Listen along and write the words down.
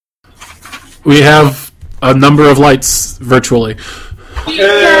we have a number of lights virtually.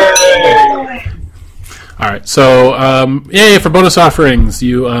 Yay! All right, so yay for bonus offerings!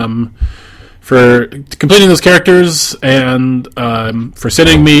 You for completing those characters and for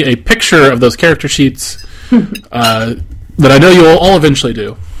sending me a picture of those character sheets that I know you will all eventually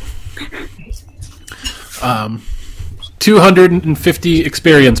do. 250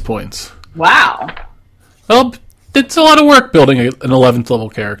 experience points. Wow. Well, it's a lot of work building an 11th level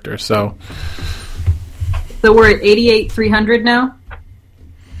character, so... So we're at 88,300 now?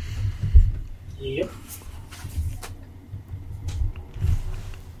 Yep.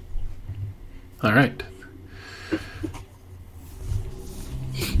 All right.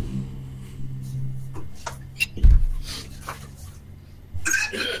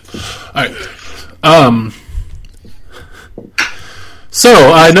 All right.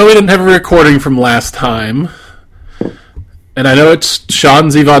 So, I know we didn't have a recording from last time, and I know it's Sean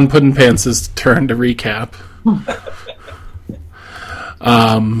Zevon Puddin'Pants' turn to recap.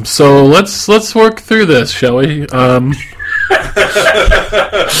 So let's work through this, shall we?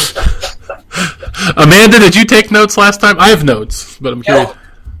 Amanda, did you take notes last time? I have notes, but I'm curious. Nope.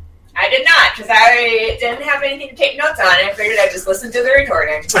 I did not, because I didn't have anything to take notes on. I figured I'd just listen to the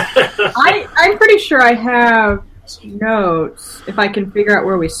recording. I'm pretty sure I have notes, if I can figure out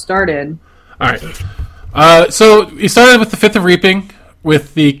where we started. All right. So you started with the Fifth of Reaping.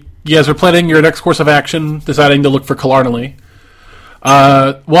 You guys were planning your next course of action, deciding to look for Killarney.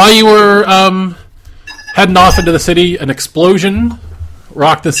 While you were heading off into the city, an explosion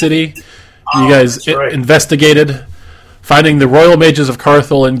rocked the city. You guys investigated, finding the royal mages of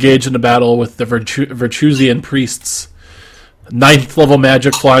Carthel engaged in a battle with the Virtusian priests. 9th level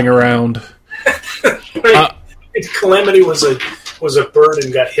magic flying around. Calamity was a bird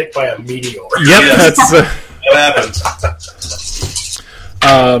and got hit by a meteor. Yep, that's That happens.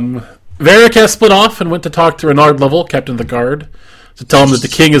 Veracast split off and went to talk to Renard Lovell, captain of the guard, to tell him that the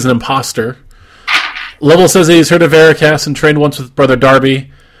king is an imposter. Lovell says that he's heard of Veracast and trained once with Brother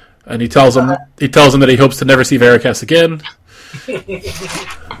Darby, and he tells him that he hopes to never see Veracast again.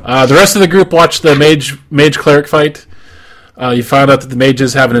 The rest of the group watched the mage cleric fight. You found out that the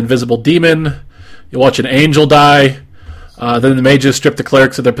mages have an invisible demon. You watch an angel die. Then the mages strip the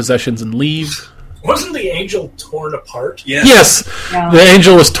clerics of their possessions and leave. Wasn't the angel torn apart? Yeah. Yes, Yeah. the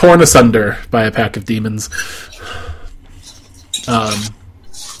angel was torn asunder by a pack of demons.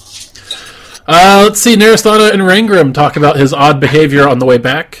 Let's see, Narasana and Rangram talk about his odd behavior on the way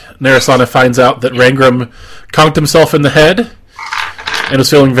back. Narasana finds out that Rangram conked himself in the head and was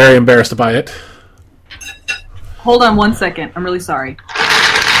feeling very embarrassed by it. Hold on one second. I'm really sorry.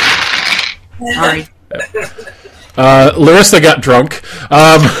 Sorry. Larissa got drunk.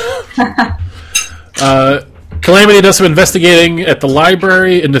 Calamity does some investigating at the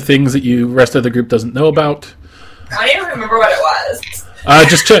library into things that the rest of the group doesn't know about. I don't even remember what it was.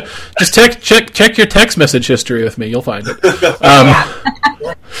 Just check your text message history with me. You'll find it.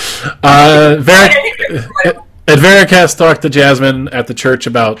 Veracast talked to Jasmine at the church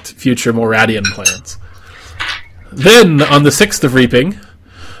about future Moradian plans. Then, on the 6th of Reaping,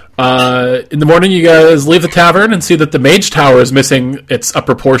 in the morning you guys leave the tavern and see that the Mage Tower is missing its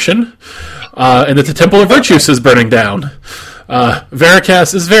upper portion, and that the Temple of Virtues is burning down.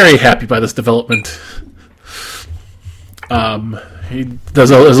 Veracast is very happy by this development. He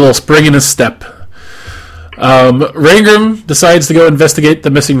does a little spring in his step. Rangram decides to go investigate the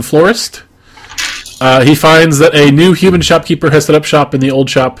missing florist. He finds that a new human shopkeeper has set up shop in the old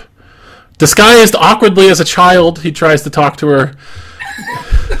shop. Disguised awkwardly as a child, he tries to talk to her.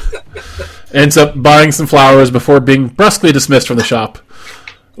 Ends up buying some flowers before being brusquely dismissed from the shop.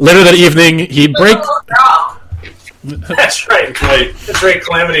 Later that evening, he breaks... That's right. That's right.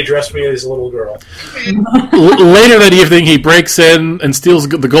 Calamity dressed me as a little girl. Later that evening, he breaks in and steals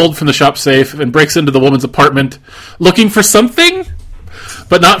the gold from the shop safe and breaks into the woman's apartment looking for something,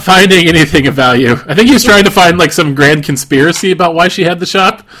 but not finding anything of value. I think he was trying to find like some grand conspiracy about why she had the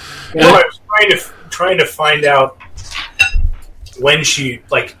shop. Well, I was trying to find out when she,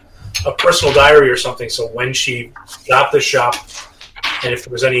 like, a personal diary or something, so when she got the shop and if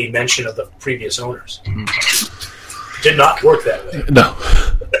there was any mention of the previous owners. Did not work that way. No.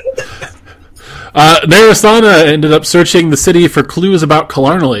 Narasana ended up searching the city for clues about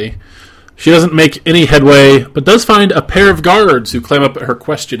Killarney. She doesn't make any headway, but does find a pair of guards who climb up at her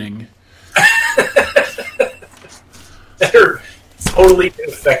questioning. They're totally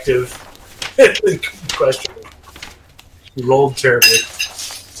ineffective questioning. He rolled terribly.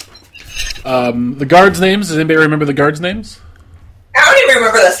 The guards' names, does anybody remember the guards' names? I don't even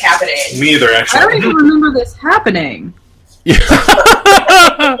remember this happening. Me either, actually. I don't even remember this happening. No.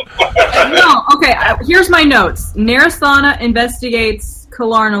 my notes. Narasana investigates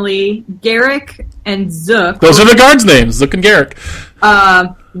Killarney, Garrick, and Zook. Those are the guards' names, Zook and Garrick.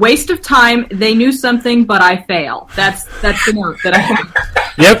 Waste of time. They knew something, but I fail. That's the note that I have.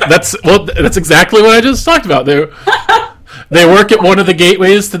 Yep, that's exactly what I just talked about. They work at one of the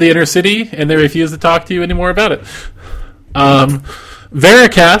gateways to the inner city, and they refuse to talk to you anymore about it.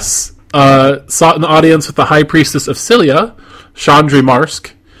 Veracast sought an audience with the High Priestess of Cilia, Chandri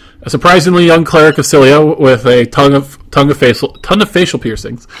Marsk, a surprisingly young cleric of Cilia with a ton of facial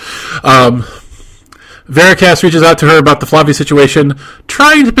piercings. Veracast reaches out to her about the Flavi situation,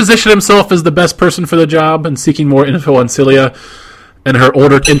 trying to position himself as the best person for the job and seeking more info on Cilia and her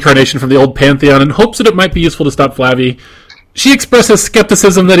older incarnation from the old Pantheon, in hopes that it might be useful to stop Flavi. She expresses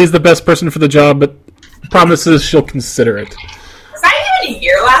skepticism that he's the best person for the job, but promises she'll consider it. Was I even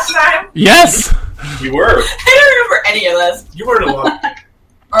here last time? Yes! You were. I don't remember any of this. You weren't alone.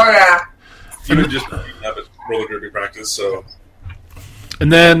 Oh, yeah. You would just have it roller derby practice, so... And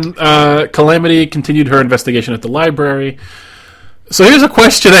then Calamity continued her investigation at the library. So here's a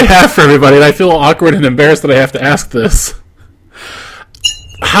question I have for everybody, and I feel awkward and embarrassed that I have to ask this.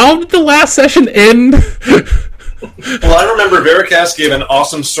 How did the last session end? Well, I remember Veracast gave an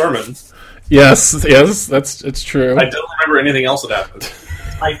awesome sermon. Yes, it's true. I don't remember anything else that happened.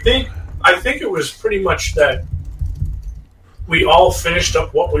 I think it was pretty much that we all finished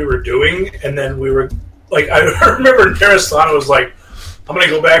up what we were doing, and then we were like, I remember Narasana was like, I'm going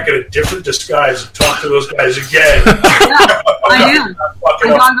to go back in a different disguise and talk to those guys again. Yeah, I am. I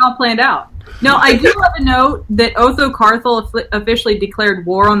got it all planned out. No, I do have a note that Otho Carthel officially declared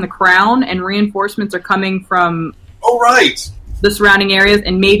war on the crown, and reinforcements are coming from the surrounding areas,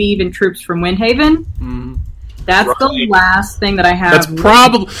 and maybe even troops from Windhaven. Mm. That's the last thing that I have.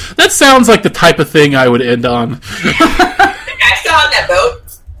 That sounds like the type of thing I would end on. The guy still on that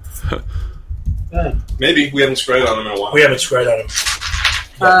boat? Maybe. We haven't sprayed on him in a while. We haven't sprayed on him.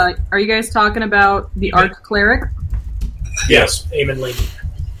 Are you guys talking about the Arch Cleric? Yes, Eamon Lincoln.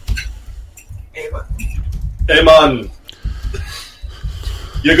 Hey, man.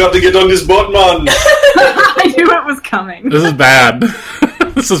 You got to get on this boat, man. I knew it was coming. This is bad.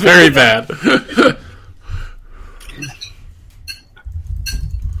 This is very bad.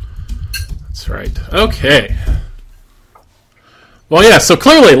 That's right. Okay. Well, yeah, so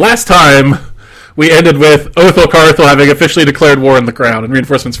clearly, last time we ended with Otho Carthel having officially declared war on the crown and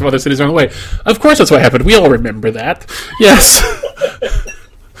reinforcements from other cities on the way. Of course that's what happened. We all remember that. Yes.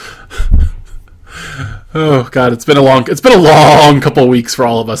 Oh, God, it's been a long couple of weeks for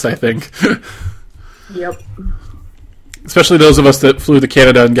all of us, I think. Yep. Especially those of us that flew to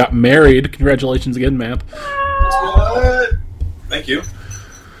Canada and got married. Congratulations again, Matt. What? Thank you.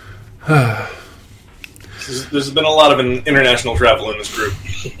 There's been a lot of international travel in this group.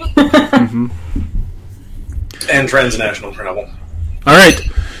 Mm-hmm. And transnational travel. All right.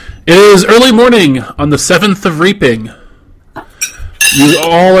 It is early morning on the 7th of Reaping. You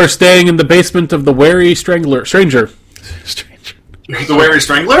all are staying in the basement of the Wary Stranger. The Wary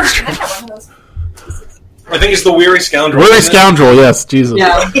Strangler? I have one of those. I think it's the Weary Scoundrel. Wary Scoundrel, yes, Jesus.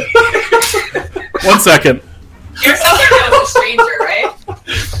 Yeah. 1 second. You're something that was a stranger, right?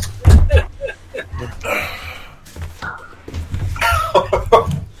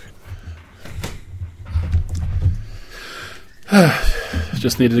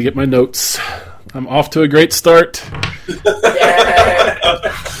 Just needed to get my notes. I'm off to a great start. Yeah.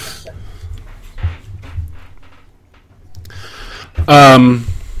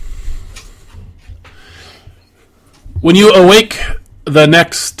 When you awake the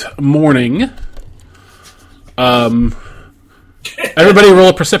next morning, everybody roll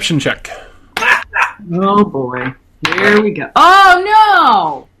a perception check. Oh boy. Here we go. Oh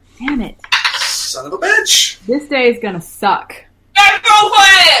no! Damn it. Son of a bitch! This day is gonna suck.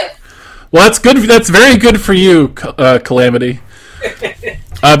 Well, that's good. That's very good for you, Calamity.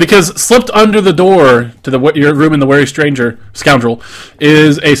 Because slipped under the door to your room in the Wary Scoundrel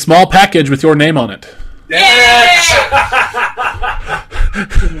is a small package with your name on it. Yes!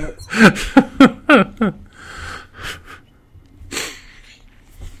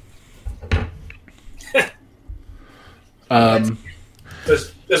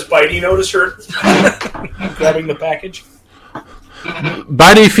 Does Bitey notice her grabbing the package?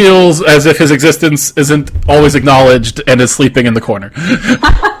 Bitey feels as if his existence isn't always acknowledged and is sleeping in the corner.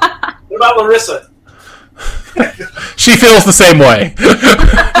 What about Larissa? She feels the same way.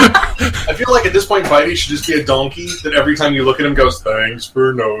 I feel like at this point, Bitey should just be a donkey that every time you look at him goes, "Thanks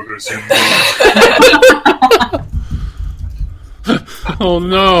for noticing me." Oh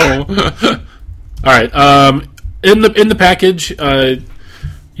no! All right. In the package,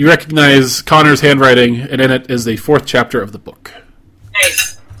 You recognize Connor's handwriting, and in it is the 4th chapter of the book.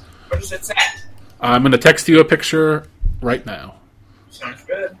 Nice. What does it say? I'm going to text you a picture right now. Sounds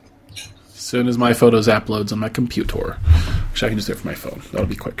good. As soon as my Photos app loads on my computer. Actually, I can just do it from my phone. That'll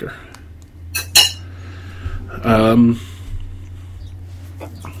be quicker. The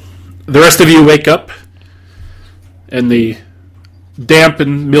rest of you wake up in the damp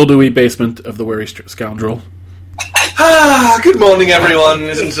and mildewy basement of the Wary Scoundrel. Good morning, everyone.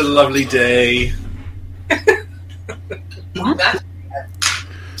 Isn't it a lovely day? What?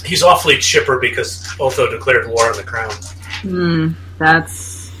 He's awfully chipper because Otho declared war on the crown.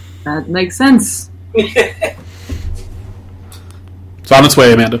 That makes sense. It's on its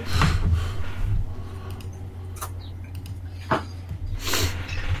way, Amanda.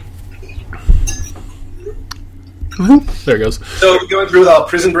 There it goes. So we're going through with our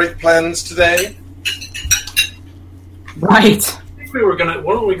prison break plans today. Right. I think we were gonna.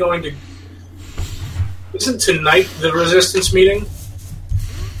 When are we going to? Isn't tonight the resistance meeting?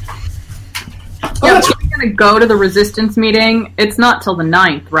 Yeah, we're going to go to the resistance meeting. It's not till the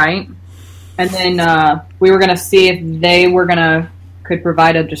 9th, right? And then we were going to see if they could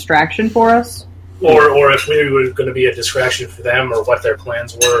provide a distraction for us. Or if we were going to be a distraction for them, or what their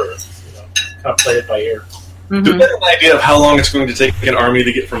plans were, or, kind of play it by ear. Mm-hmm. Do we have an idea of how long it's going to take an army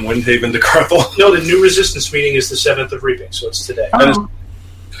to get from Windhaven to Carthel? No, the new resistance meeting is the 7th of Reaping, so it's today. Oh.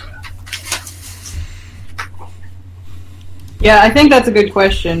 Yeah, I think that's a good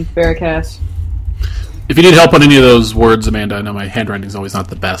question, Veracast. If you need help on any of those words, Amanda, I know my handwriting's always not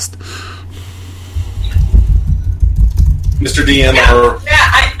the best. Mr. DM or... Yeah,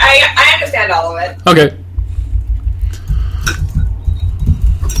 I understand all of it, Okay.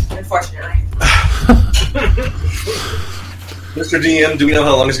 unfortunately. Mr. DM, do we know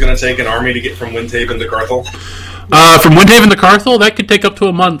how long it's going to take an army to get from Windhaven to Carthel? From Windhaven to Carthel, that could take up to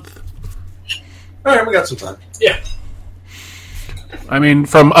a month. Alright, we got some time. Yeah. I mean,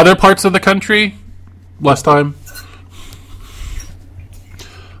 from other parts of the country, less time.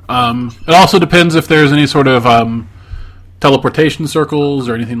 It also depends if there's any sort of teleportation circles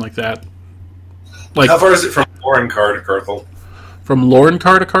or anything like that. Like, how far is it from Lorencar to Carthel? From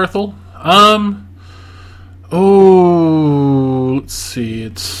Lorencar to Carthel? Let's see.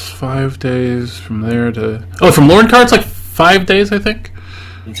 It's 5 days from there to... Oh, from Lorencar, it's like 5 days, I think.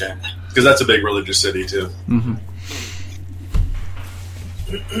 Okay. Because that's a big religious city, too. Mm-hmm.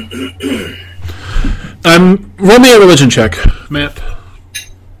 Roll me a religion check, Matt.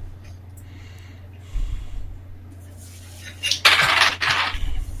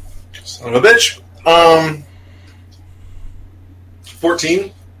 Son of a bitch.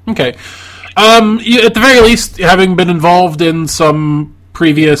 14. Okay. You, at the very least, having been involved in some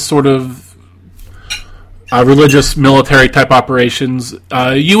previous sort of religious military type operations,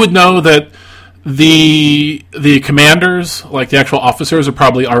 you would know that the commanders, like the actual officers, are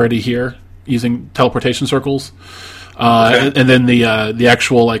probably already here using teleportation circles, Okay. and then the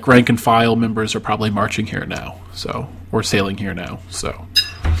actual like rank and file members are probably marching here now, or sailing here now. So.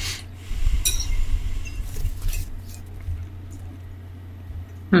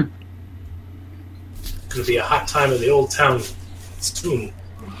 It's going to be a hot time in the old town soon.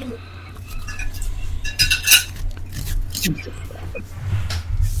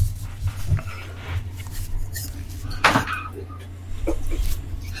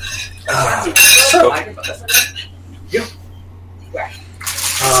 I can put this in there. Yeah. Where?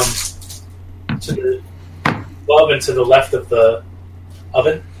 To the above and to the left of the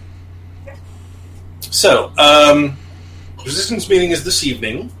oven. So, resistance meeting is this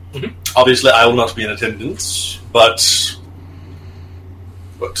evening. Mhm. Obviously, I will not be in attendance, but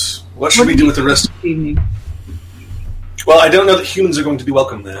what should we do with the rest? Evening. Well, I don't know that humans are going to be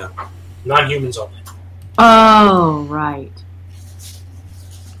welcome there. Non-humans only. Oh, right.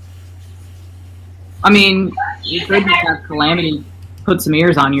 I mean, you could just have Calamity put some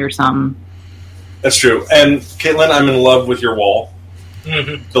ears on you or something. That's true. And Caitlin, I'm in love with your wall.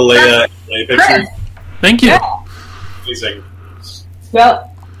 Mm-hmm. The Leia picture. Thank you. Yeah. Amazing. Yep.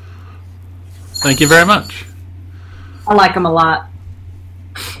 Thank you very much. I like them a lot.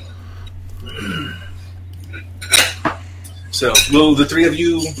 So, will the three of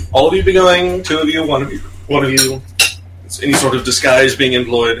you, all of you be going? Two of you, one of you? Is any sort of disguise being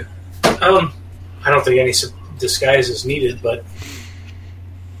employed? I don't think any disguise is needed, but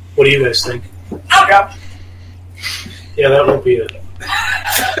what do you guys think? I'll go. Yeah, that won't be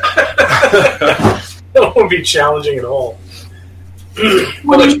that won't be challenging at all.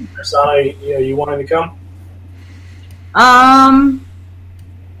 What about you, Sai? Yeah, you wanting to come?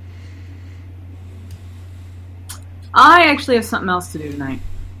 I actually have something else to do tonight.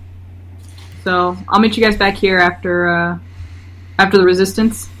 So I'll meet you guys back here after the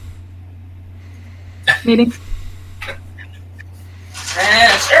resistance meeting.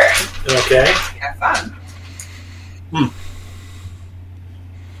 Sure. Okay. Have fun.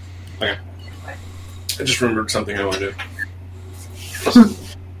 Okay. I just remembered something I want to do.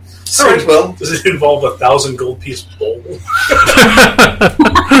 So, Alright, well. does it involve 1,000 gold piece bowl?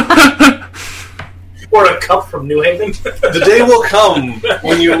 Or a cup from New Haven? The day will come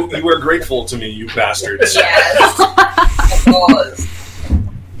when you are grateful to me, you bastards. Yes. Of course.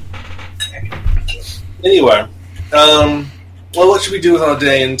 Anyway, well, what should we do with our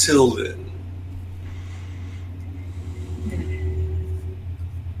day until then?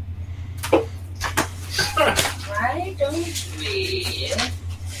 Why don't we?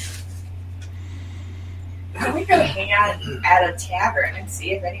 Why don't we go hang out at a tavern and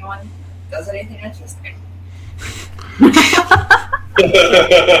see if anyone does anything interesting?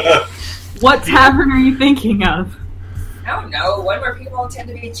 What tavern are you thinking of? I don't know. One where people tend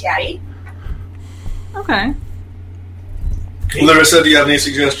to be chatty. Okay. Larissa, do you have any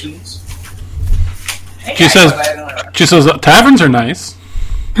suggestions? She says taverns are nice.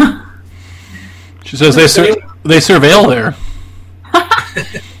 She says they serve ale there.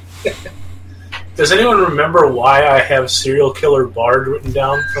 Does anyone remember why I have serial killer bard written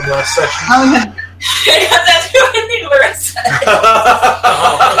down from last session? Oh, yeah. That's what I think Larissa.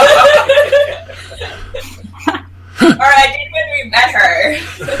 Or I did when we met her.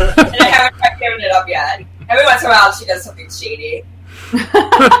 And I haven't quite given it up yet. Every once in a while she does something shady.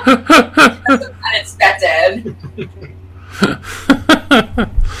 That's unexpected.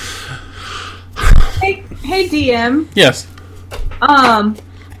 Hey, DM. Yes.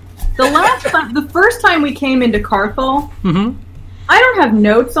 The first time we came into Carthel, Mm-hmm. I don't have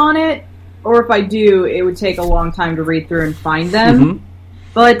notes on it, or if I do, it would take a long time to read through and find them. Mm-hmm.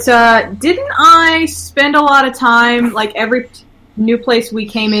 But didn't I spend a lot of time, like every new place we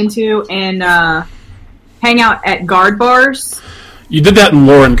came into, and hang out at guard bars? You did that in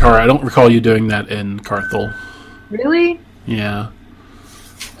Lorenkar. I don't recall you doing that in Carthel. Really? Yeah.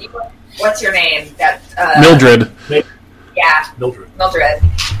 What's your name? Mildred. Yeah. Mildred.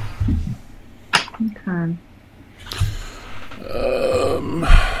 Okay.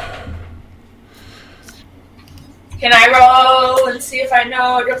 Can I roll and see if I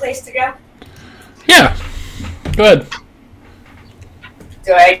know a good place to go? Yeah. Go ahead.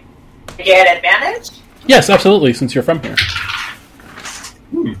 Do I get advantage? Yes, absolutely, since you're from here.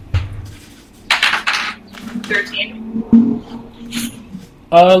 13.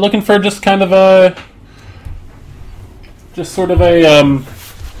 Looking for just kind of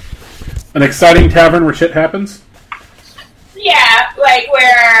an exciting tavern where shit happens? Yeah, like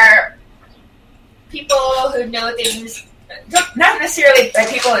where people who know things, not necessarily like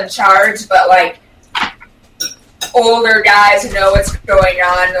people in charge, but like older guys who know what's going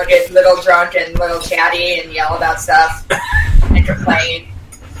on, they'll get a little drunk and a little chatty and yell about stuff and complain.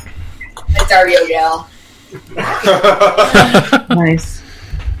 It's Dario yell. Nice.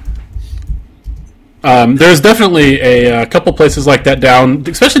 There's definitely a couple places like that down,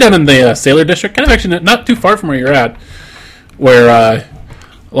 especially down in the Sailor District, kind of actually not too far from where you're at, where a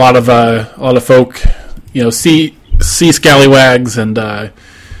lot of folk, see scallywags and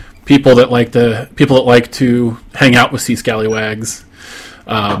people that like to hang out with sea scallywags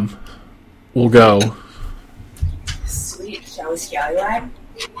will go. Sweet, shall we scallywag?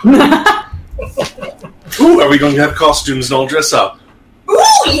 Ooh, are we going to have costumes and all dress up? Ooh,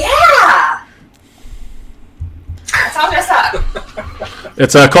 yeah! Let's all dress up.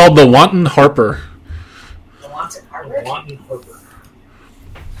 It's called the Wanton Harper. The Wanton Harper? Wanton Harper.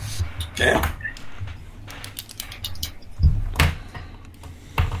 Okay.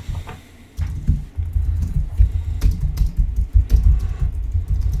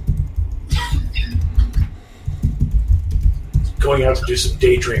 Going out to do some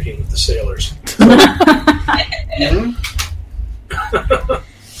day drinking with the sailors. Mm-hmm.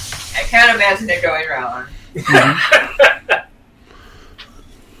 I can't imagine it going wrong.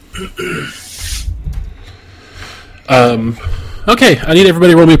 Okay, I need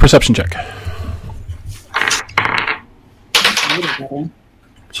everybody to roll me a perception check.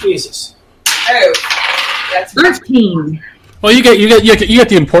 Jesus. Oh, that's 13. Well, you get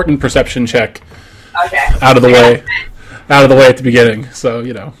the important perception check okay. out of the way at the beginning. So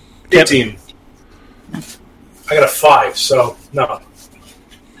 18. I got a 5, so no.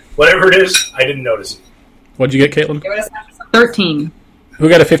 Whatever it is, I didn't notice it. What'd you get, Caitlin? Give it a 13. Who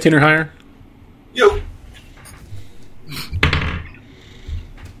got a 15 or higher? You.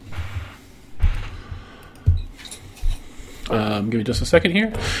 Give me just a second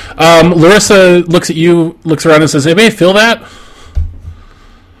here. Larissa looks at you, looks around and says, anybody feel that?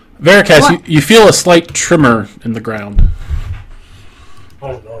 Veracast, you feel a slight tremor in the ground.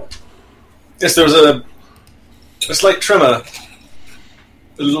 Oh, no. Yes, there was a slight tremor.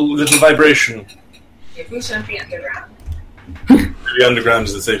 A little vibration. If we shouldn't be underground. Maybe underground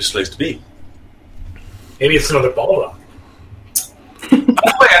is the safest place to be. Maybe it's another ball rock. By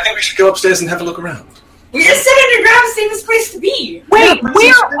the way, I think we should go upstairs and have a look around. We just said underground's the safest place to be. Wait,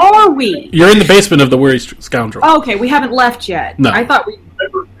 where are we? You're in the basement of the Weary Scoundrel. Oh, okay, we haven't left yet. No. I thought we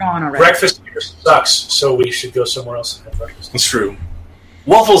were gone already. Breakfast here sucks, so we should go somewhere else and have breakfast. It's true.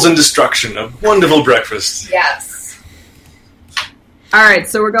 Waffles and destruction, a wonderful breakfast. Yes. Alright,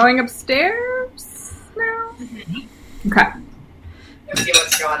 so we're going upstairs now? Okay. Let's see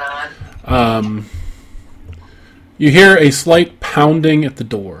what's going on. You hear a slight pounding at the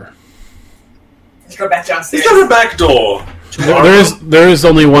door. Let's go back downstairs. Is there a back door? There is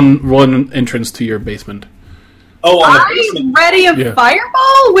only one entrance to your basement. Oh, on the I'm basement. ready a Yeah.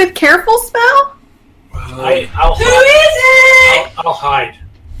 fireball with careful spell? I'll Who hide. is it? I'll hide.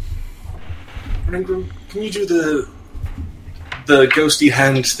 Rangram, can you do the ghosty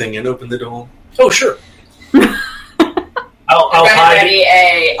hand thing and open the door? Oh, sure. I'll I'm hide. ready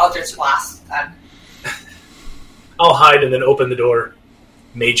a Eldritch Blast. I'll hide and then open the door,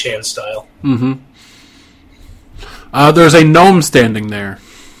 mage hand style. Mm-hmm. There's a gnome standing there.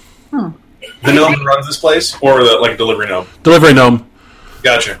 The gnome who runs this place? Or the delivery gnome? Delivery gnome.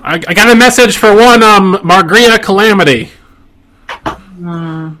 Gotcha. I got a message for one, Margria Calamity.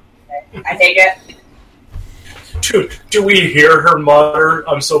 I take it. Dude, do we hear her mutter,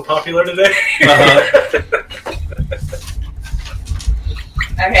 I'm so popular today?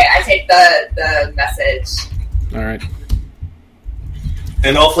 Okay, I take the message. Alright.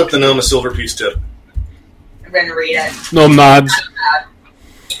 And I'll flip the gnome a silver piece tip. I'm going to read it. Gnome nods.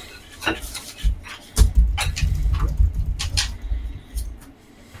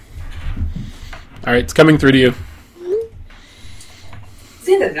 Alright, it's coming through to you.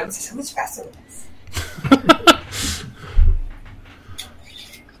 See, the gnomes are so much faster than us.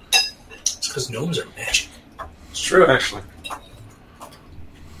 It's because gnomes are magic. It's true, actually.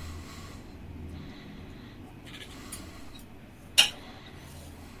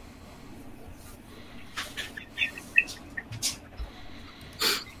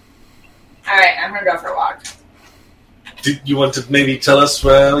 Alright, I'm going to go for a walk. Do you want to maybe tell us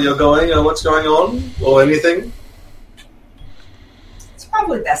where you're going or what's going on? Or anything? It's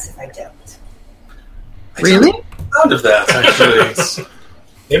probably best if I don't. Really? I'm proud of that, actually.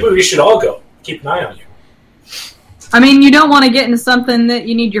 Maybe we should all go. Keep an eye on you. I mean, you don't want to get into something that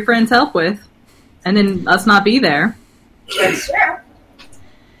you need your friend's help with, and then us not be there. That's true.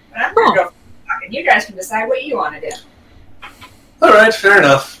 But I'm going to go for a walk, and you guys can decide what you want to do. Alright, fair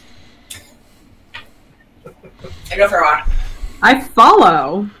enough. I go for a walk. I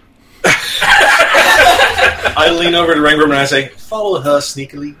follow. I lean over to Rangram and I say, follow her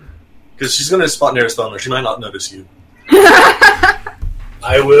sneakily. Because she's going to spot nearest thunder. She might not notice you.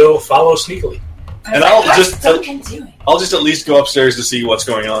 I will follow sneakily. And I'll just at least go upstairs to see what's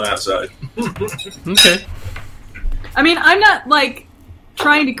going on outside. Okay. I mean, I'm not,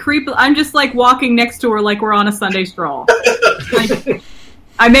 trying to creep. I'm just, walking next to her like we're on a Sunday stroll.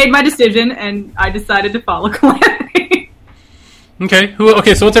 I made my decision, and I decided to follow Calamity. Okay.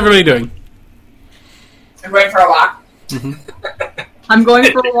 So what's everybody doing? I'm going for a walk. I'm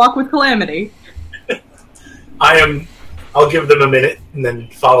going for a walk with Calamity. I'll give them a minute and then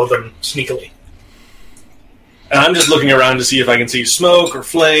follow them sneakily. And I'm just looking around to see if I can see smoke or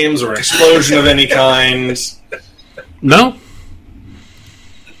flames or an explosion of any kind. No?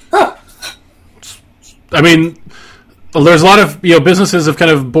 I mean, there's a lot of businesses have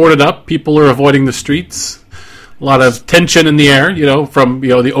kind of boarded up. People are avoiding the streets. A lot of tension in the air, from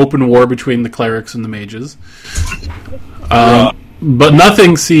the open war between the clerics and the mages. But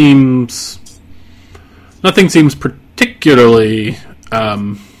nothing seems particularly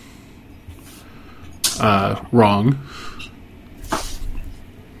wrong.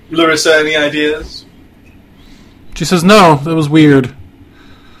 Larissa, any ideas? She says, "No, that was weird."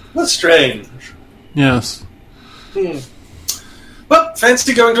 That's strange. Yes. Well,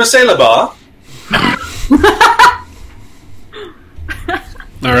 fancy going to a sailor bar?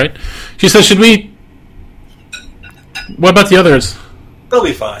 All right. She says, "Should we? What about the others?" They'll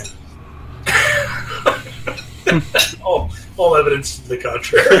be fine. All evidence to the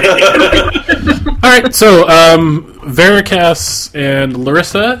contrary. All right. So, Veracast and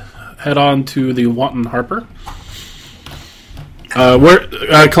Larissa head on to the Wanton Harper.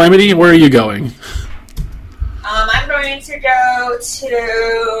 Calamity, where are you going? I'm going to go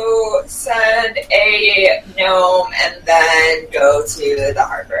to send a gnome and then go to the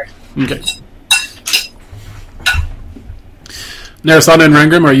harbor. Okay. Narasana and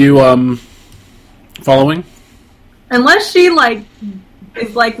Rangram, are you following? Unless she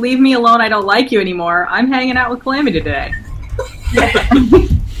is like, leave me alone, I don't like you anymore. I'm hanging out with Calamity today.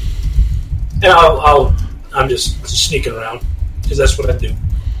 And I'm just sneaking around because that's what I do.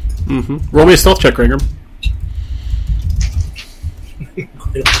 Mm-hmm. Roll me a stealth check, Rangram.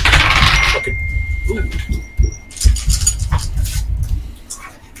 Fucking. Ooh.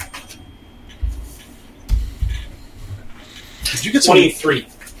 Did you get some? 23.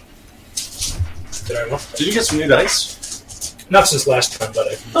 Did I roll? Did you get some new dice? Not since last time, but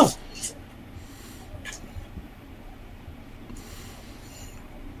I. Oh.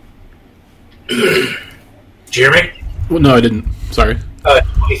 Jeremy? Well, no, I didn't. Sorry.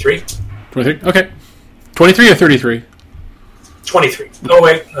 23. 23? Okay. 23 or 33? 23. Oh,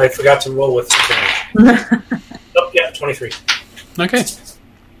 wait. I forgot to roll with advantage. Oh, yeah, 23. Okay.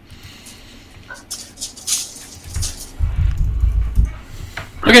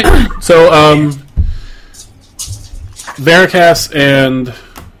 Okay, so, Veracast and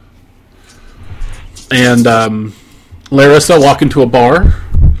Larissa walk into a bar.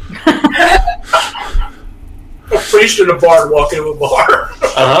 A priest in a bar walking into a bar.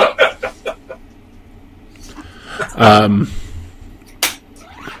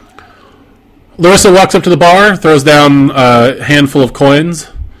 Larissa walks up to the bar, throws down a handful of coins,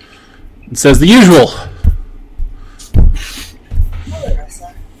 and says, "The usual."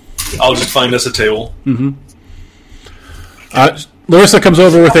 I'll just find us a table. Mm-hmm. Larissa comes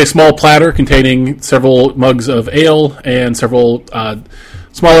over with a small platter containing several mugs of ale and several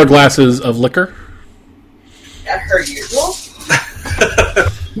smaller glasses of liquor. At her usual?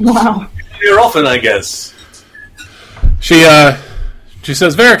 Wow. You're often, I guess. She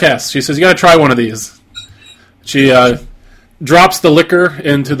says, "Veracast." She says, "You gotta try one of these." She drops the liquor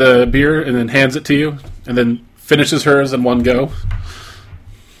into the beer and then hands it to you, and then finishes hers in one go.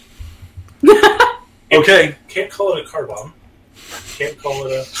 Okay. Can't call it a car bomb. Can't call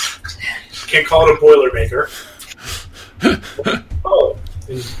it a Boilermaker. Oh.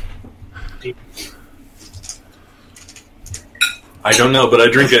 I don't know, but I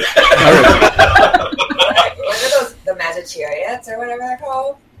drink it. What are those, the magic chariots or whatever they're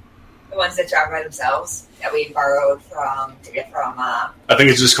called? The ones that drive by themselves that we borrowed to get from. I think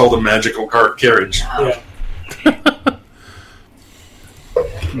it's just called a magical carriage. Yeah.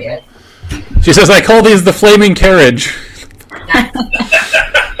 Yeah. She says, "I call these the Flaming Carriage."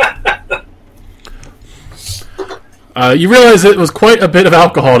 You realize it was quite a bit of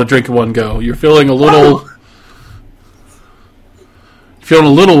alcohol to drink in one go. You're feeling a little...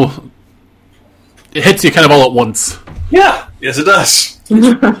 It hits you kind of all at once. Yeah. Yes, it does.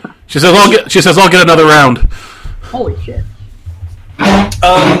 She says, I'll get another round. Holy shit. Do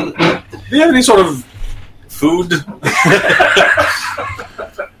you have any sort of food?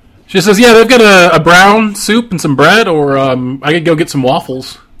 She says, "Yeah, they've got a brown soup and some bread, or I could go get some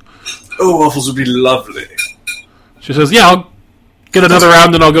waffles." Oh, waffles would be lovely. She says, "Yeah, I'll get another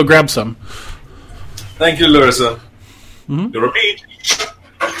round and I'll go grab some." Thank you, Larissa. Mm-hmm. You repeat.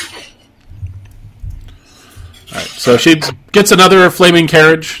 Alright, so she gets another Flaming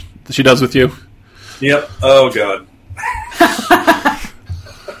Carriage that she does with you. Yep. Oh, God.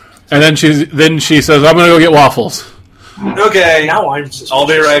 And then she says, "I'm going to go get waffles." Okay. Now I'm suspicious. I'll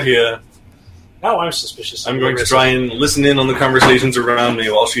be right here. Now I'm suspicious. I'm going to try and listen in on the conversations around me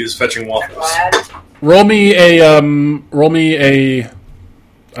while she is fetching waffles. Roll me a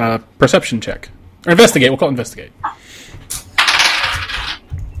perception check. Or investigate. We'll call it investigate.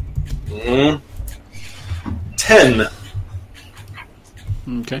 10.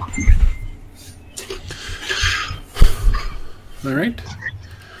 Okay. All right.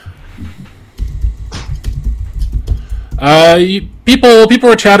 People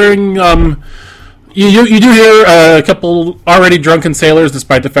are chattering. You do hear a couple already drunken sailors,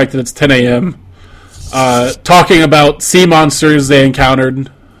 despite the fact that it's 10 a.m., talking about sea monsters they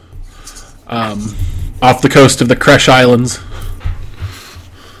encountered off the coast of the Kresh Islands.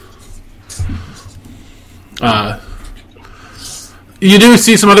 You do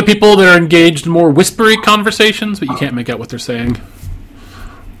see some other people that are engaged in more whispery conversations, but you can't make out what they're saying.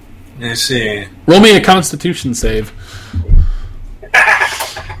 I see. Roll me a Constitution save.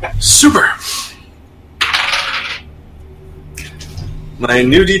 Super. My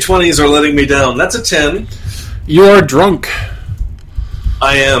new D20s are letting me down. That's a 10. You are drunk.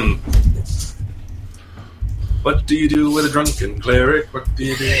 I am. What do you do with a drunken cleric? What do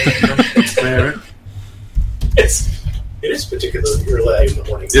you do with a drunken cleric? It is particularly early in the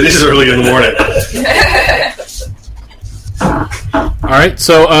morning. It is early in the morning. All right,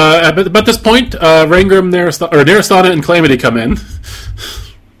 so about this point, Rangram, Narasana, and Calamity come in.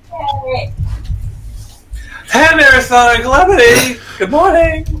 Hey, Narasana and Calamity! Good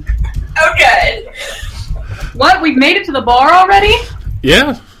morning! Oh, good. What? We've made it to the bar already?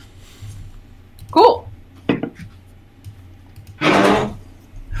 Yeah. Cool.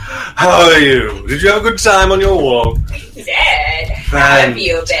 How are you? Did you have a good time on your walk? Dad, how have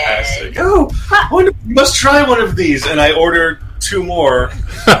you been? Fantastic. Oh, you must try one of these. And I order 2 more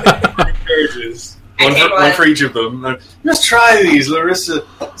carriages. One for each of them. You must try these, Larissa.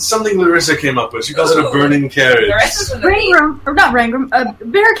 Something Larissa came up with. She calls it a burning carriage. Rangram, or not Rangram,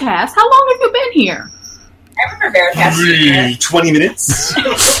 Bearcast, how long have you been here? I remember Bearcast. 20 minutes.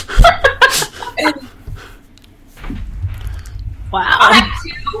 Wow. I'll have 2.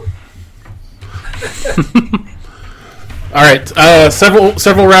 All right.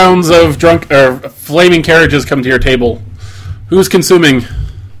 Several rounds of flaming carriages come to your table. Who's consuming?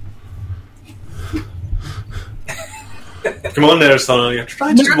 Come on there, son. You have to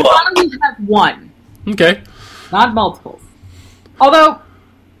try to Narasana has 1. Okay. Not multiples. Although,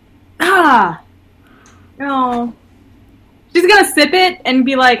 no. She's gonna sip it and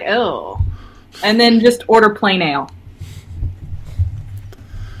be like, oh. And then just order plain ale.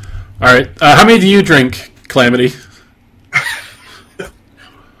 All right. How many do you drink, Calamity?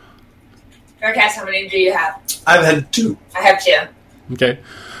 Bearcast, how many do you have? I've had 2. I have 2. Okay.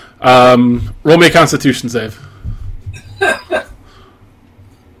 Roll me a Constitution save.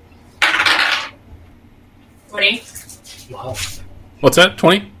 20. Wow. What's that?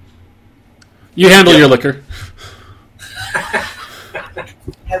 20? You handle your liquor.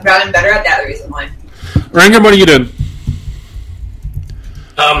 I've gotten better at that recently. Rangram, what are you doing?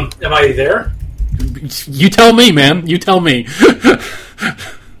 Am I there? You tell me, man. You tell me.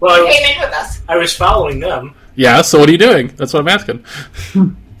 Well, You came in with us. I was following them. Yeah, so what are you doing? That's what I'm asking.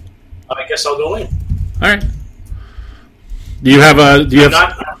 I guess I'll go in. All right. Do you have...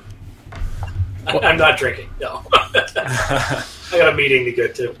 I'm not drinking. No. I got a meeting to go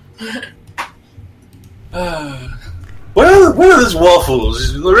to. What are those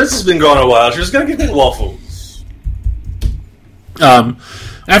waffles? Larissa's been gone a while. She was going to give me waffles.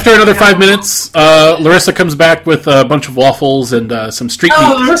 After another 5 minutes, Larissa comes back with a bunch of waffles and some street meat.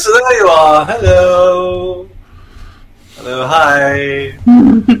 Oh, Larissa, there you are. Hello. Hello, hi.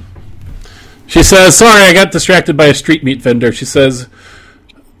 She says, sorry, I got distracted by a street meat vendor. She says,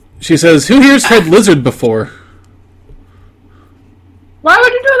 who here's tried lizard before? Why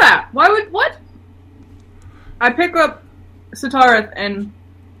would you do that? What? I pick up Sitarith and...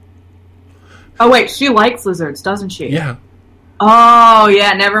 Oh, wait, she likes lizards, doesn't she? Yeah. Oh,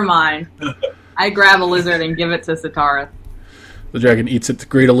 yeah, never mind. I grab a lizard and give it to Sitarith. The dragon eats it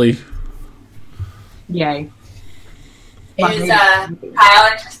greedily. Yay. Is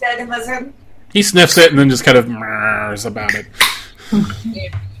Kyle interested in lizard? He sniffs it and then just kind of murrs about it.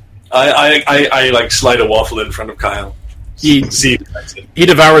 I like slide a waffle in front of Kyle. He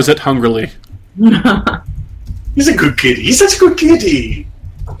devours it hungrily. He's a good kitty. He's such a good kitty.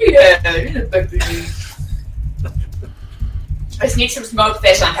 Yeah, he's a big baby. I sneak some smoked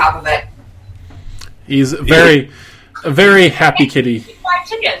fish on top of it. He's a very happy kitty. Fried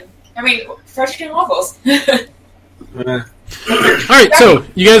chicken. I mean, fresh chicken waffles. Alright, so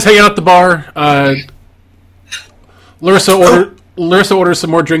you guys hang out at the bar. Larissa orders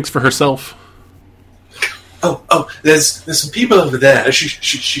some more drinks for herself. Oh, there's some people over there. There's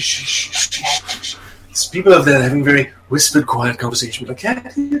people over there having very whispered, quiet conversation, but I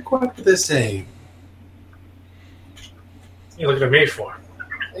can't hear quite what they're saying. What are you looking at me for?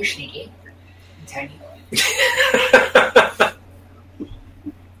 You're sneaky. I'm tiny.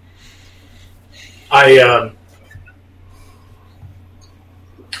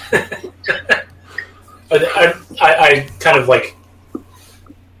 I kind of like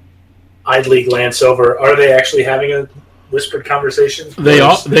idly glance over. Are they actually having a whispered conversation? They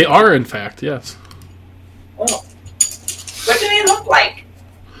are in fact, yes. Oh. What do they look like?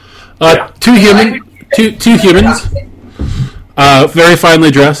 Two humans, very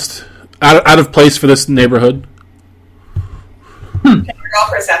finely dressed, out of place for this neighborhood. Can you roll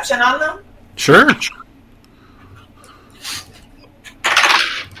perception on them? Sure.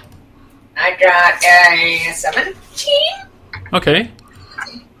 I got a 17. Okay.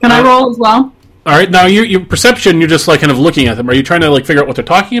 Can I roll as well? All right. Now, your perception, you're just like kind of looking at them. Are you trying to like figure out what they're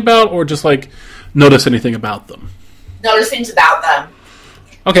talking about, or just like notice anything about them? Notice things about them.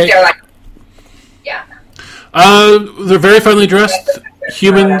 Okay. They're like, yeah. They're very finely dressed.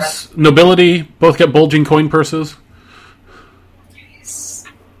 humans, nobility, both get bulging coin purses.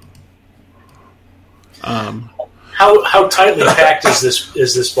 How tightly packed is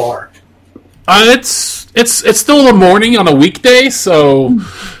this bar? It's still the morning on a weekday, so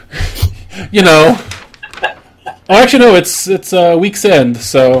you know. Oh, actually, no. It's week's end,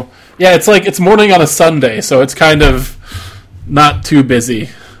 so yeah. It's morning on a Sunday, so it's kind of not too busy.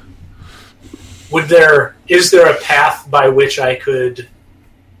 Is there a path by which I could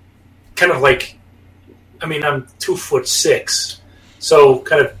kind of like? I mean, I'm 2'6", so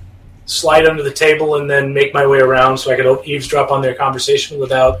kind of slide under the table and then make my way around so I could eavesdrop on their conversation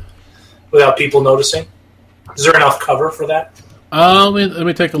without people noticing. Is there enough cover for that? Let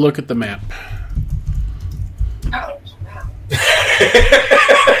me take a look at the map. Oh, wow.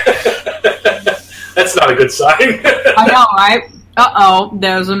 That's not a good sign. I know, right? Uh-oh,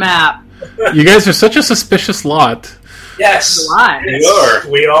 there's a map. You guys are such a suspicious lot. Yes. Why?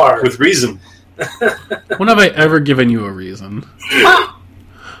 We are. With reason. When have I ever given you a reason?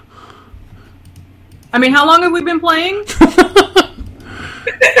 I mean, how long have we been playing?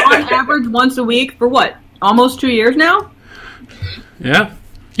 On average, once a week for what? Almost 2 years now? Yeah.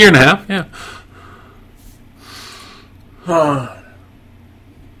 Year and a half, yeah.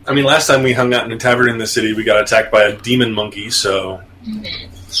 I mean, last time we hung out in a tavern in the city, we got attacked by a demon monkey, so...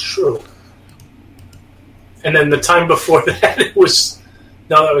 It's true. And then the time before that, it was...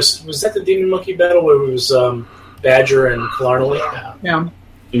 No, that was that the demon monkey battle where it was Badger and Killarnley? Yeah.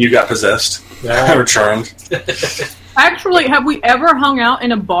 And you got possessed. Yeah. Or charmed. Actually, have we ever hung out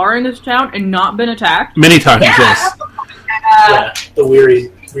in a bar in this town and not been attacked? Many times, yes. Yeah, the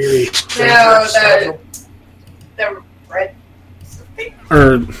weary. No, the red something.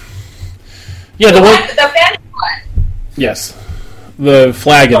 Yeah, the one. The bandit one. Yes, the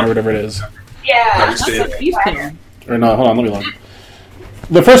flagon or whatever it is. Yeah. That's a Eastern. Or no, hold on, let me look.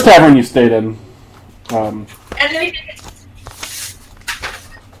 The first tavern you stayed in. And then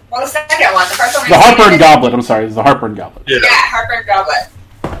well, the second one. The first one. The Harper and Goblet. I'm sorry, it's the Harper and Goblet. Yeah, Harper and Goblet.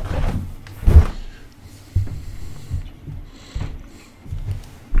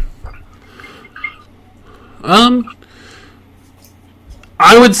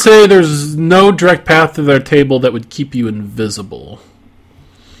 I would say there's no direct path to their table that would keep you invisible.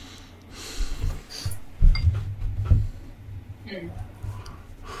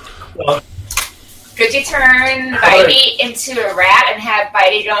 Well, could you turn Bitey into a rat and have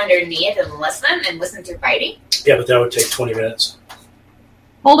Bitey go underneath and listen to Bitey? Yeah, but that would take 20 minutes.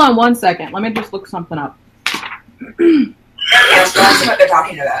 Hold on 1 second. Let me just look something up. Yes, that's what they're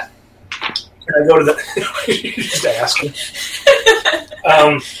talking about. Can I go to the... just asking.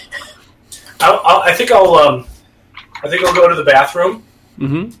 I think I'll go to the bathroom.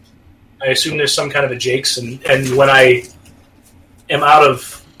 Mm-hmm. I assume there's some kind of a Jake's, and when I am out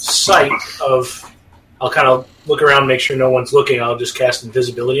of sight of... I'll kind of look around, make sure no one's looking. I'll just cast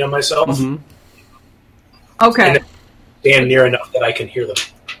invisibility on myself. Mm-hmm. Okay. And stand near enough that I can hear them.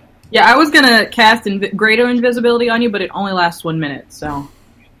 Yeah, I was going to cast greater invisibility on you, but it only lasts 1 minute, so...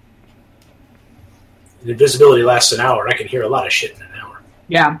 The invisibility lasts an hour, and I can hear a lot of shit in an hour.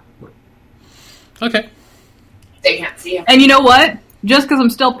 Yeah. Okay. They can't see him. And you know what? Just because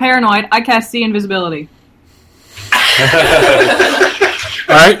I'm still paranoid, I cast see invisibility.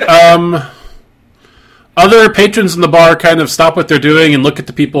 Alright, other patrons in the bar kind of stop what they're doing and look at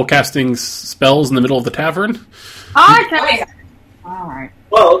the people casting spells in the middle of the tavern. Okay. Alright.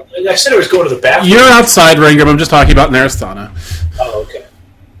 Well, I said I was going to the bathroom. You're outside, Rangram. I'm just talking about Naristana. Oh, okay.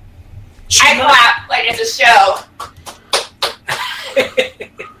 I clap like it's a show.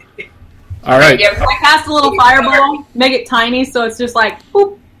 Alright. I cast a little fireball, make it tiny so it's just like,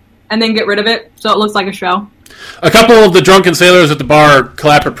 boop, and then get rid of it so it looks like a show. A couple of the drunken sailors at the bar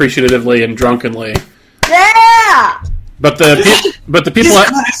clap appreciatively and drunkenly. Yeah! But the people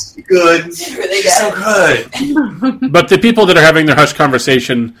It's good. It's really It's so good. but the people that are having their hushed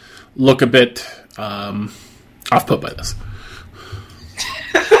conversation look a bit off put by this.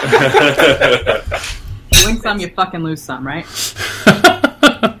 You win some, you fucking lose some, right?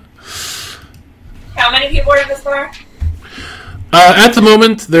 How many people are in this bar? At the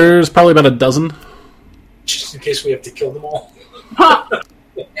moment, there's probably about a dozen. Just in case we have to kill them all.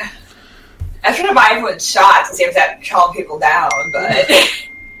 I was trying to buy everyone shots to see if that calmed people down, but...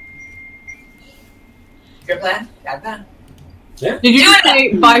 Good plan? Bad plan? Yeah. Did you just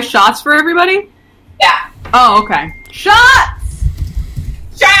say buy shots for everybody? Yeah. Oh, okay. Shots!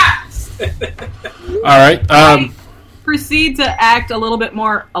 Shots! Alright, Proceed to act a lot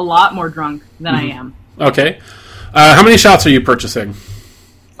more drunk than I am. okay. How many shots are you purchasing?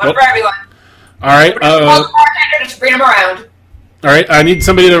 One for everyone. Alright, Call the bartender to bring them around. All right, I need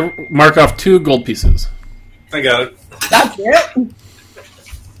somebody to mark off 2 gold pieces. I got it. That's it?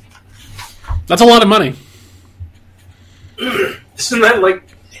 That's a lot of money. Isn't that like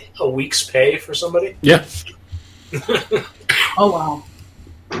a week's pay for somebody? Yeah. Oh, wow.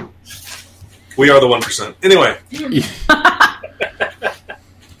 We are the 1%. Anyway.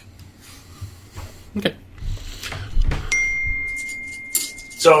 Okay.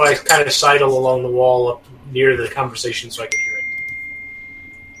 So I kind of sidle along the wall up near the conversation so I can hear it.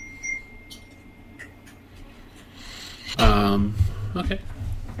 Okay.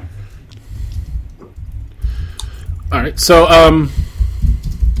 All right, so, all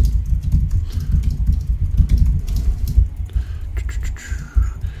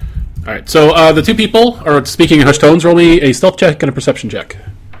right, so the 2 people are speaking in hushed tones. Roll me a stealth check and a perception check.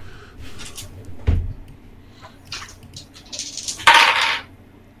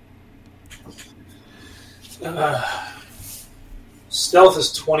 Stealth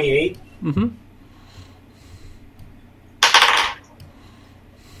is 28. Mm-hmm.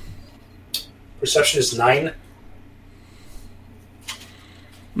 Perception is 9.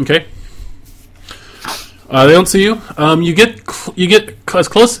 Okay. They don't see you. You get as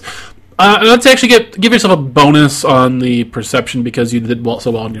close. Let's actually give yourself a bonus on the perception because you did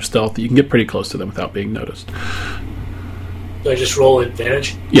so well on your stealth that you can get pretty close to them without being noticed. Do I just roll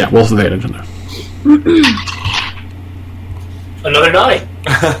advantage? Yeah, roll advantage in there. Another 9. All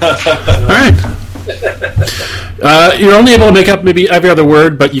right. You're only able to make up maybe every other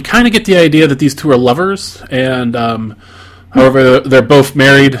word, but you kind of get the idea that these 2 are lovers, and however, they're both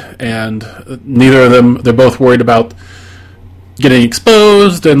married, and neither of them, they're both worried about getting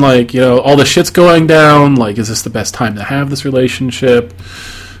exposed, and, like, you know, all the shit's going down. Like, is this the best time to have this relationship?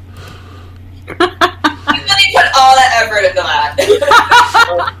 You really put all that effort into that.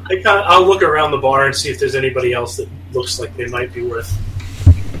 I'll look around the bar and see if there's anybody else that looks like they might be worth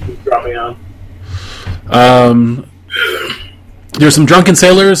dropping on. There's some drunken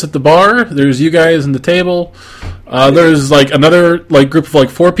sailors at the bar. There's you guys in the table. There's like another group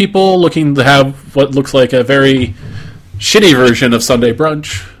of 4 people looking to have what looks like a very shitty version of Sunday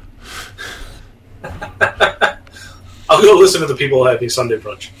brunch. I'll go listen to the people having Sunday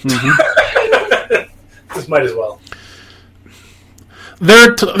brunch. Mm-hmm. This might as well.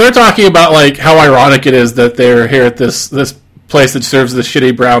 They're talking about like how ironic it is that they're here at this place that serves this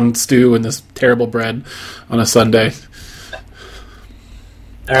shitty brown stew and this terrible bread on a Sunday.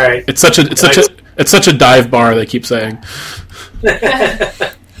 All right, It's such a dive bar. They keep saying. So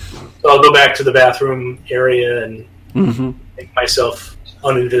I'll go back to the bathroom area and make myself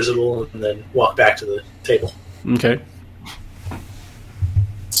uninvisible, and then walk back to the table. Okay.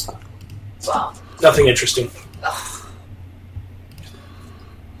 Wow. Nothing interesting.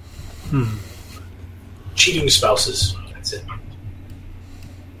 Cheating spouses. That's it.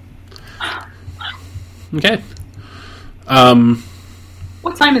 Okay.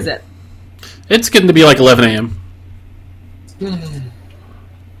 What time is it? It's getting to be like 11 a.m. You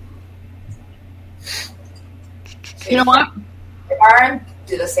know what? The bar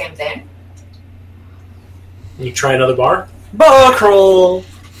do the same thing. You try another bar? Bar crawl!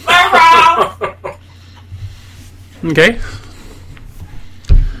 Okay.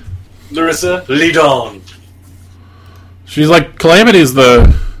 Larissa, lead on. She's like, Calamity's the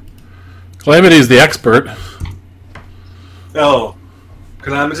expert. Oh.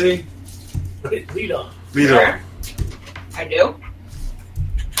 Calamity? Lead on. Lead Sure. on. I do.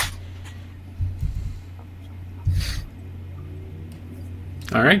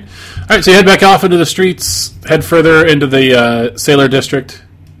 All right. So you head back off into the streets, head further into the Sailor District.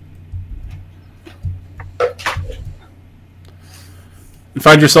 And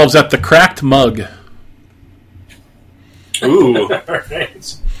find yourselves at the Cracked Mug. Ooh. All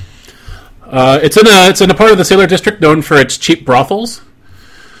right. It's in a part of the Sailor District known for its cheap brothels.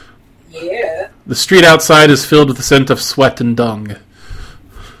 Yeah. The street outside is filled with the scent of sweat and dung.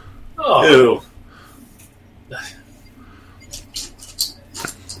 Oh. Ew.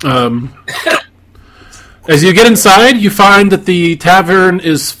 As you get inside, you find that the tavern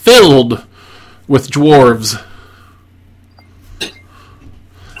is filled with dwarves.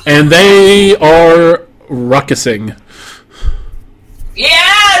 And they are ruckusing.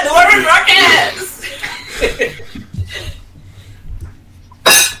 Yeah, Dwarven Ruckus!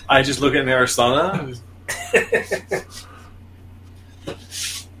 I just look at Narasana.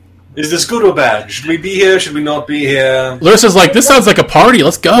 Is this good or bad? Should we be here? Should we not be here? Larissa's like, this sounds like a party.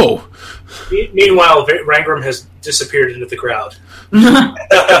 Let's go. Meanwhile, Rangram has disappeared into the crowd. It's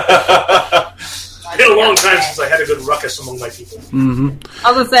been a long time since I had a good ruckus among my people. Mm-hmm.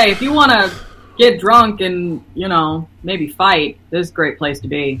 I was gonna say, if you want to get drunk and, maybe fight, this is a great place to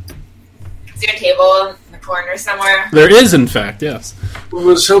be. Is there a table in the corner somewhere? There is, in fact, yes. I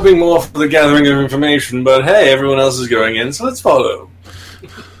was hoping more for the gathering of information, but hey, everyone else is going in, so let's follow.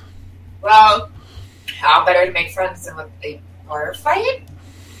 Well, how better to make friends than with a bar fight?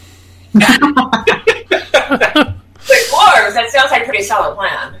 With dwarves, that sounds like a pretty solid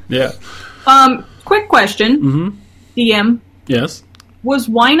plan. Yeah. Quick question. Mm-hmm. DM. Yes. Was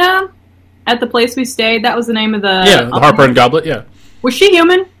Wyna at the place we stayed? That was the name of the... Yeah, the Harper and Goblet, yeah. Was she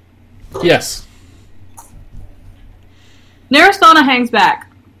human? Yes. Narasana hangs back.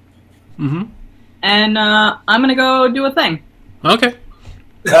 Mm-hmm. And I'm going to go do a thing. Okay.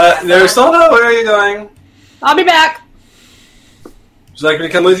 Narasana, where are you going? I'll be back. Would you like me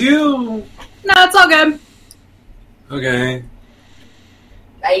to come with you? No, it's all good. Okay.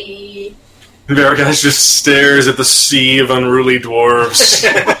 Bye. Vargas just stares at the sea of unruly dwarves.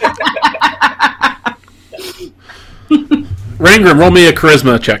 Rangram, roll me a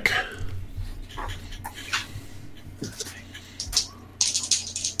charisma check.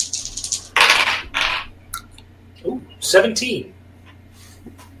 Ooh, 17.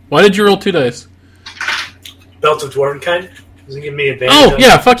 Why did you roll 2 dice? Belt of Dwarven kind? Does it give me advantage? Oh,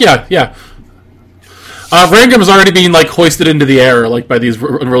 yeah, fuck yeah. Rangram is already being, hoisted into the air, by these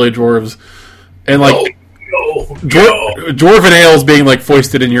unruly dwarves. And, dwarven ale is being,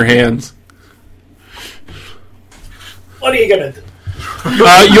 foisted in your hands. What are you gonna do?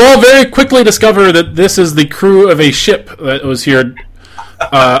 You all very quickly discover that this is the crew of a ship that was here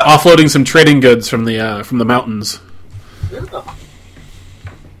offloading some trading goods from the mountains. Oh.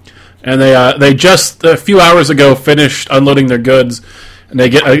 And they just a few hours ago finished unloading their goods, and they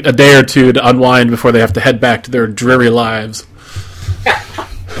get a day or two to unwind before they have to head back to their dreary lives.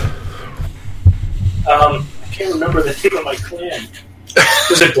 I can't remember the name of my clan.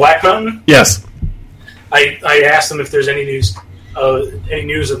 Was it Black Mountain? Yes. I asked them if there's any news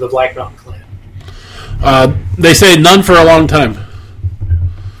of the Black Mountain clan. They say none for a long time.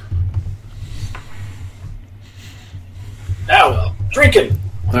 Ah, well, drinking.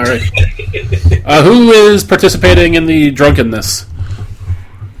 All right. Who is participating in the drunkenness?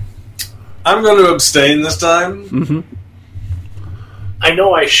 I'm going to abstain this time. Mm-hmm. I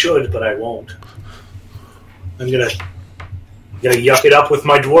know I should, but I won't. I'm gonna yuck it up with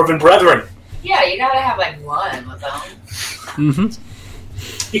my dwarven brethren. Yeah, you gotta have one with them. Mm-hmm.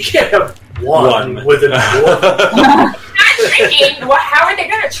 You can't have one with a dwarf. Not drinking. How are they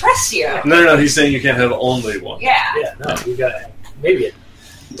gonna trust you? No, he's saying you can't have only one. Yeah. Yeah, no, you gotta have maybe a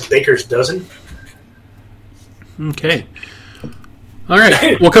baker's dozen. Okay. All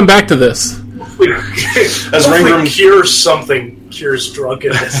right. We'll come back to this. As Rangram cures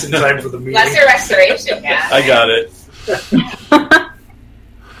drunkenness in time for the meeting. Lesser restoration, yeah. I got it.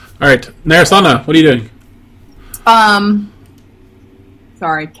 All right. Narasana, what are you doing?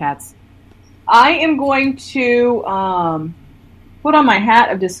 Sorry, cats. I am going to put on my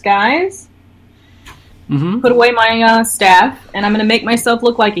hat of disguise, put away my staff, and I'm going to make myself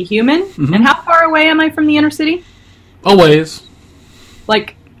look like a human. Mm-hmm. And how far away am I from the inner city? Always.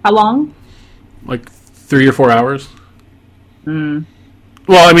 How long? 3 or 4 hours. Mm.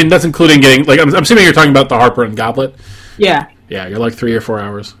 Well, I mean, that's including getting... I'm assuming you're talking about the Harper and Goblet. Yeah. Yeah, you're 3 or 4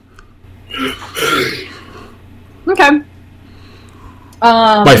 hours. Okay.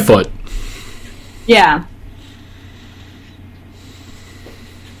 By foot. Yeah.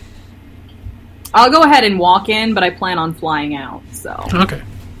 I'll go ahead and walk in, but I plan on flying out, so... Okay.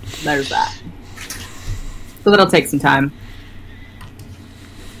 There's that. So that'll take some time.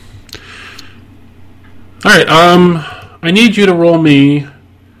 All right, I need you to roll me...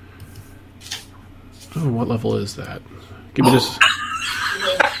 Oh, what level is that? Give me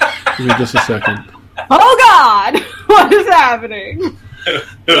just a second. Oh, God! What is happening?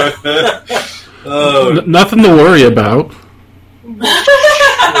 Nothing to worry about. Would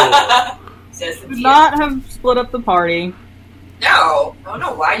not have split up the party. No. I don't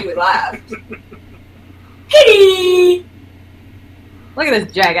know why you would laugh. Kitty! Look at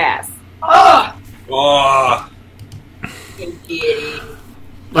this jackass. Oh! Oh. Kitty.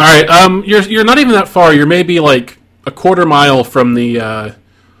 All right, you're not even that far. You're maybe a quarter mile from the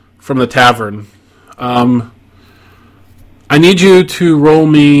tavern. I need you to roll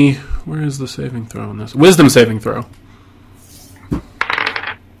me. Where is the saving throw on this? Wisdom saving throw.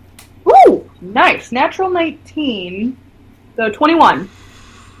 Ooh, nice. Natural 19. So 21.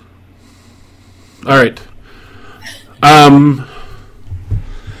 All right.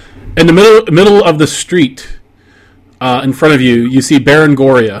 In the middle of the street, in front of you, you see Baron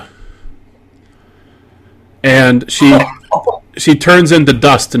Goria, and she turns into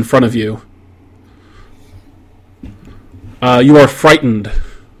dust in front of you, You are frightened.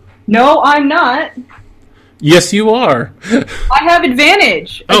 No, I'm not. Yes, you are. I have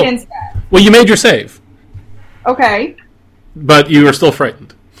advantage against that. Well, you made your save. Okay. But you are still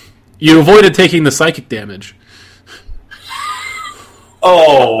frightened. You avoided taking the psychic damage.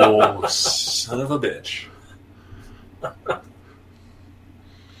 Oh, son of a bitch.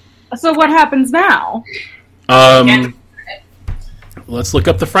 So what happens now? Let's look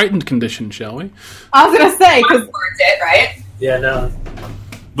up the frightened condition, shall we? I was going to say, because... Towards it, right? Yeah, no.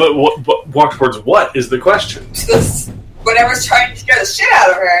 But walk towards what is the question? Whatever's trying to scare the shit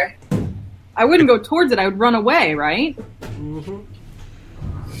out of her. I wouldn't go towards it. I would run away, right? Mm-hmm.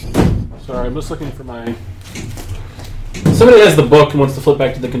 Sorry, I'm just looking for my... Somebody has the book and wants to flip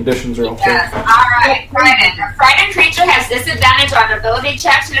back to the conditions real quick. Yes. Alright, frightened. A frightened creature has disadvantage on ability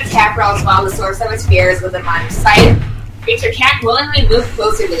checks and attack rolls while the source of its fear is within line of sight. The creature can't willingly move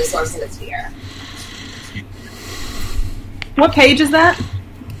closer to the source of its fear. What page is that?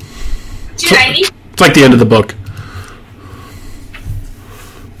 290? It's like the end of the book.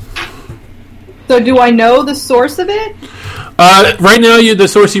 So do I know the source of it? Right now, the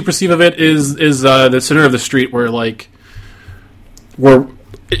source you perceive of it is the center of the street where, like... and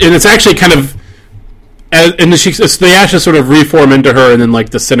it's actually kind of... And the ashes sort of reform into her and then, like,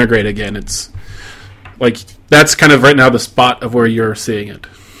 disintegrate again. It's... Like, that's kind of right now the spot of where you're seeing it.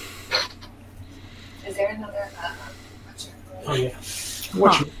 Is there another... Oh, yeah.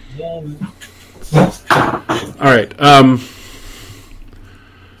 Huh. Alright,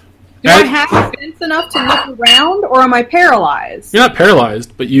 Do I have defense enough to look around, or am I paralyzed? You're not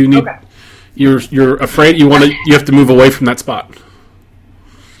paralyzed, but you need... Okay. You're afraid you have to move away from that spot.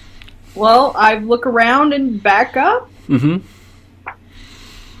 Well, I look around and back up. Mm-hmm.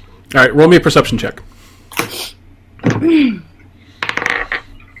 Alright, roll me a perception check. Do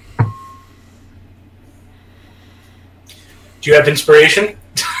you have inspiration?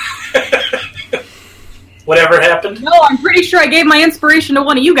 Whatever happened? No, I'm pretty sure I gave my inspiration to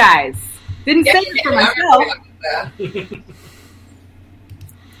one of you guys. Didn't say it for myself.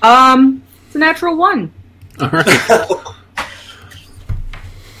 It's a natural 1. Alright.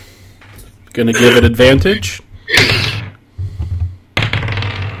 Gonna give it advantage.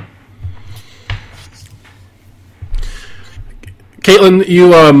 Caitlin,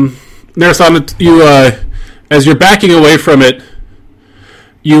 as you're backing away from it,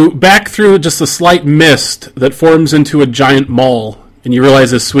 you back through just a slight mist that forms into a giant maul, and you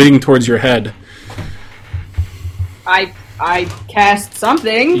realize it's swinging towards your head. I cast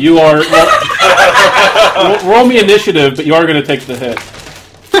something. You are... roll me initiative, but you are going to take the hit.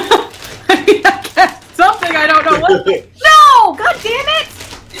 I cast something, I don't know what. No! God damn it!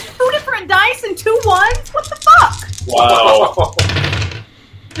 2 different dice and 2 ones? What the fuck? Wow.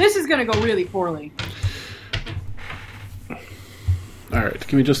 This is going to go really poorly. Alright,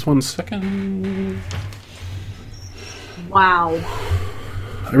 give me just 1 second. Wow.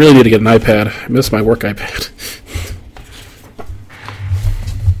 I really need to get an iPad. I miss my work iPad.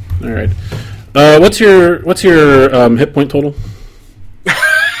 Alright. What's your hit point total?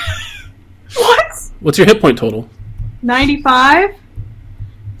 What? What's your hit point total? 95?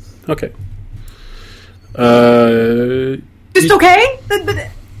 Okay. Just okay?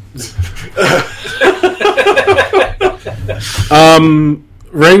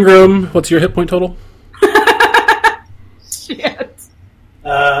 Rangram, what's your hit point total? Shit.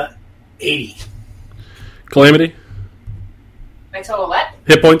 80. Calamity? My total what?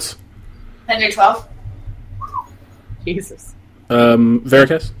 Hit points? 112. Jesus.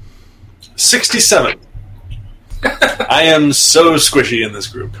 Veracast? 67. I am so squishy in this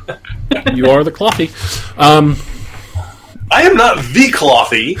group. You are the Clothy. I am not the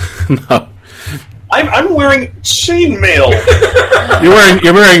Clothy. No. I'm wearing chainmail.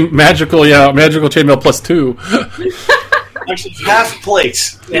 You're wearing magical chainmail plus 2. Actually, half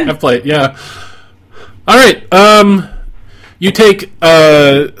plate. Yeah. Half plate, yeah. Alright, you take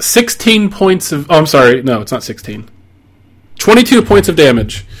 16 points of... Oh, I'm sorry. No, it's not 16. 22 points of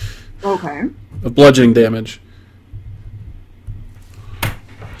damage. Okay. Of bludgeoning damage.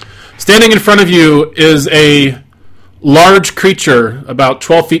 Standing in front of you is a large creature, about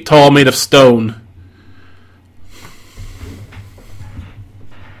 12 feet tall, made of stone.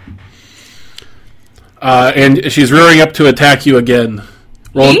 And she's rearing up to attack you again.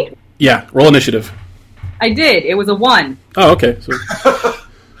 Roll, Me? Yeah, roll initiative. I did. It was a 1. Oh, okay. So,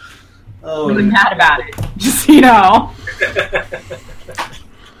 Oh, I'm really mad about it. Just, you know.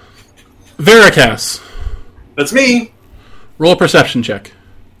 Veracast, that's me. roll a perception check.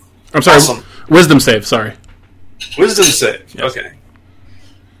 I'm sorry, Awesome. wisdom save, sorry. Wisdom save. Yes. Okay.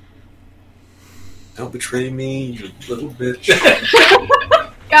 Don't betray me, you little bitch.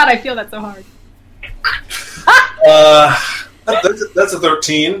 God, I feel that so hard. That's a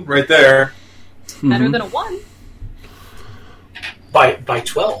 13 right there. Better than a 1. By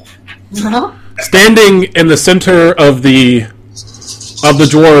 12. Standing in the center of the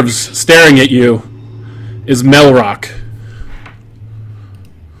dwarves, staring at you, is Melrock.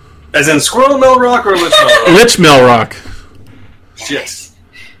 As in Squirrel Melrock or Lich Melrock? Lich Melrock. Yes.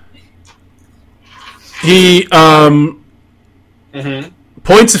 He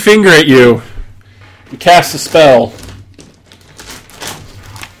points a finger at you and casts a spell.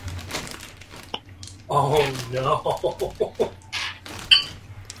 Oh no.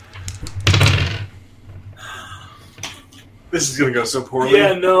 This is going to go so poorly.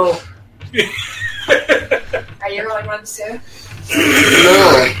 Yeah, no. Are you rolling ones too?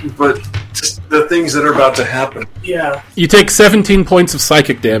 No, but just the things that are about to happen. Yeah. You take 17 points of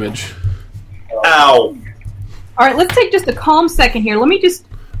psychic damage. Ow. Alright, let's take just a calm second here. Let me just...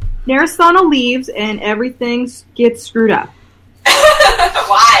 Narasana leaves and everything gets screwed up.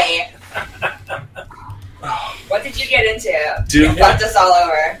 Why? What did you get into? You fucked us all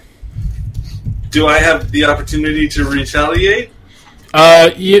over. Do I have the opportunity to retaliate?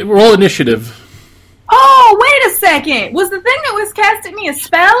 Roll initiative. Oh, wait a second! Was the thing that was cast at me a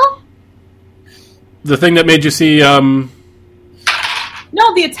spell? The thing that made you see, No,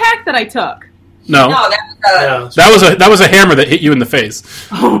 the attack that I took. No. No, That was a hammer that hit you in the face.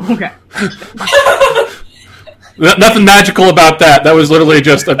 Oh, okay. Nothing magical about that. That was literally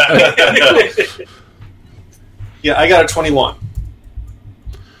just a Yeah, I got a 21.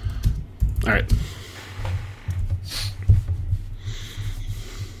 All right.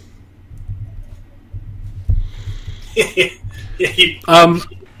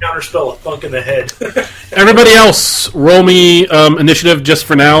 Counterspell a thunk in the head. Everybody else, roll me initiative just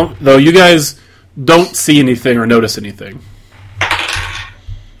for now. Though you guys don't see anything or notice anything.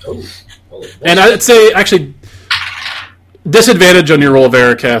 And I'd say actually disadvantage on your roll,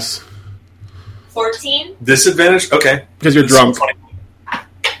 Veracast. 14? Disadvantage? Okay. Because you're drunk.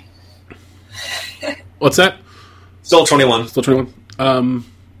 What's that? Still 21. Still 21.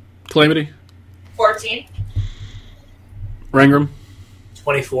 Calamity? 14. Rangram?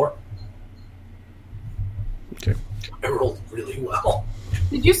 24. Okay. I rolled really well.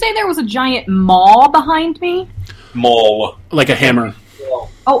 Did you say there was a giant maw behind me? Maul. Like a hammer.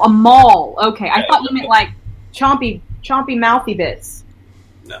 Oh, a maul. Okay, I thought you meant like chompy, mouthy bits.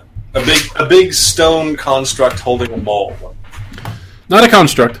 No. A big stone construct holding a maul. Not a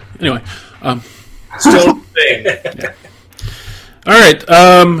construct. Anyway. Stone thing. Yeah. All right.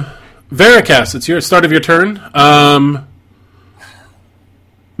 Veracast, it's your start of your turn.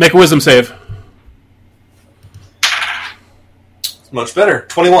 Make a wisdom save. Much better.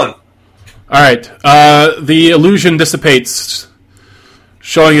 21. All right. The illusion dissipates,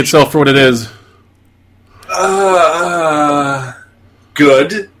 showing itself for what it is.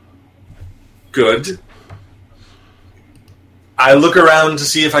 Good. I look around to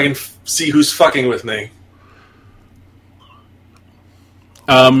see if I can see who's fucking with me.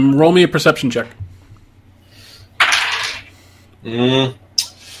 Roll me a perception check.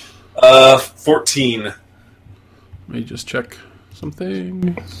 14. Let me just check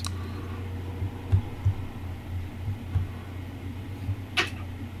something.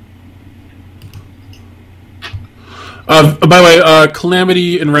 By the way,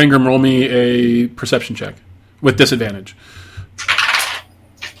 Calamity and Rangram, roll me a perception check with disadvantage.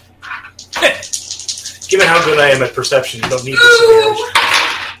 Given how good I am at perception, you don't need disadvantage.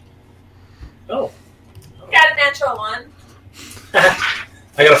 Oh. Got a natural 1.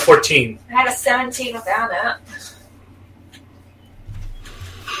 I got a 14. I had a 17 without it.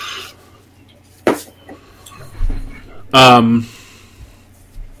 All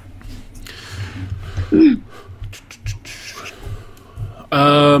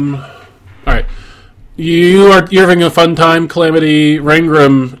right. You're having a fun time, Calamity.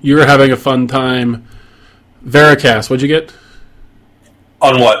 Rangram, you're having a fun time. Veracast, what'd you get?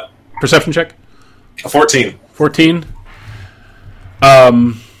 On what? Perception check? A 14. 14.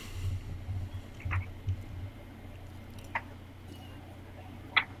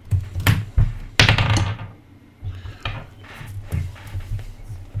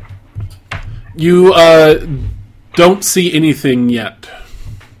 You don't see anything yet.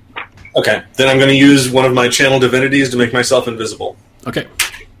 Okay, then I'm going to use one of my channel divinities to make myself invisible. Okay.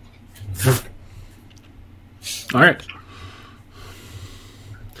 All right.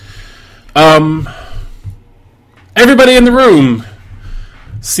 Everybody in the room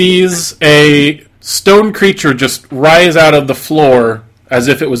sees a stone creature just rise out of the floor as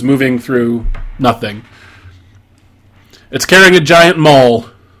if it was moving through Nothing. It's carrying a giant maul.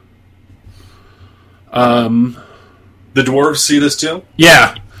 The dwarves see this too?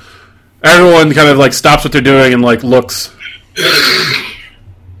 Yeah. Everyone kind of like stops what they're doing and like looks.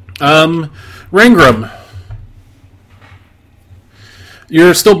 Rangram.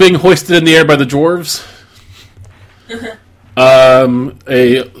 You're still being hoisted in the air by the dwarves.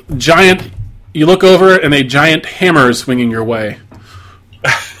 A giant... You look over, and a giant hammer is swinging your way.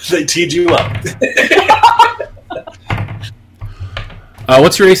 They teed you up.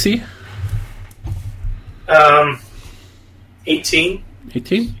 What's your AC? 18.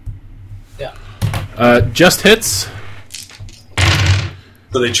 18? Yeah. Just hits.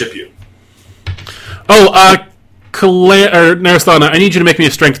 So they chip you. Oh, Narasthana, I need you to make me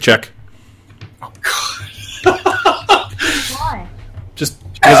a strength check. Oh, God. Why? Just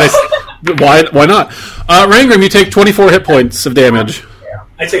because why not? Rangram, you take 24 hit points of damage.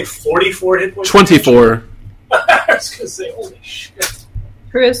 I take 44 hit points. 24. I was going to say, holy shit.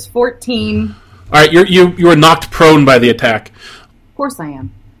 Chris, 14. Alright, you are knocked prone by the attack. Of course I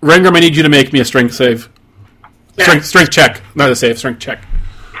am. Rangram, I need you to make me a strength save. Strength check. Not a save, strength check.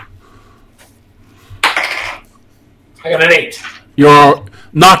 I got an 8. You're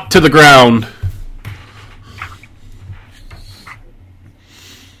knocked to the ground.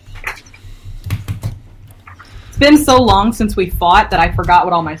 It's been so long since we fought that I forgot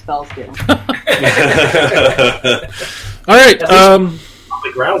what all my spells do. Alright, on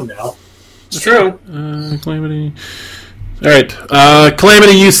the ground now. It's true. Calamity. Alright,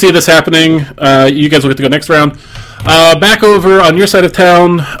 Calamity, you see this happening. You guys will get to go next round. Back over on your side of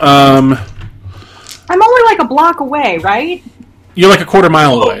town. I'm only like a block away, right? You're like a quarter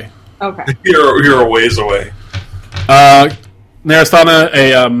mile away. Okay. You're a ways away. Narasthana,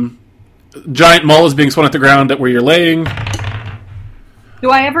 a giant maul is being swung at the ground at where you're laying. Do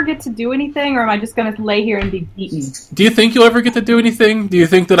I ever get to do anything, or am I just going to lay here and be beaten? Do you think you'll ever get to do anything? Do you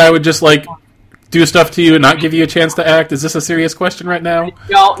think that I would just, like, do stuff to you and not give you a chance to act? Is this a serious question right now?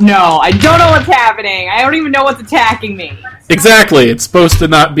 No, I don't know what's happening. I don't even know what's attacking me. Exactly. It's supposed to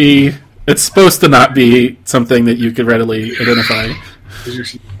not be something that you could readily identify.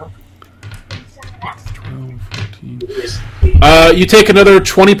 12, 14. You take another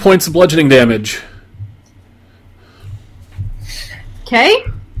 20 points of bludgeoning damage. Okay.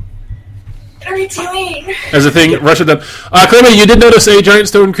 What are we doing? As the thing rushes them. Calamity, you did notice a giant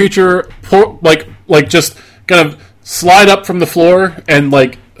stone creature, just kind of slide up from the floor and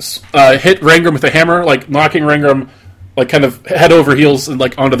hit Rangram with a hammer, knocking Rangram kind of head over heels and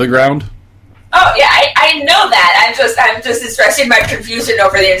onto the ground. Oh yeah, I know that. I'm just expressing my confusion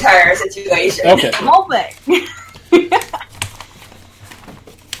over the entire situation. Okay. The whole thing.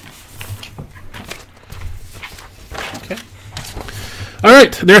 Okay. All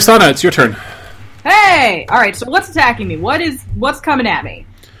right, Narasana, it's your turn. Hey! Alright, so what's attacking me? What's coming at me?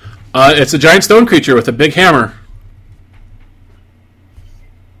 It's a giant stone creature with a big hammer.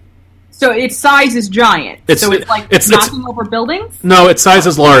 So its size is giant. It's knocking over buildings? No, its size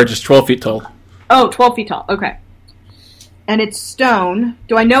is large. It's 12 feet tall. Oh, 12 feet tall. Okay. And it's stone.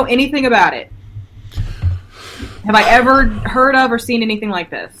 Do I know anything about it? Have I ever heard of or seen anything like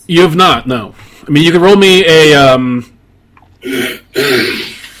this? You have not, no. I mean, you can roll me a...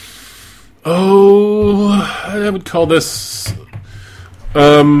 I would call this...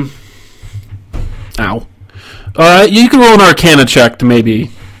 Ow. You can roll an Arcana check to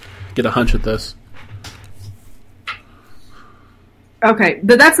maybe get a hunch at this. Okay,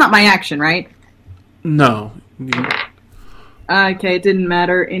 but that's not my action, right? No. Okay, it didn't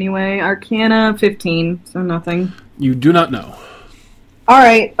matter anyway. Arcana, 15, so nothing. You do not know.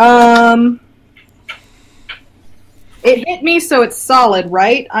 Alright, it hit me, so it's solid,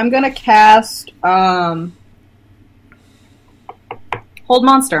 right? I'm gonna cast, Hold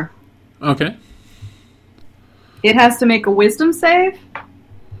Monster. Okay. It has to make a Wisdom save?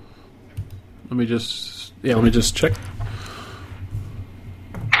 Let me just check.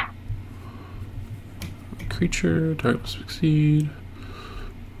 Creature, target must succeed.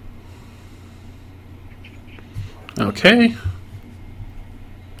 Okay.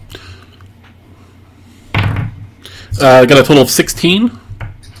 Got a total of 16.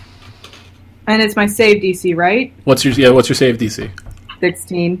 And it's my save DC, right? What's your save DC?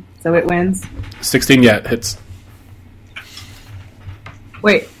 16, so it wins. 16, yeah, it hits.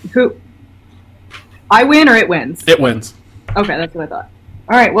 Wait, who? I win or it wins? It wins. Okay, that's what I thought.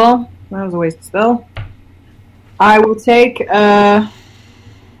 Alright, well, that was a waste of spell. I will take a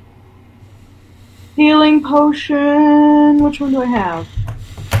healing potion. Which one do I have?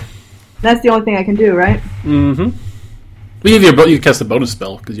 That's the only thing I can do, right? Mm-hmm. You cast a bonus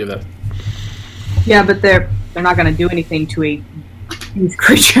spell, because you have that. Yeah, but they're not going to do anything to a youth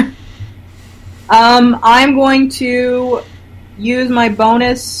creature. I'm going to use my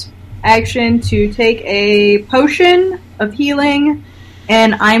bonus action to take a potion of healing,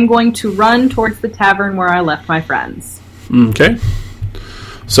 and I'm going to run towards the tavern where I left my friends. Okay.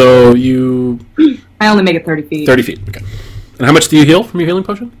 So you... I only make it 30 feet. 30 feet, okay. And how much do you heal from your healing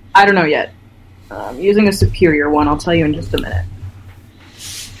potion? I don't know yet. I'm using a superior one. I'll tell you in just a minute.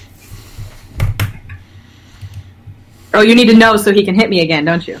 Oh, you need to know so he can hit me again,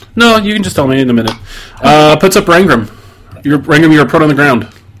 don't you? No, you can just tell me in a minute. Puts up Rangram. Rangram, you're put on the ground.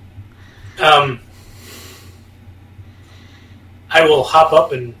 I will hop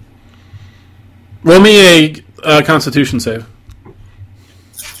up and... Roll me a Constitution save.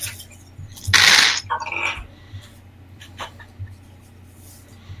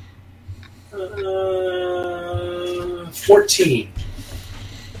 14.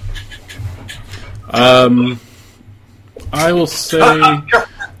 I will say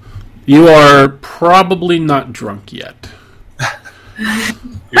you are probably not drunk yet.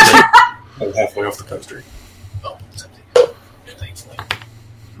 You're like halfway off the country. Oh, it's empty. Thankfully.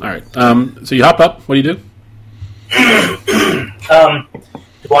 All right. So you hop up. What do you do?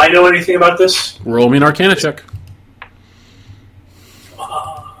 Do I know anything about this? Roll me an Arcana check.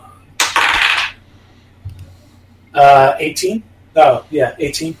 18? Oh, yeah,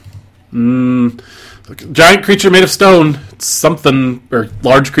 18. Giant creature made of stone. It's something, or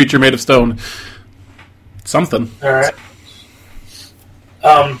large creature made of stone. Something. All right.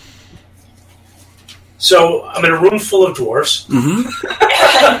 So I'm in a room full of dwarves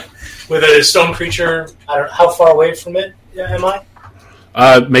with a stone creature. I don't know how far away from it am I?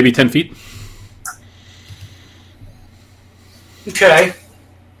 Maybe 10 feet. Okay.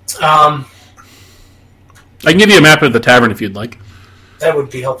 I can give you a map of the tavern if you'd like. That would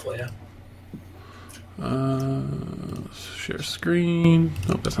be helpful, yeah. Share screen.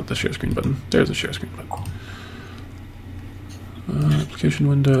 Nope, that's not the share screen button. There's a share screen button. Application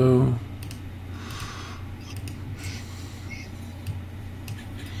window.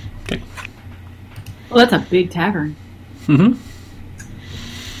 Okay. Well, that's a big tavern.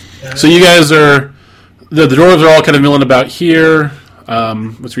 So you guys are... The dwarves are all kind of milling about here.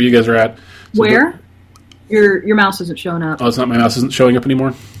 That's where you guys are at. So Where? Your mouse isn't showing up. Oh, it's not. My mouse isn't showing up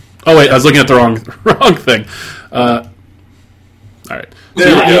anymore. Oh wait, I was looking at the wrong thing. All right.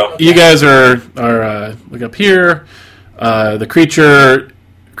 So you guys are like up here. The creature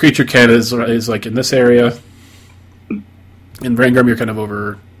Ken is like in this area. And Rangram, you're kind of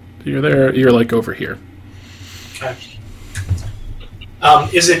over. You're there. You're like over here. Okay.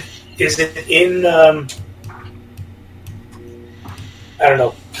 Is it in I don't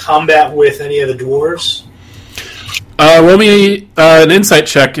know, combat with any of the dwarves? Roll me an insight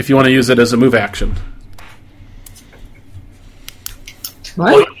check if you want to use it as a move action.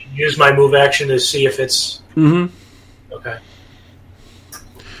 What? Oh, you can use my move action to see if it's... Okay.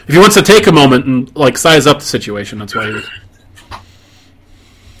 If he wants to take a moment and like size up the situation, that's why.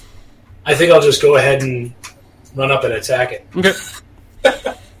 I think I'll just go ahead and run up and attack it. Okay.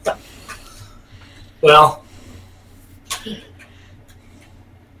 Well,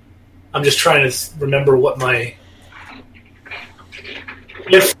 I'm just trying to remember what my...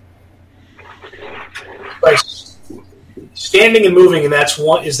 If by standing and moving, and that's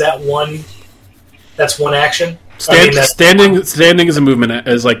one action? Standing is a movement.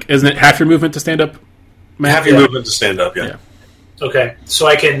 Isn't it half your movement to stand up? Half your movement to stand up, yeah. Okay, so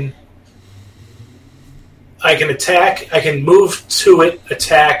I can attack. I can move to it,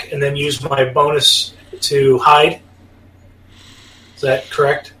 attack, and then use my bonus to hide. Is that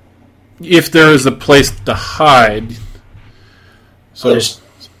correct? If there is a place to hide, so there's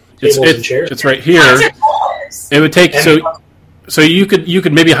tables and chairs. It's right here. It would take so you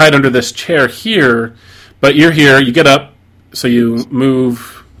could maybe hide under this chair here, but you're here. You get up, so you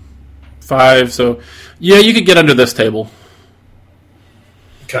move 5. So yeah, you could get under this table.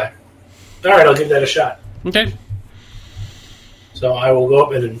 Okay. All right, I'll give that a shot. Okay. So I will go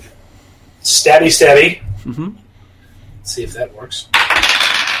up and stabby. Mm-hmm. Let's see if that works.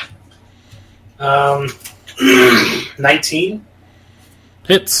 19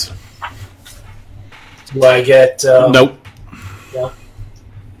 hits. Do I get? Nope. Yeah.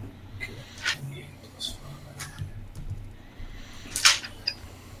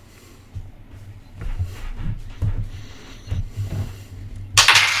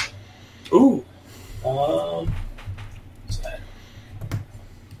 Ooh. What's that?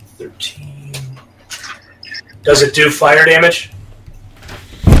 13. Does it do fire damage?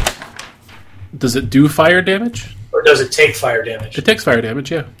 Does it do fire damage? Or does it take fire damage? It takes fire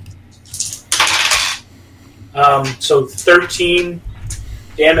damage, yeah. So 13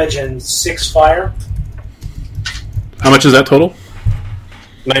 damage and 6 fire. How much is that total?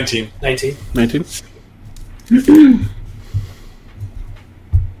 19. 19. 19.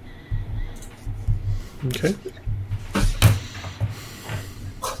 Okay.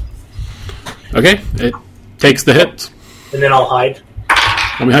 Okay, it takes the hit. And then I'll hide.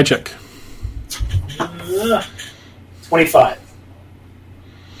 Let me hide check. 25.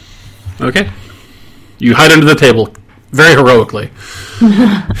 Okay. You hide under the table, very heroically.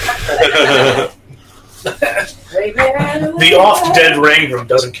 The oft-dead Rangram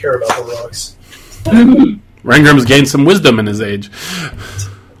doesn't care about heroics. Rangram's gained some wisdom in his age.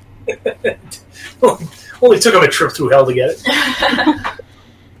 Only took him a trip through hell to get it.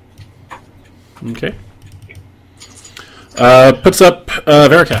 Okay. Puts up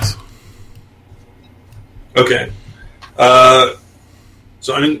Veracast. Okay.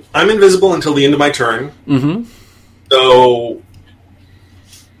 So I'm invisible until the end of my turn. Mm-hmm. So,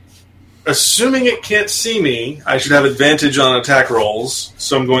 assuming it can't see me, I should have advantage on attack rolls.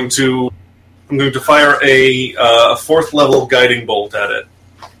 So I'm going to fire a 4th level guiding bolt at it.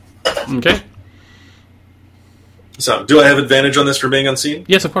 Okay. So, do I have advantage on this for being unseen?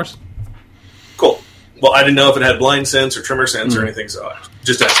 Yes, of course. Cool. Well, I didn't know if it had blind sense or tremor sense or anything, so I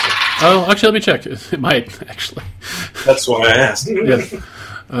just asking. Oh, actually, let me check. It might, actually. That's why I asked. Yes.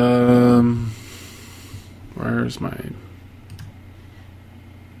 Where's my...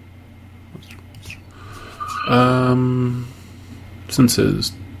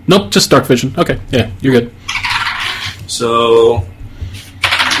 Senses... Nope, just dark vision. Okay, yeah, you're good. So...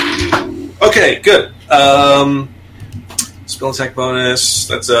 Okay, good. Spell attack bonus.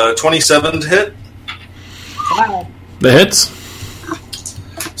 That's a 27 to hit. Wow. The hits?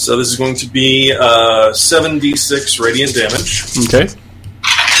 So this is going to be 7d6 radiant damage. Okay.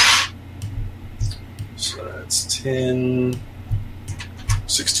 So that's 10,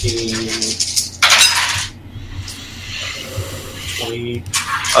 16, 20,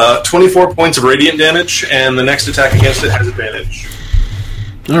 24 points of radiant damage, and the next attack against it has advantage.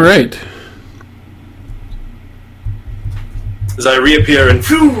 All right. As I reappear and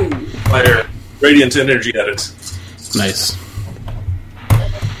fire radiant energy at it. Nice.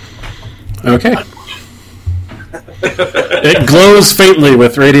 Okay. It glows faintly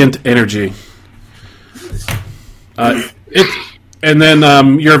with radiant energy. And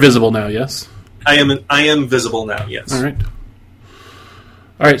then you're visible now, yes? I am visible now, yes. All right.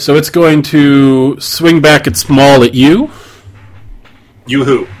 All right, so it's going to swing back its maul at you. You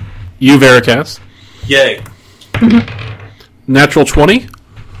who? You, Veracast. Yay. Natural 20.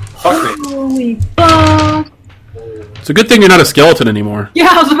 Fuck me. Holy fuck. It's a good thing you're not a skeleton anymore. Yeah,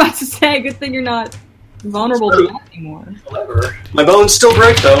 I was about to say, good thing you're not vulnerable to that anymore. However, My bones still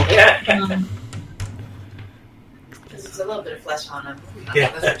break, though. There's a little bit of flesh on him. Yeah.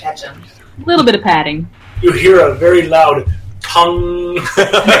 Doesn't catch him. A little bit of padding. you hear a very loud tongue as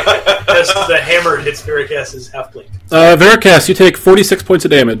the hammer hits Veracast's half-plate. Veracast, you take 46 points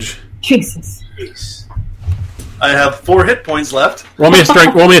of damage. Jesus. Jeez. I have 4 hit points left. Roll me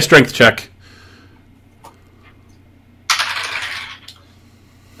a strength check.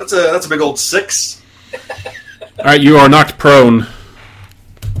 That's a big old 6. All right, you are knocked prone.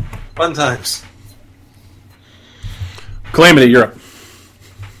 Fun times. Calamity, you're up.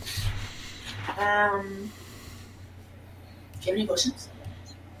 Do you have any questions?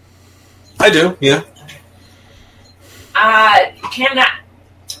 I do, yeah. Cannot.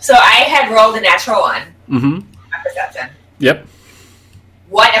 So I had rolled a natural 1. Mm-hmm. My perception. Yep.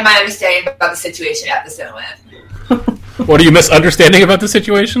 What am I understanding about the situation at this moment? What are you misunderstanding about the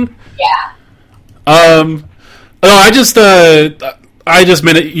situation? Yeah. No, I just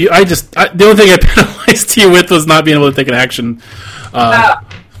meant it. The only thing I penalized you with was not being able to take an action.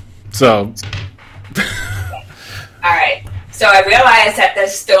 So. Alright. So I realized that the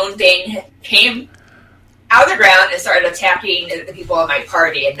stone thing came out of the ground and started attacking the people in my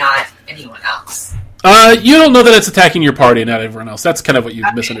party and not anyone else. You don't know that it's attacking your party and not everyone else. That's kind of what you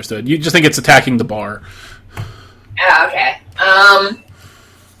misunderstood. You just think it's attacking the bar. Oh, okay.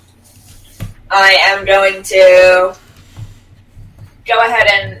 I am going to go ahead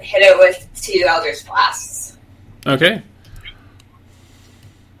and hit it with 2 Eldritch Blasts. Okay.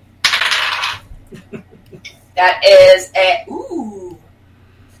 That is a... Ooh.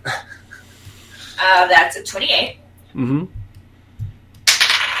 That's a 28. Mm-hmm.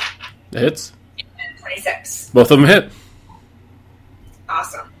 It hits. And 26. Both of them hit.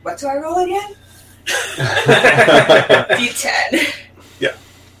 Awesome. What do I roll again? D10. Yeah.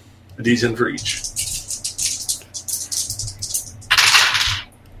 A D10 for each.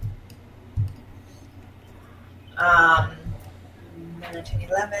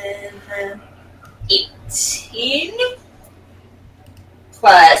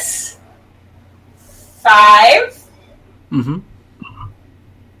 plus 5. Mm-hmm.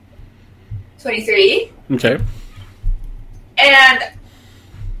 23. Okay. And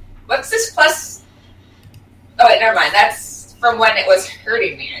what's this plus? Oh, wait, never mind. That's from when it was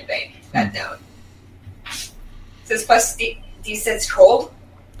hurting me, I think. That note. This plus D6 cold?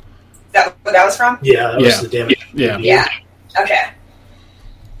 Is that what that was from? Yeah, that was the damage. Yeah. Okay.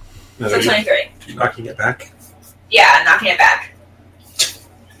 No, So 23. You're knocking it back? Yeah, I'm knocking it back.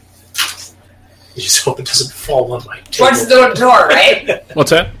 You just hope it doesn't fall on my table. Towards the door, right?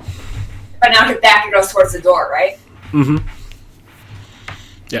 What's that? If I knock it back, it goes towards the door, right? Mm-hmm.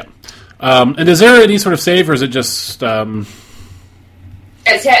 Yeah. And is there any sort of save, or is it just...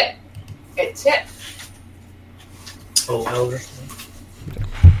 It's hit. It's hit. Oh, Elder.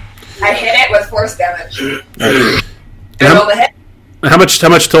 I hit it with force damage. Right. I rolled a hit. How much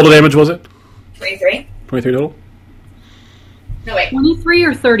total damage was it? 23. 23 total? No, wait. 23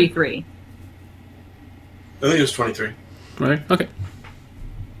 or 33? I think it was 23. Right, okay.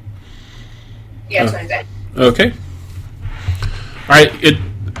 Yeah, 23. Okay. Alright, it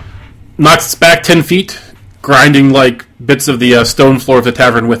knocks back 10 feet, grinding like bits of the stone floor of the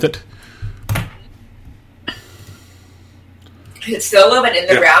tavern with it. Is it still a little bit in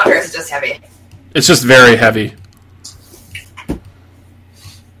the ground, or is it just heavy? It's just very heavy.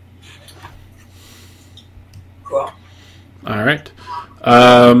 Cool. Alright.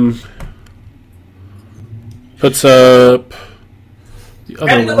 Puts up the I'm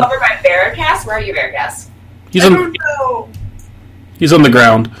gonna other move one. over my Veracast. Where are you, Veracast? He's I on don't know. he's on the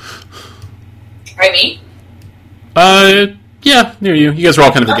ground. Right, me? Yeah, near you. You guys are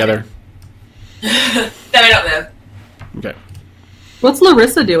all kind of together. Then I don't move. Okay. What's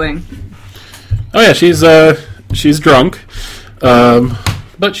Larissa doing? Oh yeah, she's drunk.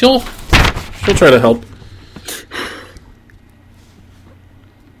 But she'll try to help.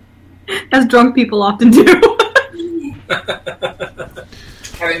 As drunk people often do.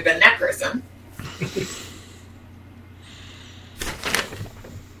 Having been that person.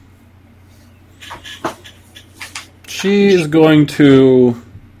 She is going to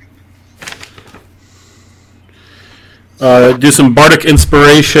do some bardic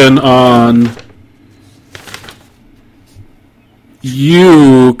inspiration on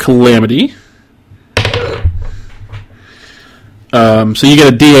you, Calamity. So you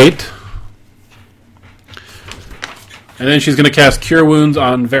get a D8. And then she's going to cast Cure Wounds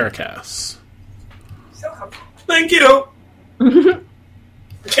on Veracast. So helpful. Thank you!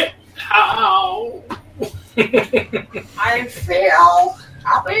 Ow! I feel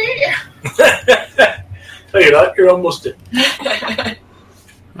happy. No, you're not. You're almost dead.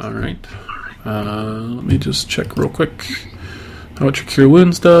 Alright. Let me just check real quick how much your Cure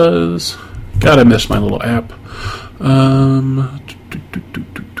Wounds does. God, I missed my little app.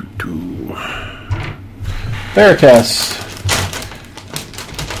 Veracast.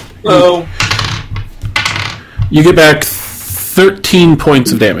 Oh. You get back 13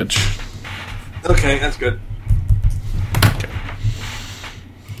 points of damage. Okay, that's good.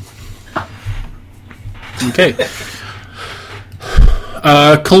 Okay.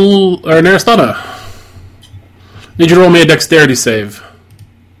 Naristana. Need you to roll me a dexterity save.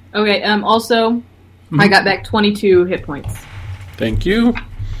 Okay, also, I got back 22 hit points. Thank you.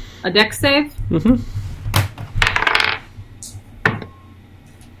 A dex save? Mm-hmm.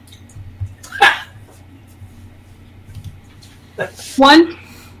 One.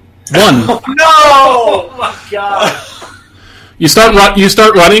 One. No! Oh my god! You start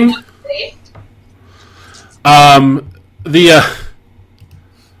running.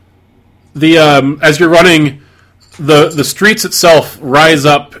 As you're running, the streets itself rise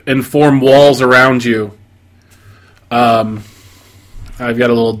up and form walls around you. I've got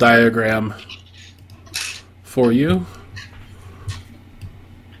a little diagram for you.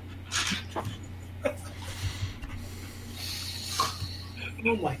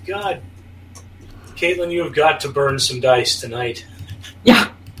 Oh my god. Caitlin, you have got to burn some dice tonight.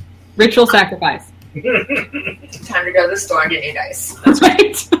 Yeah. Ritual sacrifice. Time to go to the store and get new dice. That's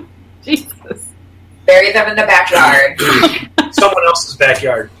right. Jesus. Bury them in the backyard. Someone else's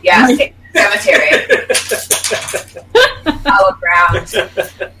backyard. Yeah, cemetery. Hollow ground.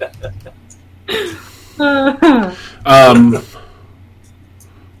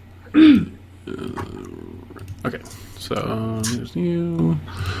 Okay, so there's you.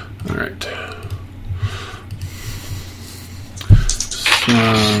 All right.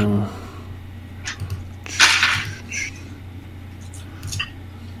 So.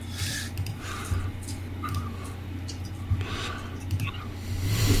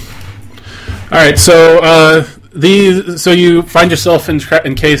 All right, so So you find yourself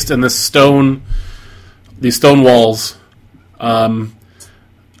encased in these stone walls.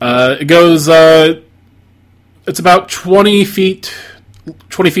 It goes. It's about 20 feet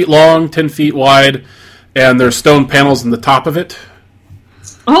long, 10 feet wide, and there's stone panels in the top of it.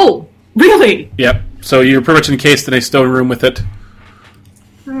 Oh, really? Yep. So you're pretty much encased in a stone room with it.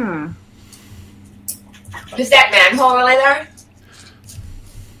 Is that manhole really there?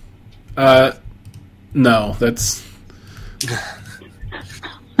 No, that's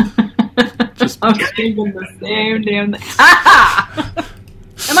just. I'm thinking the same damn thing. Ah!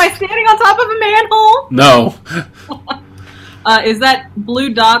 Am I standing on top of a manhole? No. Is that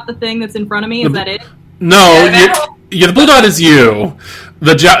blue dot the thing that's in front of me? Is that it? No, the blue dot is you.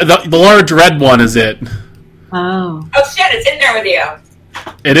 The large red one is it. Oh. Oh shit! It's in there with you.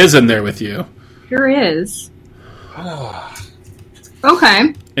 It is in there with you. Sure is.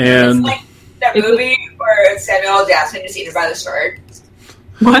 Okay. And it's like that movie where Samuel L. Jackson is eaten by the sword.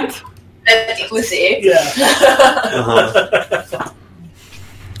 What? That's Deep Blue Sea. Yeah.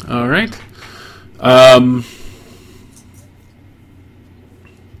 all right. All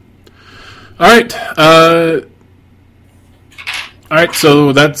right. All right.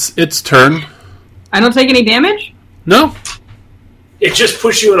 So that's its turn. I don't take any damage? No. It just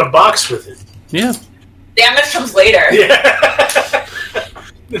puts you in a box with it. Yeah. Damage comes later. Yeah.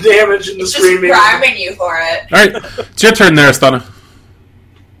 The damage and the It's screaming. just priming you for it. All right. It's your turn there, Astana.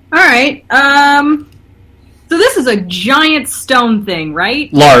 All right. So this is a giant stone thing,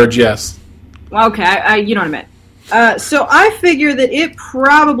 right? Large, yes. Okay, you know what I meant. So I figure that it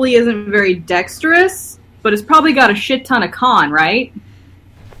probably isn't very dexterous, but it's probably got a shit ton of con, right?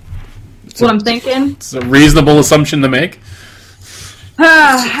 That's what I'm thinking. It's a reasonable assumption to make.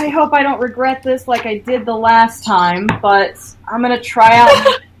 I hope I don't regret this like I did the last time, but I'm going to try out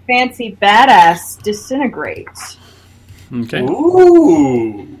my fancy badass disintegrate. Okay.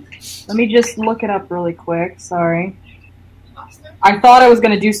 Ooh. Let me just look it up really quick. Sorry. I thought I was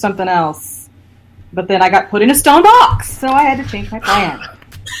going to do something else, but then I got put in a stone box, so I had to change my plan.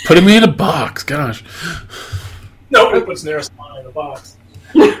 Putting me in a box, gosh. Nobody puts Nearest in a box.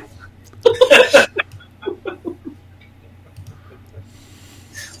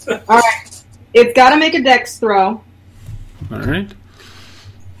 Alright. It's got to make a dex throw. Alright.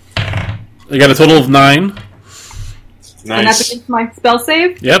 I got a total of 9. Nice. And that's against my spell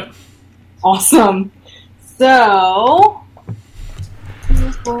save? Yep. Awesome. So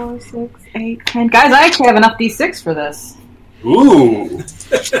 2, 4, 6, 8, 10. Guys, I actually have enough D6 for this. Ooh.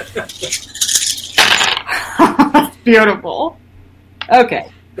 That's beautiful. Okay.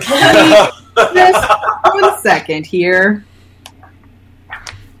 Just 1 second here.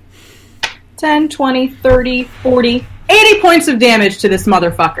 10, 20, 30, 40, 80 points of damage to this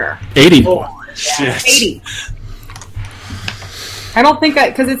motherfucker. 80. Oh, Shit. 80. I don't think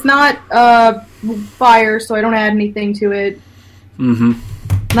because it's not fire, so I don't add anything to it. Mm-hmm.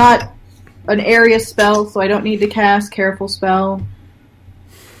 Not an area spell, so I don't need to cast Careful Spell.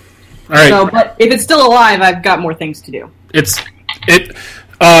 Alright. So, but if it's still alive, I've got more things to do.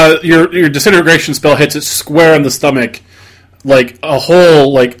 Your disintegration spell hits it square in the stomach, like a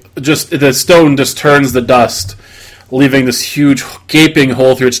hole, like just the stone just turns the dust, leaving this huge gaping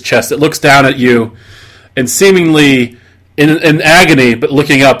hole through its chest. It looks down at you, and seemingly in agony, but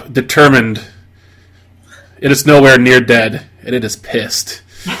looking up, determined. It is nowhere near dead, and it is pissed.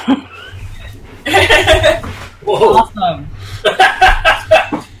 whoa. Awesome.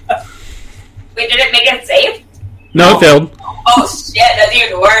 Wait, did it make it safe? No, it failed. Oh shit, that's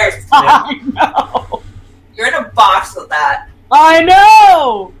even worse. I know. You're in a box with that. I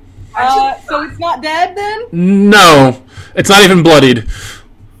know. So it's not dead then? No, it's not even bloodied.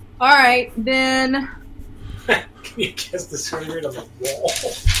 All right, then. Can you guess the surgery on the wall?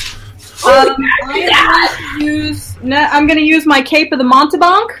 I'm going to use my Cape of the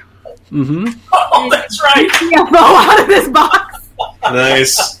Montebank. Mm-hmm. Oh, that's right. CFO out of this box.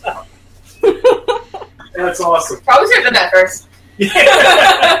 Nice. That's awesome. Probably should have done that first. What's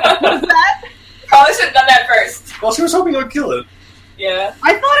that? Probably should have done that first. Well, she was hoping it would kill it. Yeah.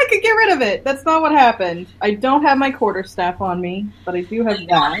 I thought I could get rid of it. That's not what happened. I don't have my quarterstaff on me, but I do have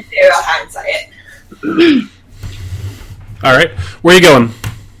that. Do hindsight. All right, where are you going?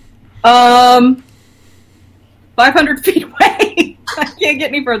 500 feet away. I can't get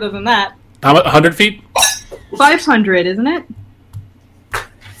any further than that. How about 100 feet? 500, isn't it?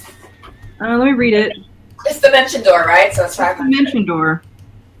 Let me read it. It's the dimension door, right? So it's 500. Dimension door.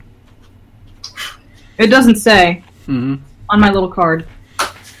 It doesn't say Mm-hmm. on my little card.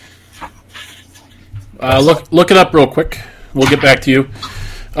 Look it up real quick. We'll get back to you.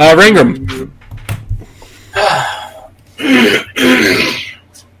 Rangram.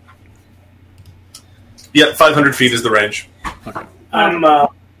 Yeah, 500 feet is the range. Okay. I'm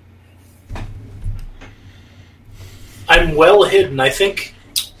well hidden. I think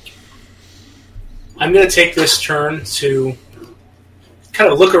I'm going to take this turn to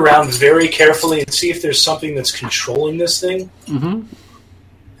kind of look around very carefully and see if there's something that's controlling this thing. Mm-hmm.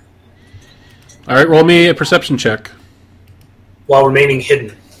 All right, roll me a perception check. While remaining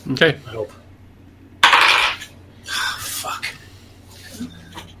hidden. Okay. I hope. Fuck.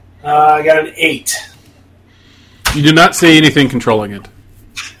 I got an 8. You do not see anything controlling it.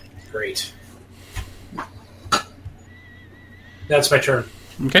 Great. That's my turn.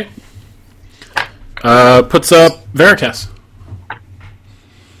 Okay. Puts up Veritas.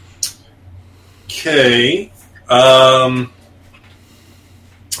 Okay.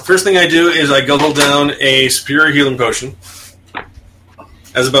 First thing I do is I guzzle down a superior healing potion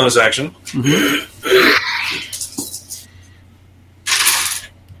as a bonus action. Mm-hmm.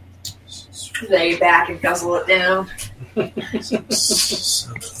 Lay back and guzzle it down.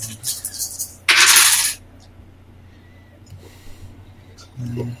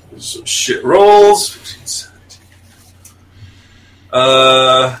 Some shit rolls. So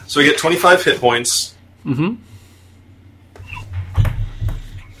I get 25 hit points. Mm-hmm.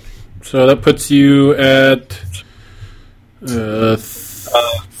 So that puts you at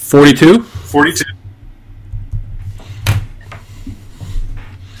 42. 42.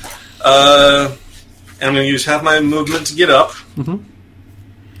 And I'm going to use half my movement to get up. Mm-hmm.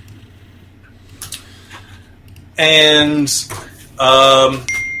 And,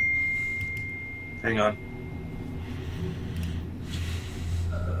 hang on.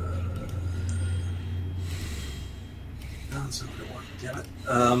 No, that's not what I want. Damn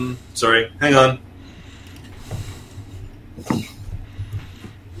it. Sorry. Hang on.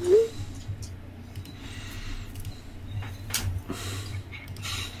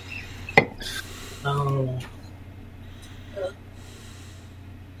 Oh.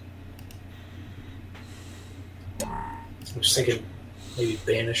 I'm just thinking maybe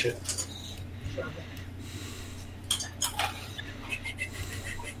banish it.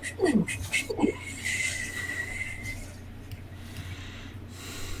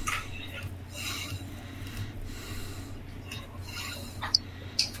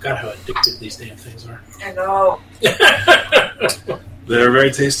 Forgot how addictive these damn things are. I know. They're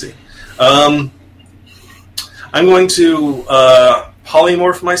very tasty. I'm going to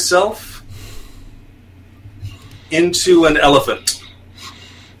polymorph myself into an elephant.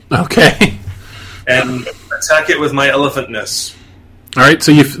 Okay. And attack it with my elephantness. All right,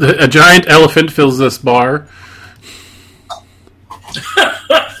 so a giant elephant fills this bar.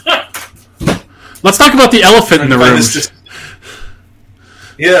 Let's talk about the elephant in the room.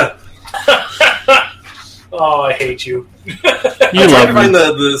 Yeah. Oh, I hate you. You I'm love trying to find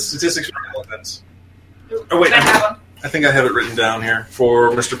the statistics for elephants. Oh, wait. Can I have them? I think I have it written down here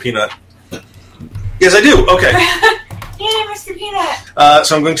for Mr. Peanut. Yes, I do. Okay. Yay, Mr. Peanut!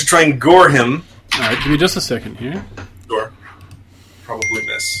 So I'm going to try and gore him. All right, give me just a second here. Gore. Probably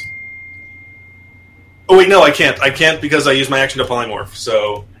miss. Oh, wait, no, I can't. I can't because I use my action to polymorph.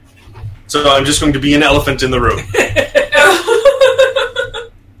 So I'm just going to be an elephant in the room.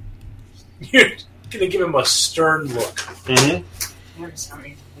 You're going to give him a stern look. Mm-hmm. I'm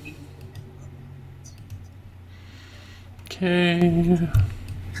sorry. Okay.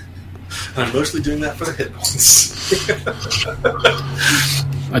 I'm mostly doing that for the hit points.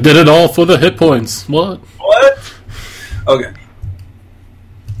 I did it all for the hit points. What? What? Okay.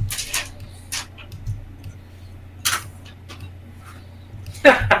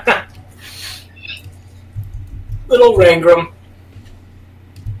 Little Rangram.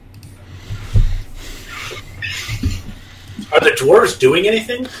 Are the dwarves doing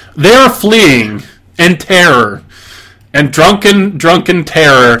anything? They are fleeing in terror. And drunken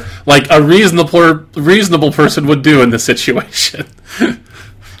terror, like a reasonable person would do in this situation.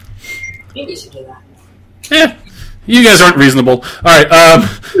 Maybe you should do that. Yeah, you guys aren't reasonable. All right.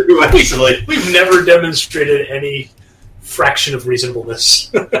 Actually, We've never demonstrated any fraction of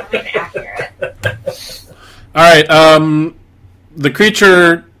reasonableness. Accurate. All right. The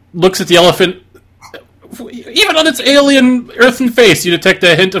creature looks at the elephant. Even on its alien earthen face, you detect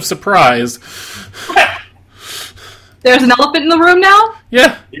a hint of surprise. There's an elephant in the room now?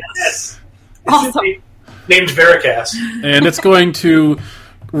 Yeah. Yes. Awesome. Named Veracast. And it's going to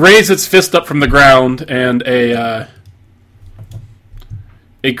raise its fist up from the ground, and a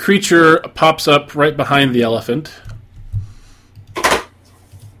creature pops up right behind the elephant.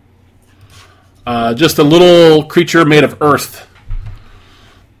 Just a little creature made of earth.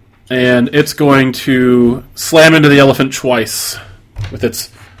 And it's going to slam into the elephant twice with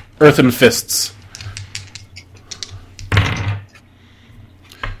its earthen fists.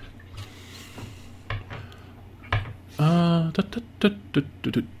 I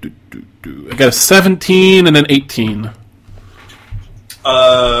got a 17 and an 18.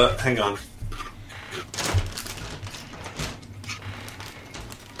 Hang on.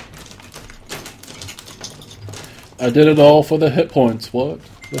 I did it all for the hit points. What?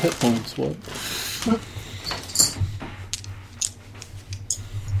 The hit points. What?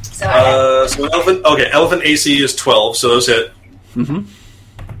 So elephant. Okay, elephant AC is 12, so those hit. Mm-hmm.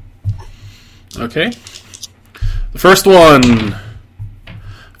 Okay. The first one,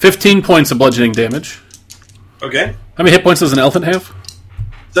 15 points of bludgeoning damage. Okay. How many hit points does an elephant have?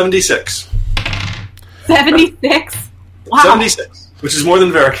 76. 76? Wow. 76, which is more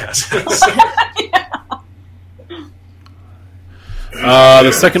than Veracast has.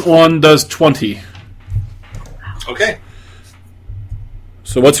 The second one does 20. Okay.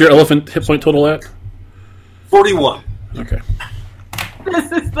 So what's your elephant hit point total at? 41. Okay.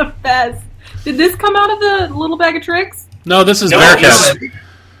 This is the best. Did this come out of the little bag of tricks? No, this is No, Veracast.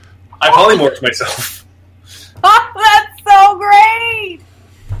 I polymorphed myself. Oh, that's so great!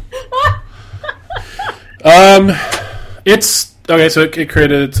 It's okay. So it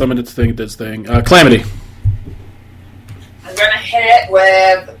created, summoned its thing, did its thing. Calamity. I'm gonna hit it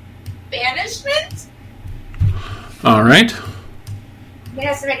with banishment. All right. He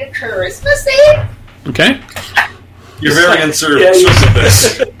has to make a charisma save. Okay. You're very uncertain Yeah, of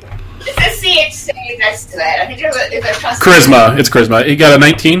this. It's a CH save next to that. I think there's a trust. Charisma. It's charisma. You got a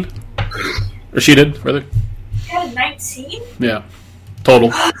 19, or she did, rather. Yeah, 19. Yeah. Total.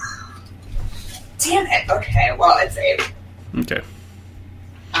 Damn it. Okay. Well, it's saved. Okay.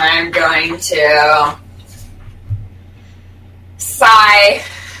 I'm going to sigh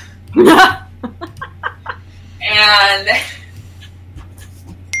and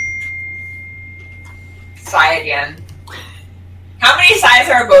sigh again. How many sighs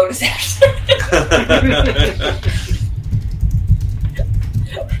are a bonus action?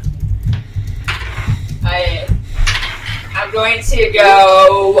 I'm going to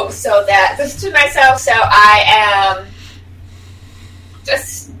go so that this to myself, so I am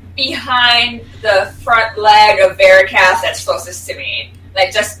just behind the front leg of Veracast that's closest to me.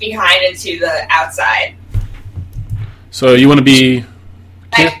 Like just behind it to the outside. So you want to be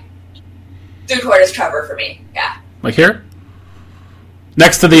Like 3/4 cover for me. Yeah. like here?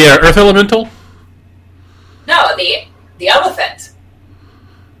 Next to the Earth Elemental? No, the elephant.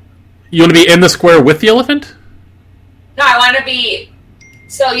 You want to be in the square with the elephant? No, I want to be.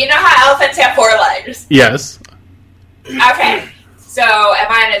 So you know how elephants have 4 legs? Yes. Okay. So am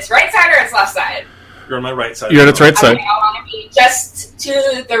I on its right side or its left side? You're on my right side. You're on its right side. Okay, I want to be just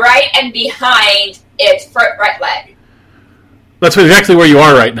to the right and behind its front right leg. That's exactly where you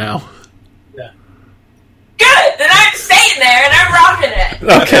are right now. Good. Then I'm staying there and I'm rocking it.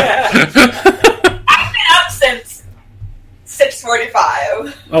 Okay. I've been up since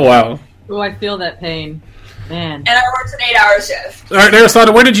 6:45, Oh, wow. Oh, I feel that pain. Man. and I worked an 8-hour shift. All right,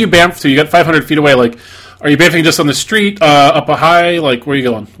 Narasana, where did you bamf to? You got 500 feet away. Like, are you bamfing just on the street, up a high? Like, where are you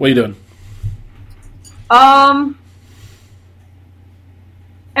going? What are you doing? Am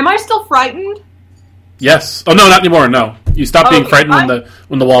I still frightened? Yes. Oh, no, not anymore. No. You stopped being Okay, frightened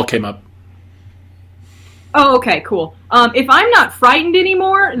when the wall came up. Oh, okay, cool. If I'm not frightened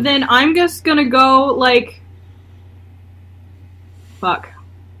anymore, then I'm just gonna go, like... Fuck.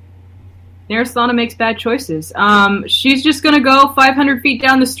 Narasana makes bad choices. She's just gonna go 500 feet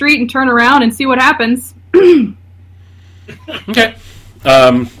down the street and turn around and see what happens. Okay.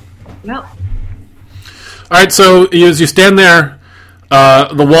 Well, Alright, so as you stand there,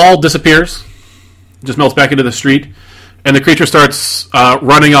 the wall disappears, just melts back into the street, and the creature starts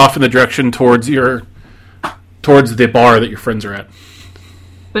running off in the direction towards the bar that your friends are at.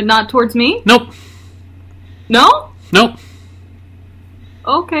 but not towards me? Nope. No? Nope.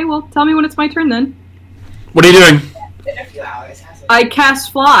 Okay, well, tell me when it's my turn then. What are you doing? It's been a few hours, hasn't it? I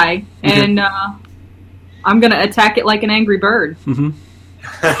cast Fly, and I'm gonna attack it like an angry bird. Mm-hmm.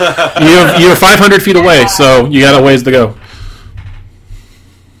 You're 500 feet away, so you got a ways to go.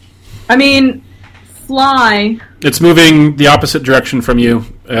 I mean, Fly... It's moving the opposite direction from you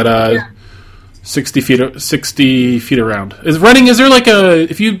at 60 feet around. Is there like a...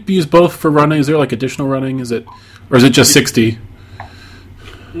 If you use both for running, is there like additional running? Or is it just 60?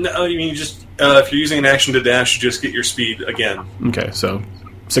 No, you mean just if you're using an action to dash, you just get your speed again. Okay, so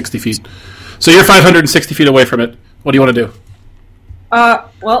 60 feet. So you're 560 feet away from it. What do you want to do?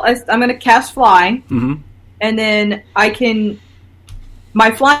 Well, I'm going to cast Fly, Mm-hmm. and then I can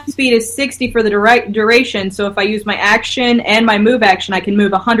my flying speed is 60 for the duration, so if I use my action and my move action, I can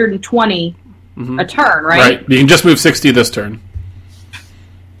move 120 a turn, right? Right. You can just move 60 this turn.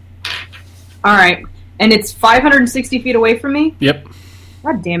 All right. And it's 560 feet away from me? Yep.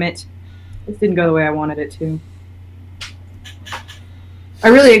 God damn it. This didn't go the way I wanted it to. I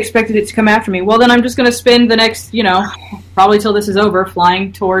really expected it to come after me. Well, then I'm just going to spend the next, probably till this is over,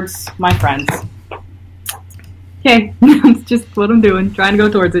 flying towards my friends. Okay, that's just what I'm doing, trying to go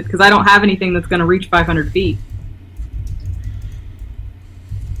towards it, because I don't have anything that's going to reach 500 feet.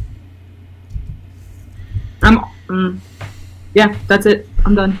 Yeah, that's it.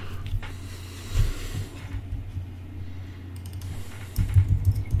 I'm done.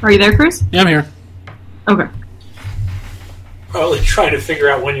 Are you there, Chris? Yeah, I'm here. Okay. Probably trying to figure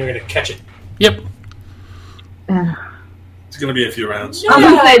out when you're going to catch it. Yep. It's going to be a few rounds. I was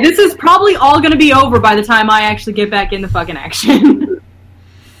going to say, this is probably all going to be over by the time I actually get back into fucking action.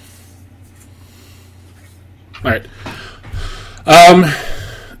 All right.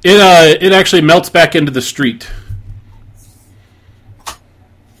 It actually melts back into the street.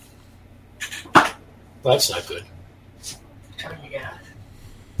 Well, that's not good.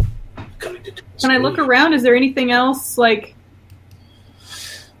 Can I look around? Is there anything else, Is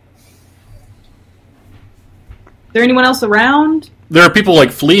there anyone else around? There are people,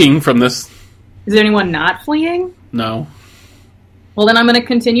 fleeing from this. Is there anyone not fleeing? No. Well, then I'm going to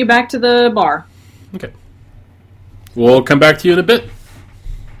continue back to the bar. Okay. We'll come back to you in a bit.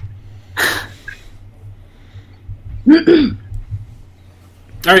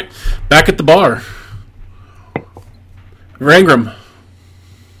 All right. Back at the bar. Rangram.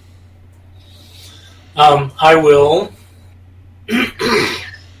 I will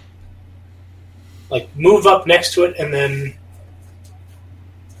move up next to it, and then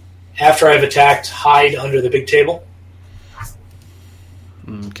after I've attacked, hide under the big table.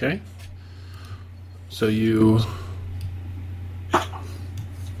 Okay. So you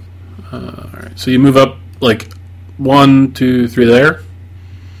alright. So you move up 1, 2, 3 there.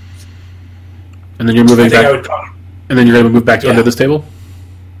 And then you're moving back. And then you're going to move back to under this table?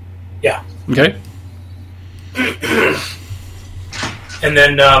 Yeah. Okay. And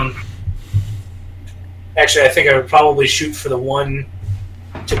then, actually, I think I would probably shoot for the one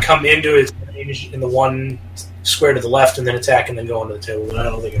to come into his range in the one square to the left, and then attack, and then go into the table. But I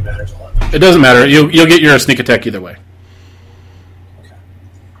don't think it matters a lot. It doesn't matter. You'll get your sneak attack either way. Okay.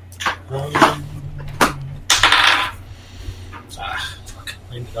 Fuck.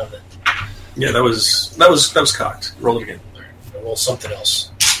 I ended on it. Yeah, that was cocked. Roll it again. All right, I'll roll something else.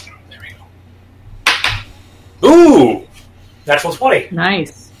 There we go. Ooh! Natural 20.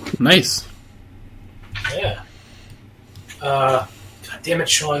 Nice. Nice. Yeah. God damn it,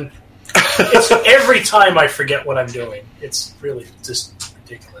 Sean. It's every time I forget what I'm doing. It's really just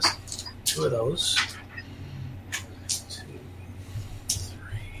ridiculous. 2 of those. 2, 3,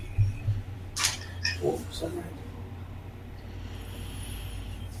 4. Is that right?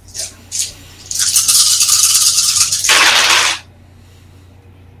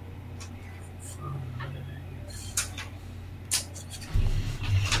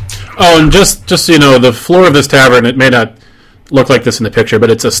 Oh, and just so you know, the floor of this tavern, it may not look like this in the picture,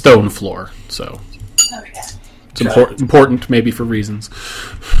 but it's a stone floor, so it's important maybe for reasons.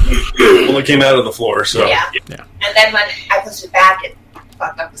 Well, it came out of the floor, so yeah. And then when I pushed it back, it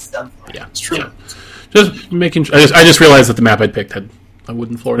fucked up the stone floor. Yeah, it's true. Yeah. Just making. I just realized that the map I'd picked had a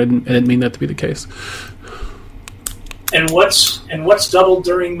wooden floor. I didn't mean that to be the case. And what's doubled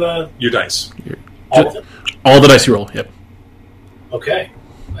during your dice? All of it? All the dice you roll. Yep. Okay.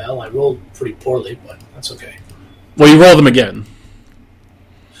 Well, I rolled pretty poorly, but that's okay. Well, you roll them again.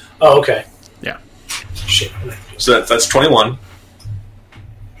 Oh, okay. Yeah. Shit. So that's 21.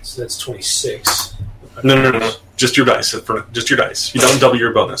 So that's 26. No. Just your dice. Just your dice. You don't double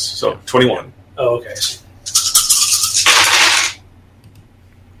your bonus. So 21. Oh, okay.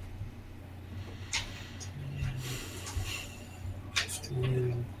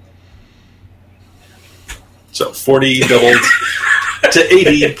 So 40 doubled to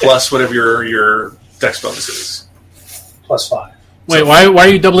 80 plus whatever your dex bonus is. Plus 5. Wait, why are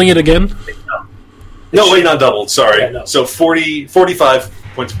you doubling it again? No, wait, not doubled. Sorry. Yeah, no. So 45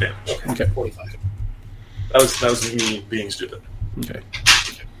 points of damage. Okay. 45. That was me being stupid. Okay.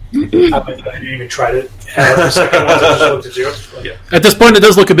 I didn't even try to have the second one. I just looked at 0. Yeah. At this point, it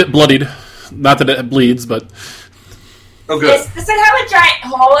does look a bit bloodied. Not that it bleeds, but oh, good. Does it have a giant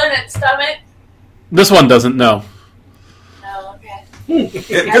hole in its stomach? This one doesn't. No. No. Okay. Yeah, I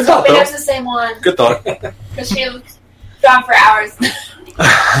good was thought, hoping though. it was the same one Good thought. because she was gone for hours.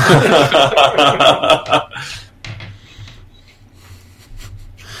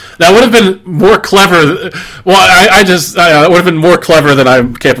 That would have been more clever. Well, I just it would have been more clever than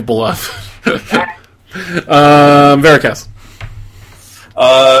I'm capable of. Veracast.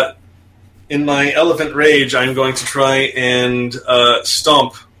 In my elephant rage, I'm going to try and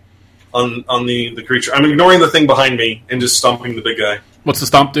stomp on the creature. I'm ignoring the thing behind me and just stomping the big guy. What's the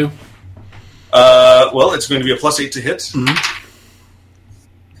stomp do? Well, it's going to be a +8 to hit. Mm-hmm.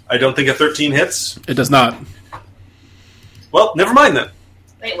 I don't think a 13 hits. It does not. Well, never mind then.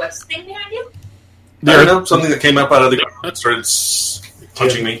 Wait, what's the thing behind you? I don't know, something that came up out of the ground and started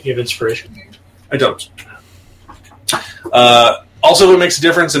punching me. You have inspiration? I don't. Also, what makes a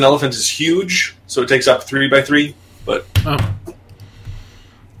difference, an elephant is huge, so it takes up 3x3, but...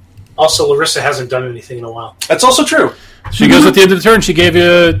 Also, Larissa hasn't done anything in a while. That's also true. She goes at the end of the turn. She gave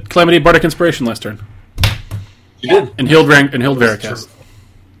you Calamity Bardic Inspiration last turn. She did. And healed Veracast.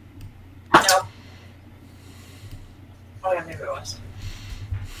 No. Oh, yeah, maybe it was.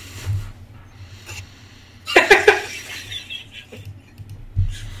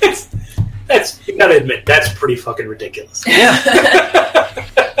 That's you gotta admit, that's pretty fucking ridiculous. Yeah.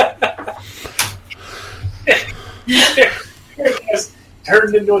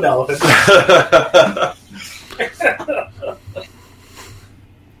 Turned into an elephant.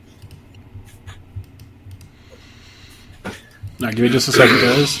 Now, give me just a second,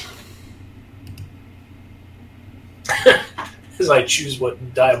 guys. As I choose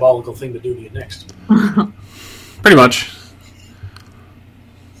what diabolical thing to do to you next. Pretty much.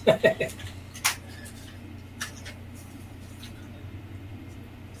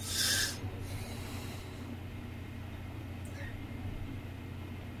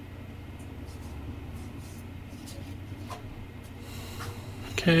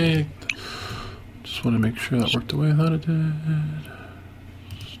 Okay. Just want to make sure that worked the way I thought it did.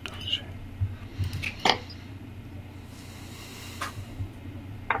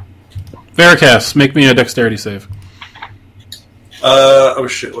 Veracast, make me a dexterity save. Oh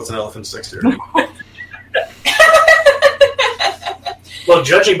shit, what's an elephant's dexterity? Well,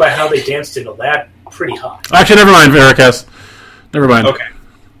 judging by how they danced into that, pretty high. Actually, never mind, Veracast. Never mind. Okay.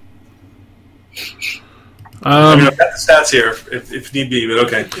 I mean, I've got the stats here, if need be, but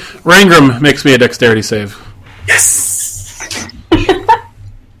okay. Rangram makes me a dexterity save. Yes!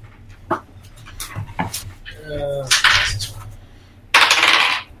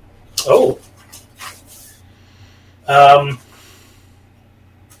 Oh.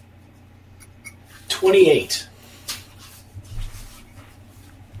 28.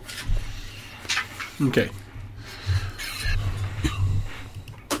 Okay.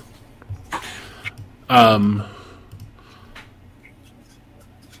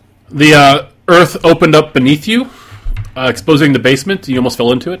 The earth opened up beneath you, exposing the basement. You almost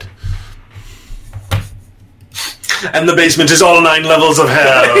fell into it. And the basement is all 9 levels of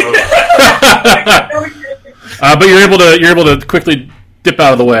hell. But you're able to quickly dip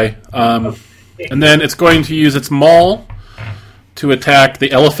out of the way, and then it's going to use its maul to attack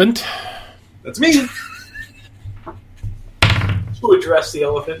the elephant. That's me. To address the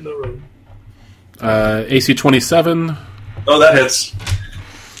elephant in the room. AC 27. Oh, that hits.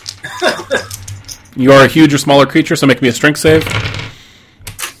 You are a huge or smaller creature, so make me a strength save.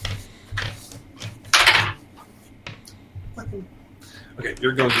 Okay,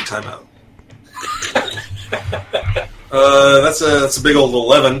 you're going to timeout. That's a big old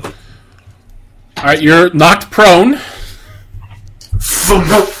 11. All right, you're knocked prone,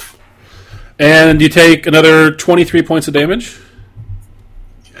 and you take another 23 points of damage.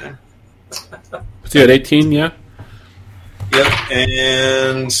 Okay. So you had 18, yeah? Yep,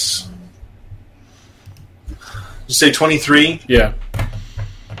 and... You say 23? Yeah.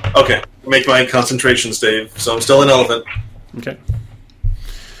 Okay, make my concentration save, so I'm still an elephant. Okay.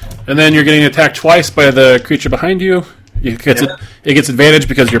 And then you're getting attacked twice by the creature behind you. It gets advantage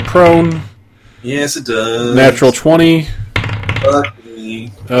because you're prone. Yes, it does. Natural 20. Fuck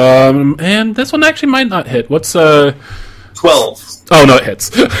me. And this one actually might not hit. What's 12. Oh no, it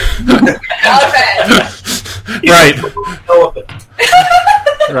hits. Right.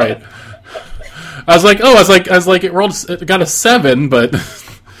 Right. I was like, it got a 7, but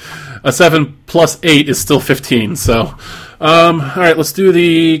a 7 plus 8 is still 15. So, all right, let's do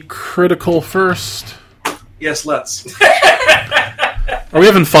the critical first. Yes, let's. Are we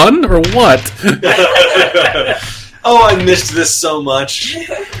having fun or what? Oh, I missed this so much.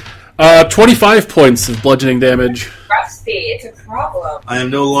 25 points of bludgeoning damage. Rusty, it's a problem. I am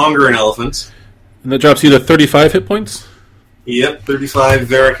no longer an elephant. And that drops you to 35 hit points. Yep, 35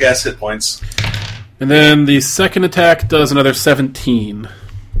 Veracast hit points. And then the second attack does another 17.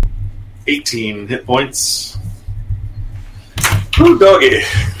 18 hit points. Ooh, doggy.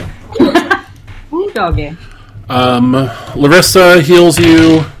 Ooh, doggy. Larissa heals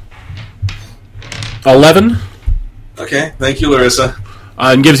you 11. Okay, thank you, Larissa.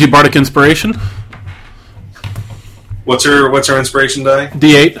 And gives you Bardic Inspiration. What's her inspiration die?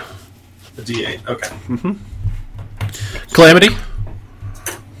 D8. A D8. Okay. Mm-hmm. Calamity.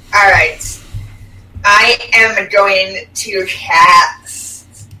 All right. I am going to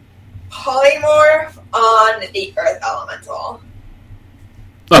cast Polymorph on the Earth Elemental.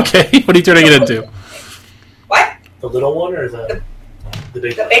 Okay, what are you turning it into? What? The little one or the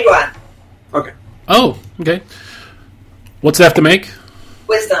big The one? big one. Okay. Oh, okay. What's it have to make?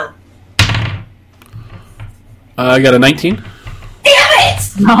 Wisdom. I got a 19. Damn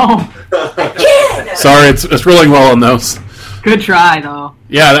it! No. Again! Sorry, it's rolling well on those. Good try, though.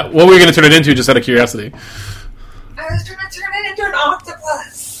 Yeah, what were you going to turn it into, just out of curiosity? I was trying to turn it into an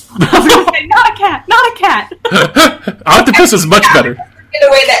octopus. I was going to say, not a cat. Not a cat. Octopus is much better. Get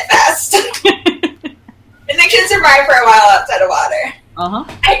away that fast. And they can survive for a while outside of water. Uh-huh.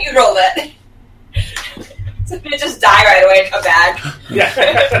 And you rolled it. So they just die right away and come back. Yeah.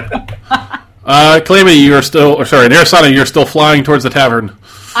 Calamity, Narasana, you're still flying towards the tavern.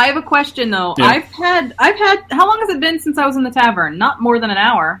 I have a question, though. Yeah. I've had. How long has it been since I was in the tavern? Not more than an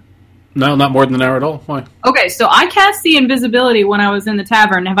hour. No, not more than an hour at all. Why? Okay, so I cast see invisibility when I was in the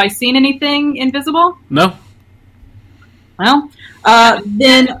tavern. Have I seen anything invisible? No. Well,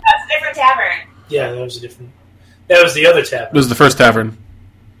 then... That's a different tavern. Yeah, that was the other tab. This is the first tavern.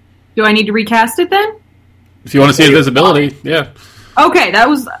 Do I need to recast it, then? If you want to see invisibility, yeah. Okay, that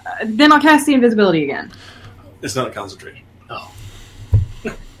was... then I'll cast see invisibility again. It's not a concentration. Oh.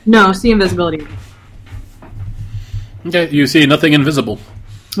 No, see invisibility. Okay, you see nothing invisible.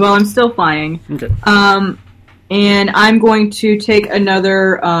 Well, I'm still flying. Okay. And I'm going to take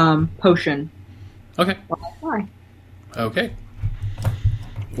another potion. Okay. While I fly. Okay.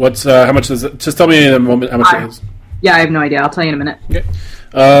 What's how much is it? Just tell me in a moment how much it is. Yeah, I have no idea. I'll tell you in a minute. Okay.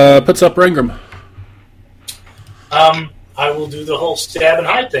 Puts up Rangram. I will do the whole stab and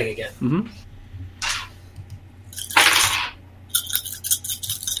hide thing again. Mm-hmm.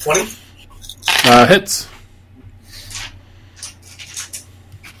 20? Hits.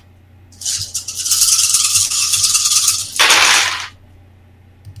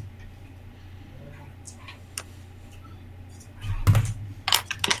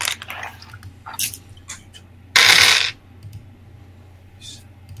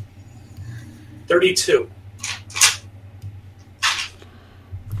 $32.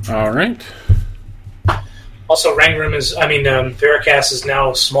 All right. Also, Veracast is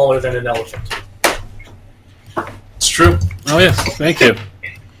now smaller than an elephant. It's true. Oh, yes. Thank you.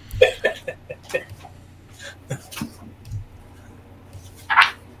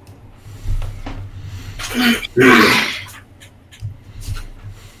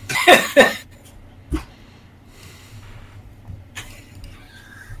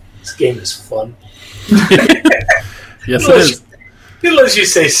 This game is fun. Yes, it is. It lets you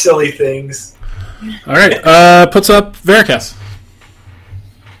say silly things. All right. Puts up Veracast.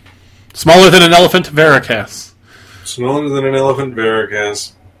 Smaller than an elephant, Veracast. Smaller than an elephant,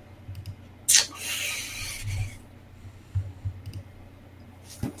 Veracast.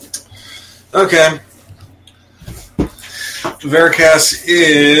 Okay. Veracast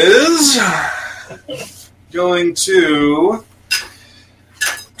is going to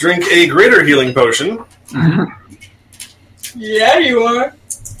drink a greater healing potion. Yeah, you are.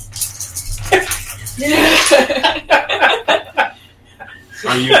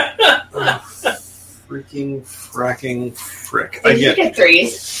 Are you freaking fracking frick? I You get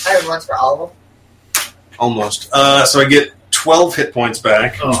 3. I have once for all of them. almost. So I get 12 hit points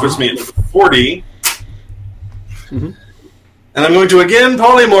back, which puts me at 40. Mm-hmm. And I'm going to again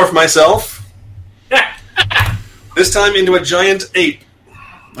polymorph myself. This time into a giant ape.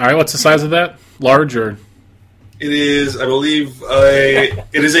 All right. What's the size of that? Large or? It is, I believe,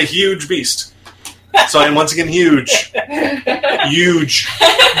 it is a huge beast. So I am once again huge. Huge.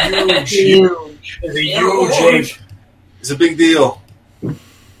 Huge. It's a huge ape. It's a big deal.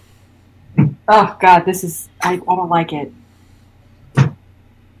 Oh, God, this is... I don't like it.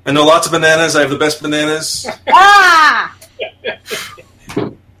 I know lots of bananas. I have the best bananas. Ah!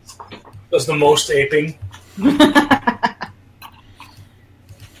 Does the most aping.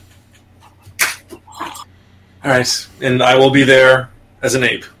 All right. And I will be there as an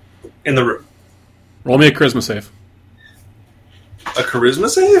ape in the room. Roll me a charisma save. A charisma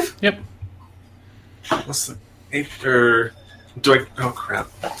save? Yep. What's the ape? Or do I? Oh crap!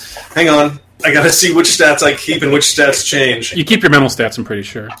 Hang on. I gotta see which stats I keep and which stats change. You keep your mental stats, I'm pretty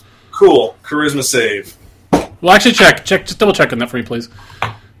sure. Cool. Charisma save. Well, actually, check. Just double check on that for me, please.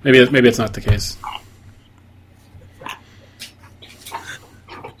 Maybe it's not the case.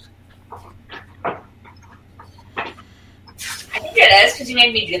 I think it is because you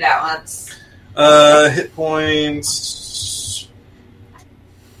made me do that once. Hit points.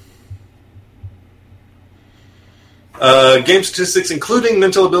 Game statistics, including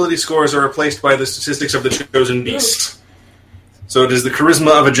mental ability scores, are replaced by the statistics of the chosen beast. So it is the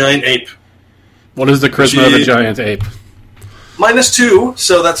charisma of a giant ape. What is the charisma of a giant ape? -2,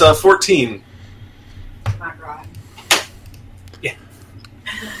 so that's a 14. Oh my god. Yeah.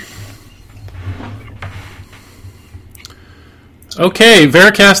 Okay,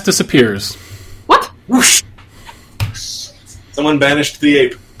 Veracast disappears. What? Whoosh! Someone banished the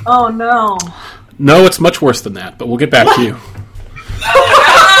ape. Oh no. No, it's much worse than that, but we'll get back to you.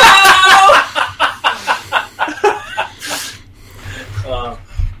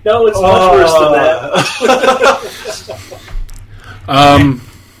 No, it's much worse than that.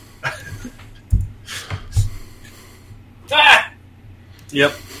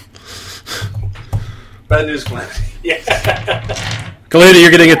 Yep. Bad news, Calamity. Yeah. Galena,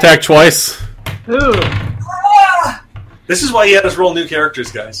 you're getting attacked twice. Ooh. This is why you had us roll new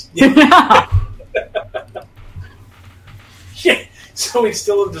characters, guys. Yeah. Yeah. So we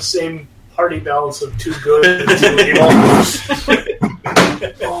still have the same party balance of 2 good and 2 evil.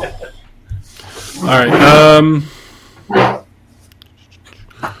 All right.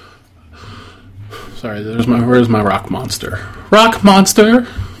 Sorry, where's my rock monster? Rock monster.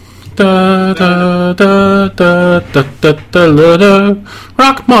 Da da da da da da da da.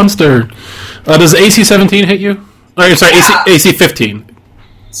 Rock monster. Does AC 17 hit you? Oh, sorry, Yeah. AC 15.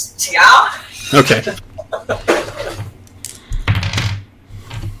 Yeah. Okay.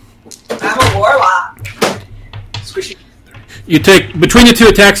 I'm a warlock. Squishy. You take between the 2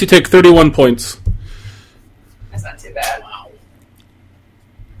 attacks, you take 31 points. That's not too bad.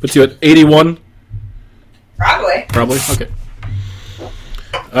 Puts you at 81. Probably. Okay.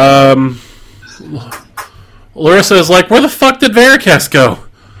 Larissa is like, where the fuck did Veracast go?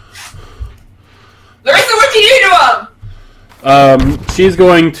 Larissa, what can you do to him? She's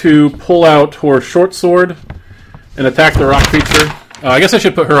going to pull out her short sword and attack the rock creature. I guess I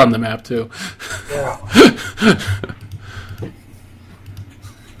should put her on the map, too. Yeah.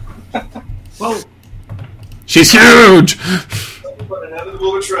 Whoa. She's huge! What an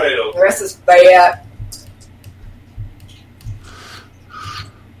inevitable betrayal. Larissa's bad.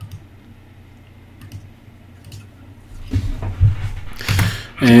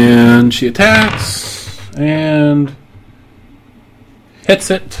 And she attacks and hits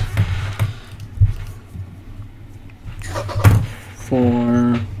it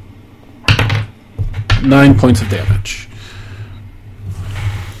for 9 points of damage.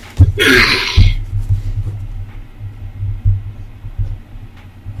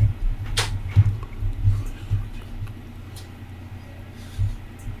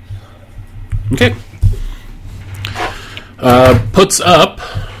 Okay. Puts up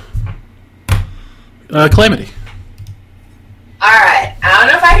Calamity. Alright, I don't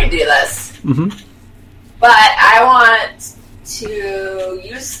know if I can do this. Mm-hmm. But I want to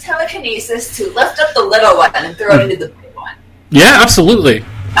use telekinesis to lift up the little one and throw it into the big one. Yeah, absolutely.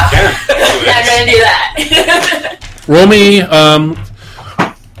 I'm going to do that. Roll me.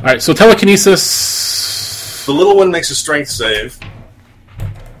 Alright, so telekinesis. The little one makes a strength save.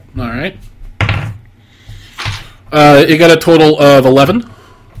 Alright. You got a total of 11.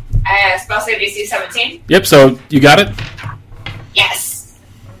 Spell save DC 17. Yep, so you got it. Yes.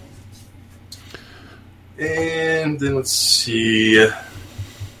 And then let's see.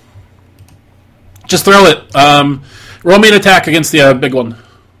 Just throw it. Roll me an attack against the big one.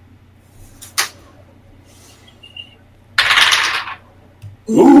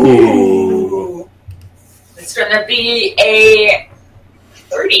 Ooh. It's going to be a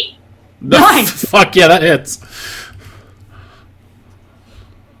 30. Nice. Fuck yeah, that hits.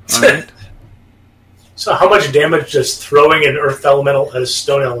 All right. So how much damage does throwing an earth elemental at a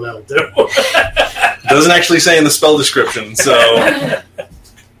stone elemental do? Doesn't actually say in the spell description, so...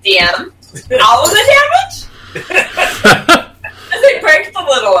 DM. All of the damage? Does it break the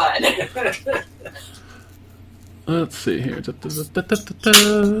little one? Let's see here.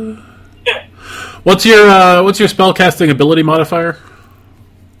 What's your spellcasting ability modifier?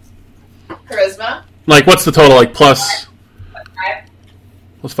 Charisma. Like, what's the total? Like, plus 5.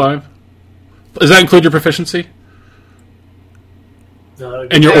 plus 5? Does that include your proficiency?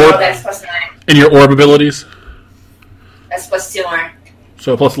 And your No, orb? that's plus 9. And your orb abilities? That's plus 2 more.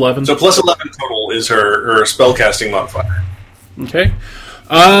 So plus 11? So plus 11 total is her spellcasting modifier. Okay.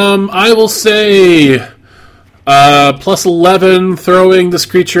 I will say Plus 11, throwing this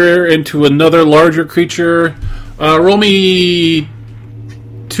creature into another larger creature. Roll me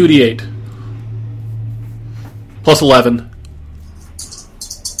 2d8. Plus 11.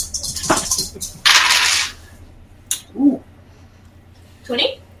 Ooh.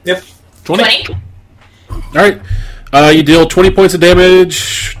 20? Yep. 20? Alright. You deal 20 points of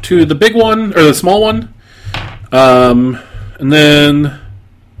damage to the big one, or the small one. And then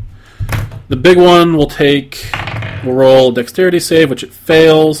the big one will roll a dexterity save, which it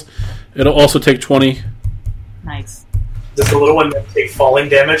fails. It'll also take 20. Nice. Does the little one take falling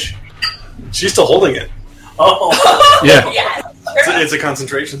damage? She's still holding it. Oh. Yeah. Yes. It's a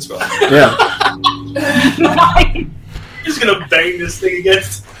concentration spell. Yeah. He's gonna bang this thing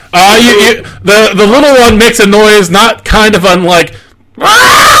against. The little one makes a noise, not kind of unlike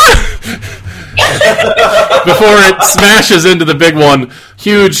before it smashes into the big one.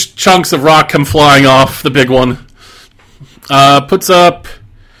 Huge chunks of rock come flying off the big one. Puts up.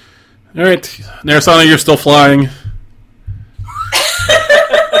 All right, Narasana, you're still flying.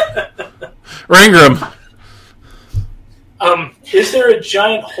 Rangram. Is there a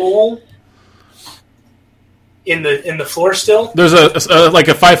giant hole in the floor still? There's a like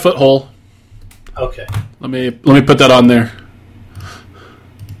a 5-foot hole. Okay. Let me put that on there.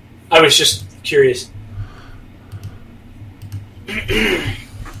 I was just curious. I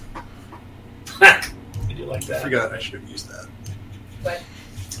do like I that. forgot I should have used that. What?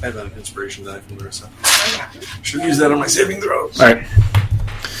 I have an inspiration die from Marissa. Should have used that on my saving throws. All right.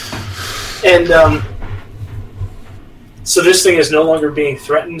 And so this thing is no longer being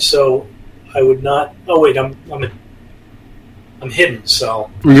threatened. So I would not. Oh wait, I'm hidden. So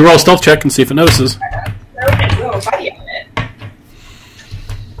You roll a stealth check and see if it notices.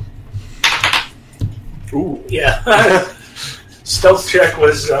 ooh, yeah. Stealth check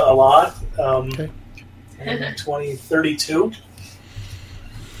was a lot. Okay. 20, 32.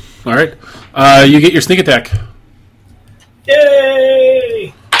 All right. You get your sneak attack.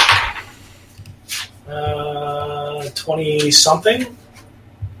 Yay! 20 something.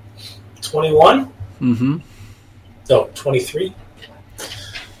 21. Mm-hmm. No, 23.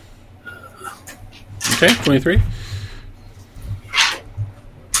 Okay, 23.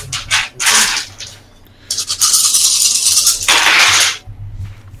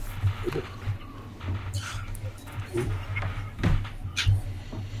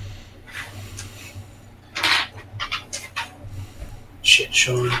 Shit,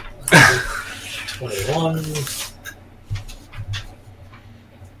 Sean. 21.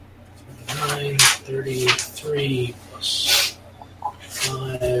 9, 33 plus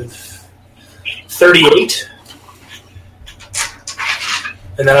 5. 38.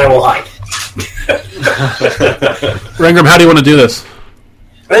 And then I will hide. Rangram, how do you want to do this?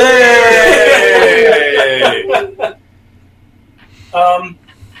 Hey!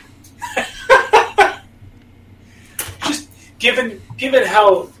 Just given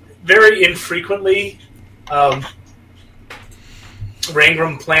how very infrequently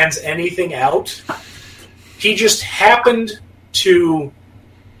Rangram plans anything out, he just happened to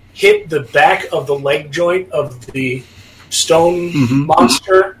hit the back of the leg joint of the stone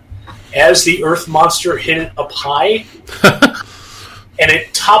monster as the earth monster hit it up high, and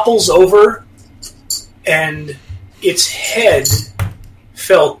it topples over, and its head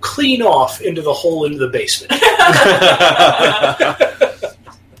fell clean off into the hole into the basement.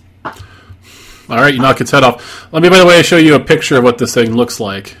 All right, you knock its head off. Let me, by the way, show you a picture of what this thing looks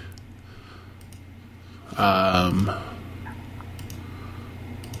like. Let's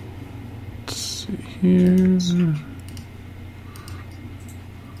see here.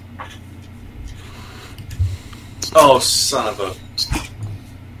 Oh, son of a...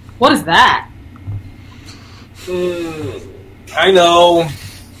 What is that? I know.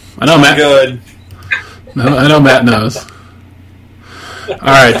 I know, Matt. Good. No, I know Matt knows. All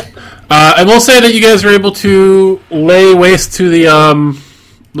right. I will say that you guys were able to lay waste to the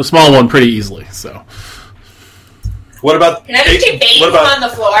small one pretty easly. So, What about... Can I just take bait what about on the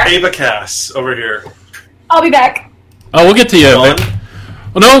floor? Abacus over here? I'll be back. oh, we'll get to you. Colin?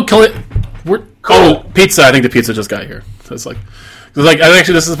 Well, no, we're oh, pizza. I think the pizza just got here. So it's like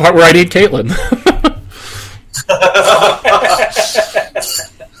actually, this is the part where I need Caitlin.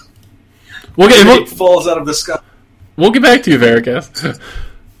 It falls out of the sky. We'll get back to you, Veracast.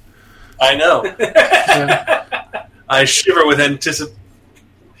 I know. Yeah. I shiver with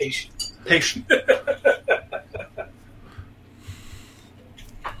anticipation.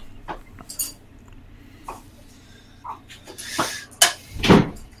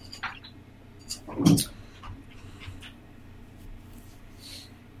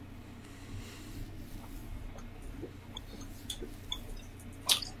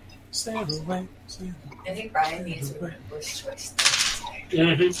 Sail away. I think Brian needs a voice choice.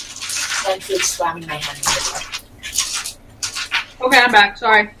 Mm-hmm. Like he's slamming my hand. Okay, I'm back.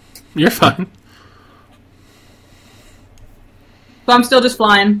 Sorry. You're fine. So I'm still just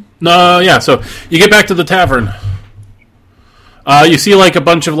flying. No, yeah. So you get back to the tavern. You see like a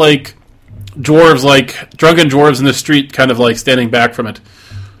bunch of like dwarves, like drunken dwarves in the street, kind of like standing back from it.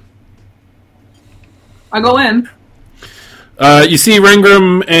 I go in. You see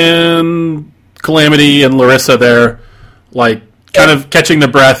Rangram and Calamity and Larissa there, like kind of catching their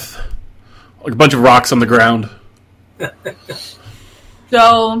breath, like a bunch of rocks on the ground.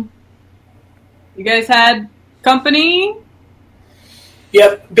 So, you guys had company?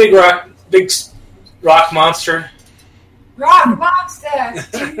 Yep, big rock monster. Rock monster! I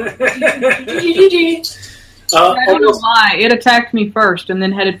don't know why. It attacked me first and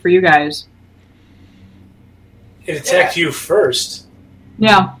then headed for you guys. It attacked you first.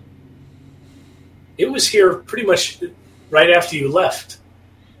 Yeah. It was here pretty much right after you left.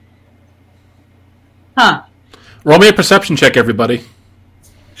 Huh. Roll me a perception check, everybody.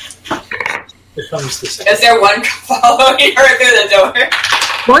 Here comes the Is there one following her through the door?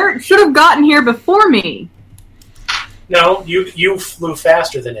 Well, it should have gotten here before me. No, you flew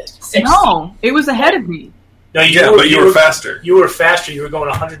faster than it. 60. No, it was ahead of me. No, but you were faster. You were faster. You were going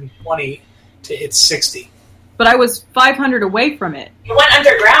 120 to hit 60. But I was 500 away from it. You went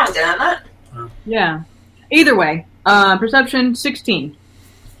underground, didn't it? Yeah. Either way, perception 16.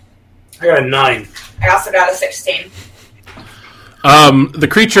 I got a 9. I also got a 16. The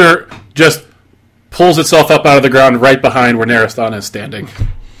creature just pulls itself up out of the ground right behind where Narasthana is standing.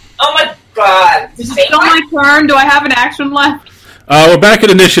 Oh my god. Is it still my turn? Do I have an action left? We're back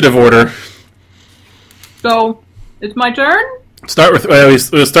in initiative order. So, it's my turn? Start with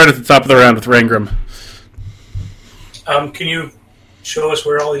we'll start at the top of the round with Rangram. Can you show us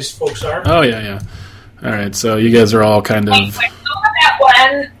where all these folks are? Oh yeah. All right, so you guys are all kind of. Wait, I still have that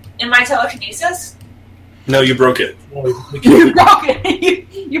one in my telekinesis? No, you broke it. You broke it.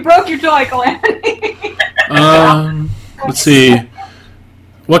 You broke your toy, Calamity. Let's see.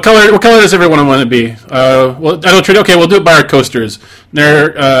 What color does everyone want to be? Well, I don't trade. Okay, we'll do it by our coasters.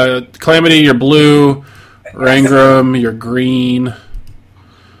 Calamity, you're blue. Rangram, you're green.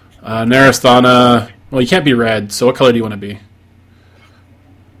 Narasthana. Well, you can't be red. So, what color do you want to be?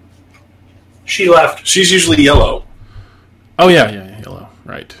 She left. She's usually yellow. Oh yeah, yellow.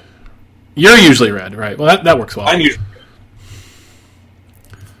 Right. You're usually red, right? Well, that works well. I'm usually.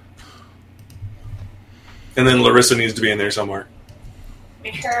 And then Larissa needs to be in there somewhere.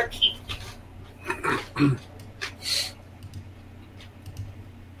 Make her keep.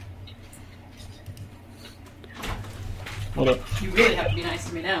 Hold up. You really have to be nice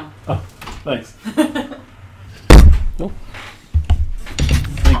to me now. Oh, thanks. Nope.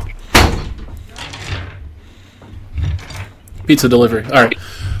 Pizza delivery. All right.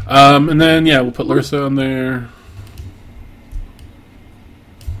 And then, we'll put Larissa on there.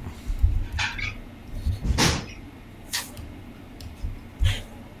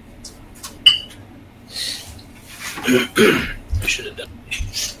 I should have done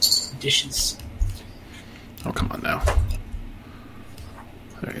dishes. Oh, come on now.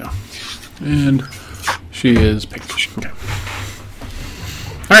 There you go. And she is pink. Okay.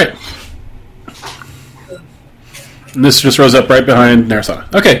 All right. And this just rose up right behind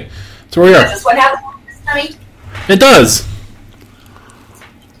Narasana. Okay, so where we are. Is this what happened with this dummy? It does.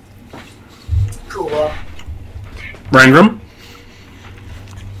 Cool. Rangram.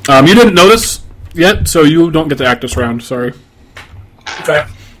 You didn't notice yet, so you don't get to act this round. Sorry. Okay.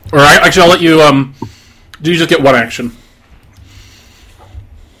 Or actually, I'll let you. Do you just get one action?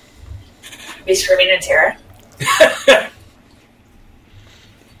 Be screaming in terror.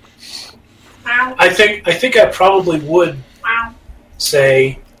 I think I probably would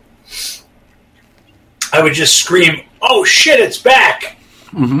say I would just scream, "Oh shit, it's back!"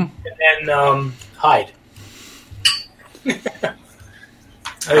 Mm-hmm. And then hide.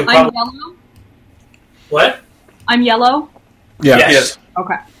 I'm yellow? What? I'm yellow? Yeah. Yes.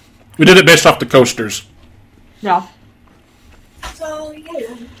 Okay. We did it based off the coasters. Yeah. So,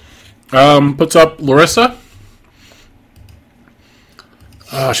 yeah. Puts up Larissa.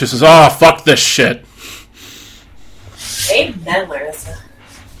 She says, "Oh, fuck this shit." Amen, Larissa.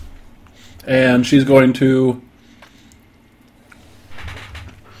 And she's going to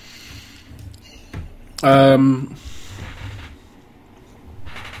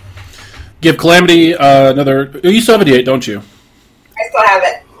give Calamity another. You still have a D8, don't you? I still have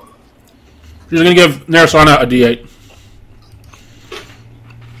it. She's going to give Narasana a D8.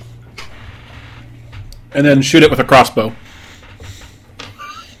 And then shoot it with a crossbow.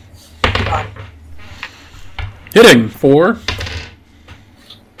 Hitting for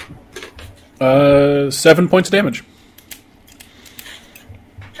 7 points of damage.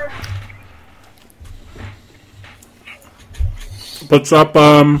 What's up,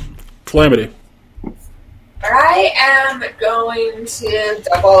 Calamity? I am going to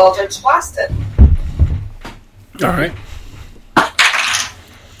double Eldritch Blast it. All right.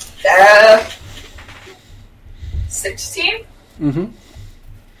 16? Mm-hmm.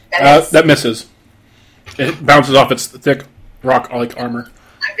 That misses. It bounces off its thick rock-like armor.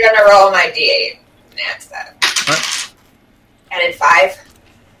 I'm going to roll my D8. That's that. All right. Added 5.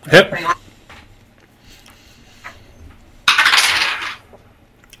 Hit. 21.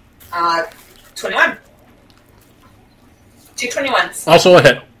 21. 2 21s. Also a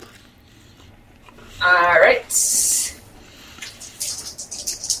hit. Alright.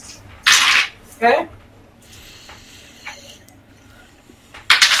 Okay.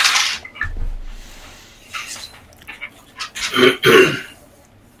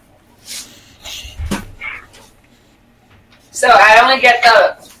 So I only get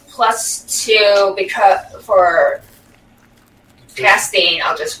the +2 because for casting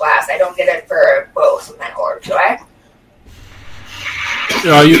Eldritch Blast. I don't get it for both of my orb, do I?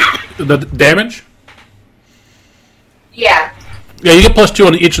 The damage? Yeah. Yeah, you get +2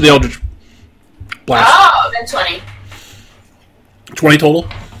 on each of the Eldritch Blasts. Oh, then 20. 20 total?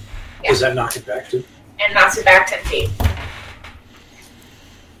 Yeah. Does that knock it back to? And knocks it back 10 feet.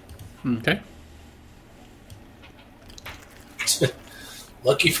 Okay.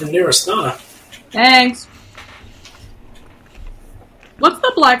 Lucky for Nirasthana. Thanks. What's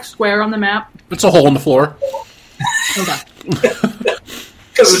the black square on the map? It's a hole in the floor. Okay.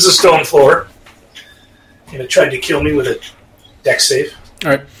 Because it's a stone floor. And it tried to kill me with a dex save.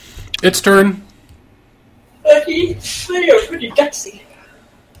 All right. Its turn. Lucky, you're pretty dexy.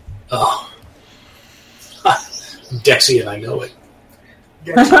 Oh. I'm Dexy and I know it.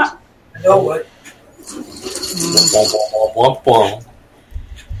 I know what.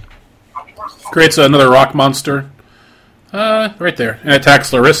 Creates another rock monster. Right there. And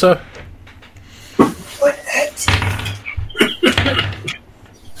attacks Larissa. What?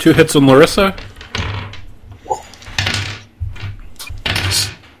 2 hits on Larissa.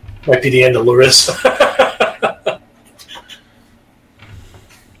 Might be the end of Larissa.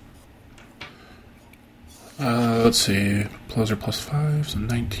 Let's see. Plus or +5, so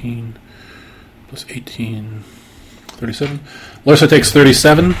 19. Plus 18. 37. Larissa takes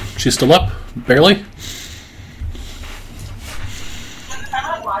 37. She's still up. Barely.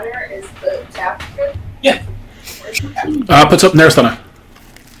 How much water is the tap? Yeah. Puts up Nirasthana.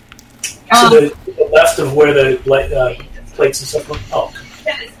 To the left of where the plates and stuff are. Oh.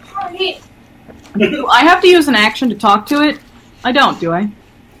 That is hard. Do I have to use an action to talk to it? I don't, do I?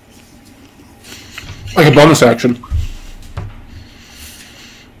 Like a bonus action.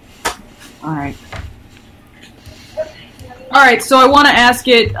 Alright. Alright, so I want to ask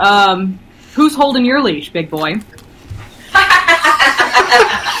it, who's holding your leash, big boy?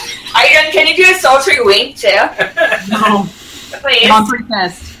 Can you do a sultry wink, too? No. Please. Come on,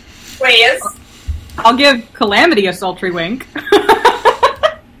 pretest. Please. I'll give Calamity a sultry wink.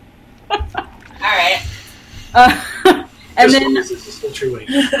 Alright. And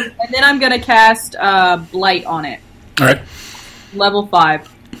then I'm gonna cast Blight on it. All right. Level 5.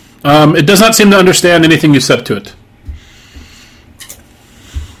 It does not seem to understand anything you said to it.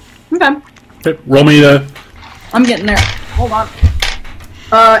 Okay. Okay, roll me the... I'm getting there. Hold on.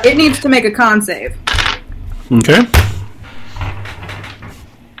 It needs to make a con save. Okay.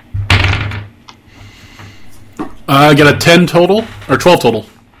 Get a 10 total, or 12 total.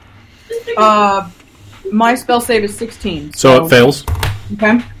 My spell save is 16. So it fails.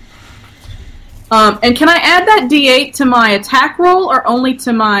 Okay. And can I add that D8 to my attack roll, or only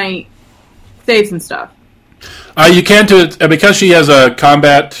to my saves and stuff? You can do it, because she has a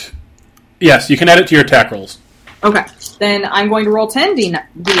combat... Yes, you can add it to your attack rolls. Okay. Then I'm going to roll 10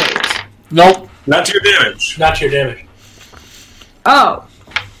 D8. Nope. Not to your damage. Not to your damage. Oh.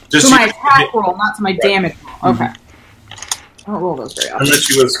 Just to my attack roll, not to my damage roll. Okay. I don't roll those very often. Unless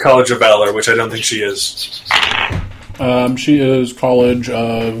she was College of Valor, which I don't think she is. She is College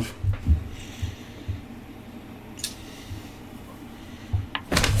of...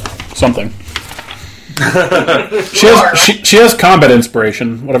 something. She has combat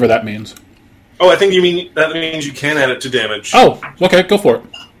inspiration, whatever that means. Oh, I think that means you can add it to damage. Oh, okay, go for it.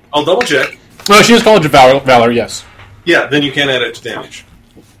 I'll double check. No, she is College of Valor, yes. Yeah, then you can add it to damage.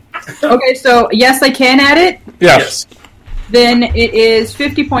 Okay, so yes, I can add it. Yes. Then it is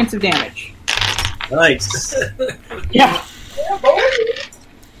 50 points of damage. Nice. Yeah.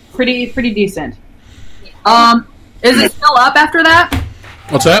 Pretty decent. Is it still up after that?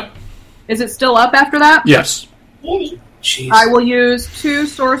 What's that? Is it still up after that? Yes. Jeez. I will use 2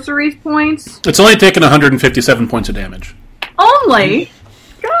 sorcery points. It's only taken 157 points of damage. Only?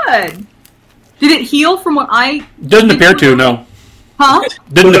 Good. Did it heal from what I... Doesn't appear to, no. Huh?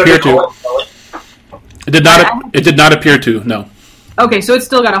 Didn't appear to. It did not. It did not appear to, no. Okay, so it's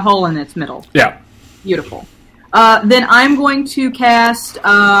still got a hole in its middle. Yeah. Beautiful. Then I'm going to cast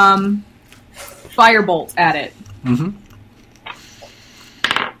Firebolt at it. Mm-hmm.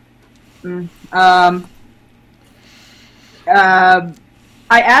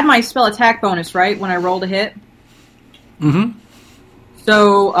 I add my spell attack bonus, right, when I roll to hit? Mm-hmm.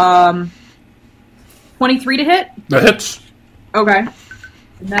 So, 23 to hit? That hits. Okay.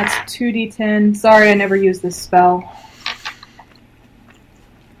 And that's 2d10. Sorry, I never used this spell.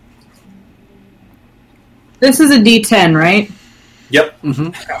 This is a d10, right? Yep.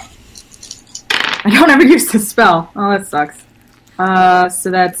 Mm-hmm. I don't ever use this spell. Oh, that sucks.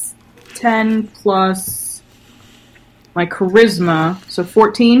 So that's 10 plus my charisma, so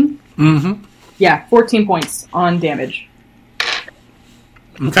 14? Mm-hmm. Yeah, 14 points on damage.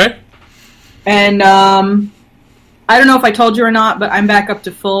 Okay. And, I don't know if I told you or not, but I'm back up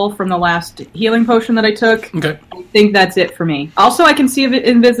to full from the last healing potion that I took. Okay. I think that's it for me. Also, I can see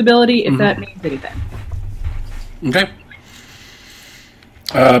invisibility if that means anything. Okay.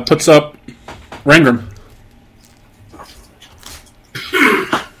 Puts up Rangram.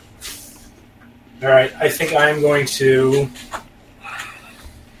 All right, I think I'm going to...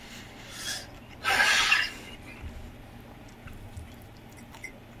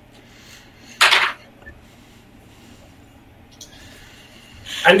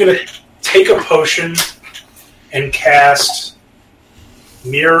 I'm going to take a potion and cast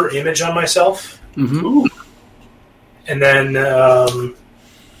Mirror Image on myself. Mm-hmm. Ooh. And then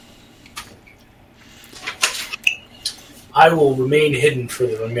I will remain hidden for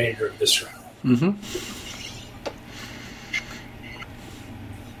the remainder of this round. Mm-hmm.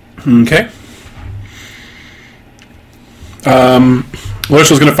 Okay.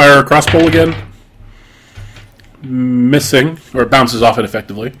 Larissa's going to fire a crossbow again. Missing, or it bounces off it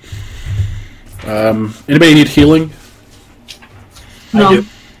effectively. Anybody need healing? No. I do.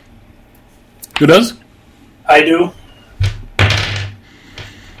 Who does? I do.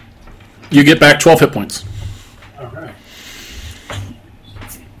 You get back 12 hit points. All right.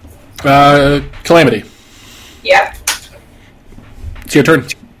 Calamity. Yep. It's your turn.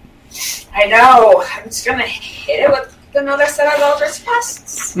 I know. I'm just gonna hit it with another set of Eldritch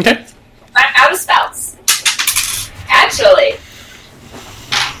Blasts. Okay. I'm out of spells. Actually,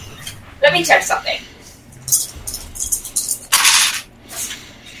 let me check something.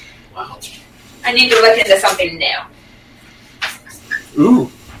 Wow. I need to look into something new.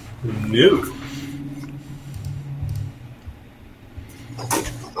 Ooh. New.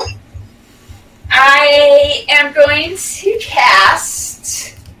 I am going to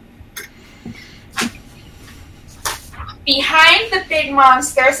cast behind the big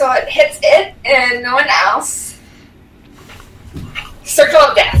monster so it hits it and no one else. Circle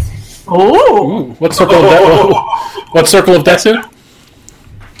of Death. Oh! What circle of death? What circle of death? It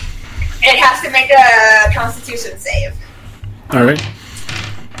has to make a Constitution save. All right.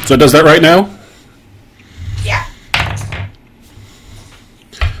 So it does that right now. Yeah.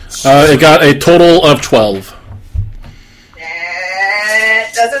 It got a total of 12.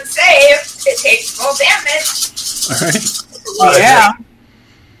 It doesn't save. It takes full damage. All right. Yeah.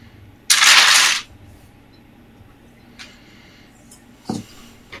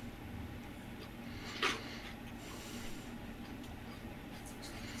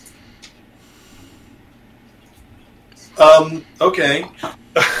 Okay.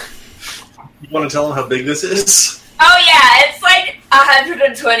 You want to tell them how big this is? Oh yeah, it's like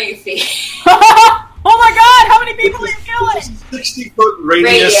 120 feet. Oh my god, how many people are you killing? 60-foot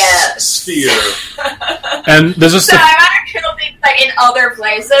radius sphere. And there's just So I might kill things like in other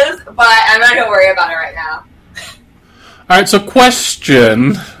places, but I'm not gonna worry about it right now. all right. So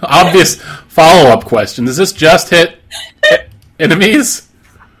question, obvious follow-up question: does this just hit enemies?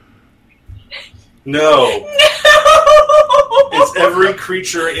 No. It's every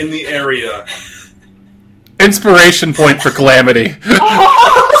creature in the area. Inspiration point for Calamity.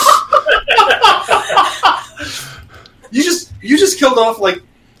 You just killed off like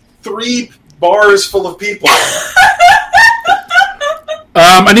 3 bars full of people.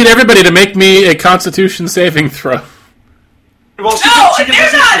 I need everybody to make me a Constitution saving throw. Well, she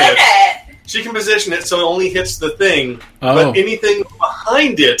They're not in it. She can position it so it only hits the thing, Oh. but anything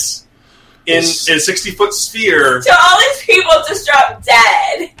behind it in a 60-foot sphere. So all these people just drop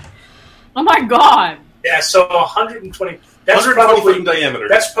dead. Oh my god. Yeah, so 120. That's 120 probably feet in diameter.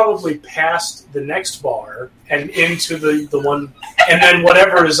 That's probably past the next bar and into the one, and then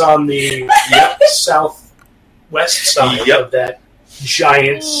whatever is on the southwest side of that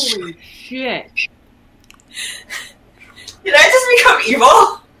giant. Holy shit! Did I just become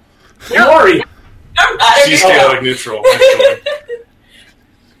evil? Don't worry. I'm not. She's chaotic neutral. Actually.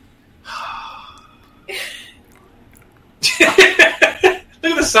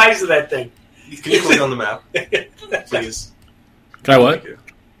 Look at the size of that thing. Can you click on the map, please? Can I what?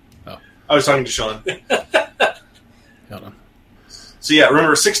 Oh. I was talking to Sean. Hold on. So yeah,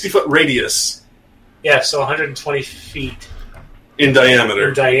 remember 60-foot radius. Yeah, so 120 feet in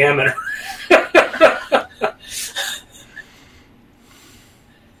diameter.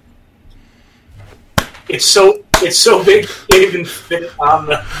 It's so big it even fit on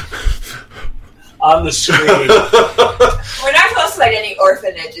the screen. We're not close to like any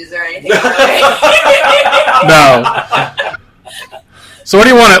orphanages or anything. No. So what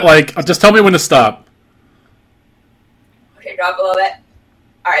do you want it like? Just tell me when to stop. Okay, drop a little bit.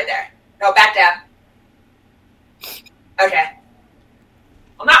 All right, there. No, back down. Okay.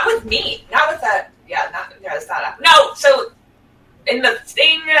 Well, not with me. Not with that. Yeah, it's not up. No, so in the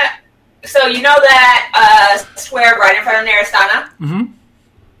thing. So you know that square right in front of Naristana? Mm-hmm.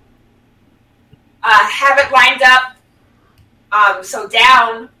 Have it lined up. So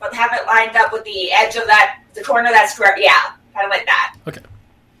down, but have it lined up with the edge of the corner of that square. Yeah, kind of like that. Okay.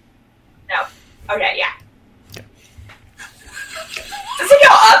 No. Okay, yeah. Okay. Does it go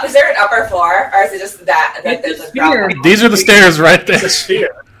up? Is there an upper floor, or is it just that there's a sphere? These are the stairs right there. It's a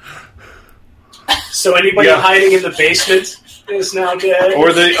sphere. So anybody hiding in the basement is now dead,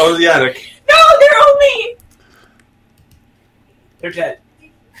 or the attic. No, they're dead.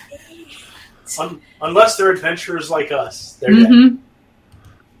 Unless they're adventurers like us, they're Mm-hmm.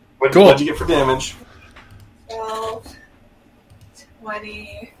 dead. What'd you get for damage? 12,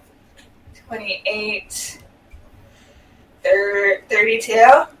 20, 28,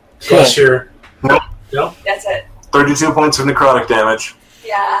 32. Plus your... Nope. No? That's it. 32 points of necrotic damage.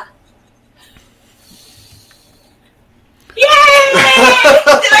 Yeah. Yay!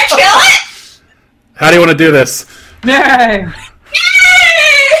 Did I kill it? How do you want to do this? Yay! Yay!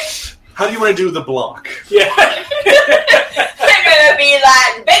 How do you want to do the block? Yeah. They're gonna be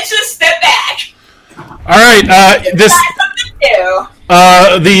like, bitches, step back. All right,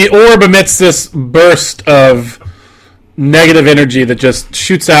 the orb emits this burst of negative energy that just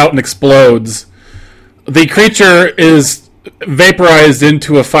shoots out and explodes. The creature is vaporized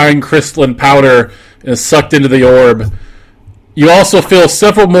into a fine crystalline powder and is sucked into the orb. You also feel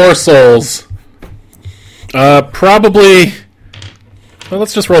several more souls. Probably... Well,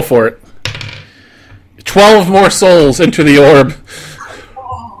 let's just roll for it. 12 more souls enter the orb.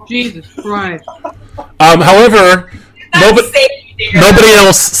 Jesus Christ. However, nobody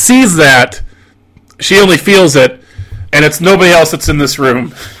else sees that. She only feels it, and it's nobody else that's in this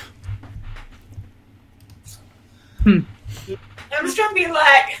room. I'm just gonna be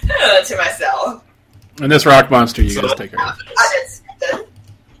like, to myself. And this rock monster, you guys take care of.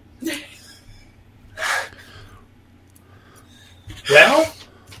 Well,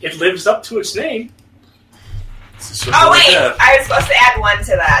 it lives up to its name. Oh wait, I was supposed to add 1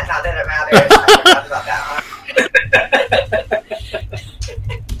 to that. Not that it matters. I forgot about that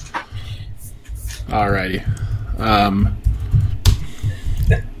one. Alrighty.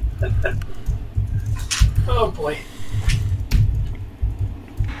 Oh boy.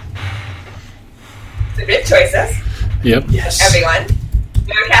 So good choices. Yep. Yes. Everyone.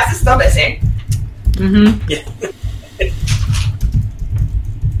 Cass is still missing. Mm-hmm. Yeah.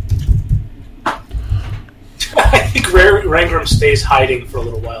 I think Rangram stays hiding for a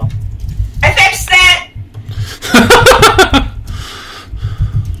little while. I fixed that!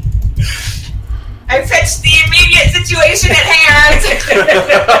 I fixed the immediate situation at hand!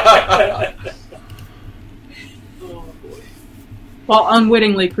 Oh boy. While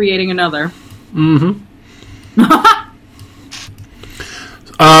unwittingly creating another. Mm-hmm.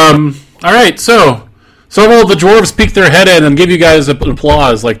 Alright, so will the dwarves peek their head in and give you guys an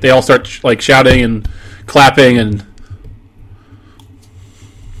applause? Like, they all start, shouting and clapping and...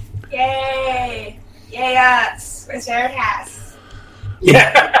 Yay! Yay us! Where's Veritas?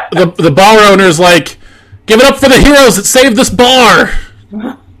 Yeah. The bar owner's like, give it up for the heroes that saved this bar! Free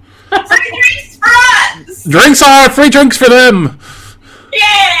drinks for us! Drinks are free drinks for them!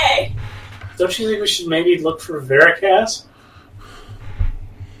 Yay! Don't you think we should maybe look for Veracast?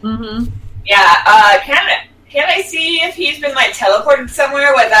 Mm-hmm. Yeah, can I see if he's been, teleported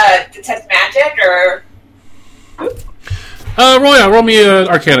somewhere with, detect magic, or... Roll me an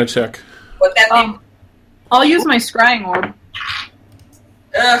Arcana check. What that thing? I'll use my scrying orb.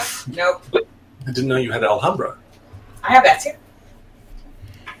 Ugh, nope. I didn't know you had Alhambra. I have that too.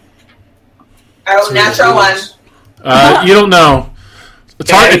 Oh, natural one. You don't know.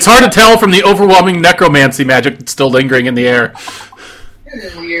 It's hard to tell from the overwhelming necromancy magic that's still lingering in the air. This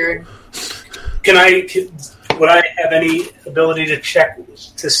is weird. Would I have any ability to check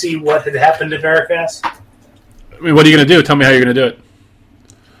to see what had happened to Veracast? I mean, what are you going to do? Tell me how you're going to do it.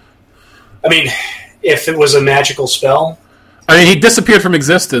 I mean, if it was a magical spell. I mean, he disappeared from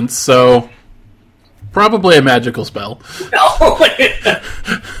existence, so probably a magical spell. No. But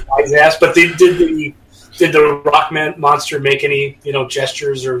did the rock monster make any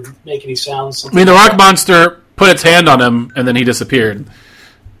gestures or make any sounds? I mean, the rock monster put its hand on him, and then he disappeared.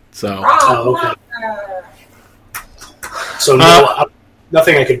 So. Oh, okay. So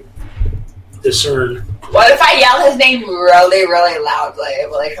nothing I could discern. What if I yell his name really, really loudly?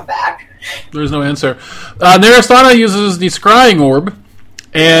 Will he come back? There's no answer. Narasana uses the scrying orb,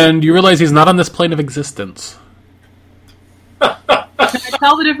 and you realize he's not on this plane of existence. Can I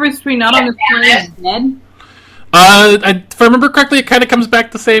tell the difference between not on this plane and dead? If I remember correctly, it kind of comes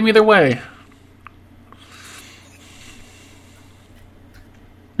back the same either way.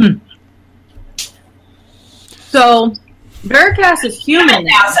 So, Veracast is human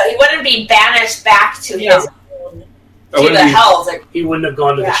now, so he wouldn't be banished back to his own, to the hells. He wouldn't have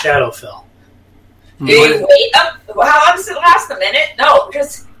gone to the Shadowfell. Did he wait up? How long does it last? A minute? No,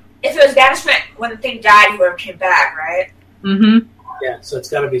 because if it was banishment when the thing died, he would have came back, right? Mm-hmm. Yeah, so it's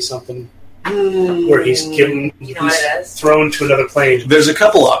got to be something where he's given, he's thrown to another plane. There's a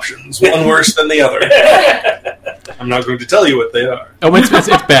couple options, one worse than the other. I'm not going to tell you what they are. Oh, it's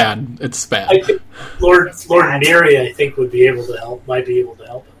bad. It's bad. I think Lord Neri, I think, might be able to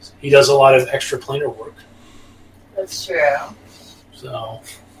help us. He does a lot of extra planar work. That's true. So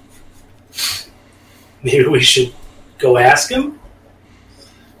maybe we should go ask him.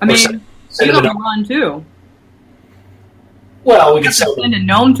 I mean, you got to run too. Well, we could send a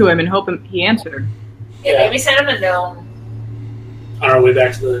gnome to him and hope he answered. Yeah, maybe send him a gnome. On our way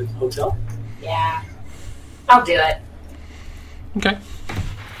back to the hotel? Yeah. I'll do it. Okay.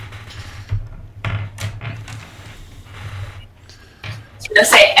 Just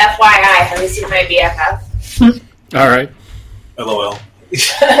say FYI, have you seen my BFF? All right. LOL.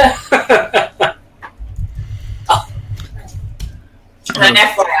 And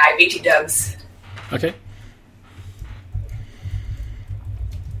FYI, BT Dubs. Okay.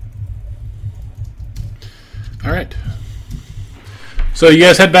 All right. So you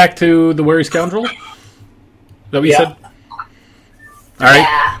guys head back to the Wary Scoundrel? Is that what you said? All right.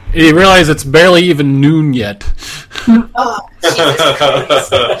 Yeah. You realize it's barely even noon yet. Oh,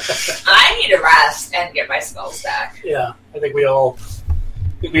 I need a rest and get my spells back. Yeah, I think we all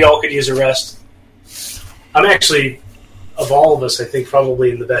could use a rest. I'm actually, of all of us, I think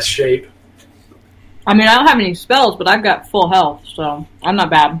probably in the best shape. I mean, I don't have any spells, but I've got full health, so I'm not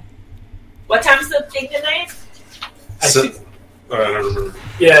bad. What time's the thing tonight? I don't remember.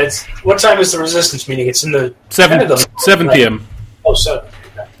 Yeah, what time is the resistance meeting? It's in the 7 p.m. Oh, 7.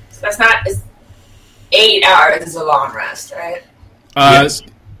 Okay. So that's not 8 hours is a long rest, right? Yes.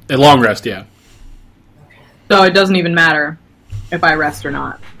 A long rest, yeah. So it doesn't even matter if I rest or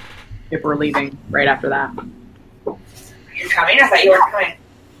not, if we're leaving right after that. You're coming? I thought you weren't coming.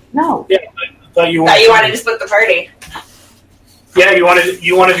 No. Yeah, I thought you wanted to split the party. Yeah, you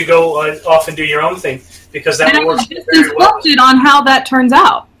wanted to go off and do your own thing because that and works I'm just very well. on how that turns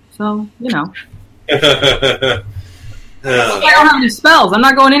out. So, Yeah. I don't have any spells. I'm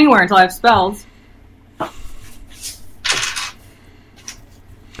not going anywhere until I have spells.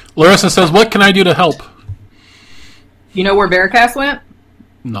 Larissa says, "What can I do to help?" You know where Veracast went?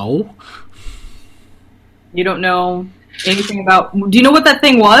 No. You don't know anything about... Do you know what that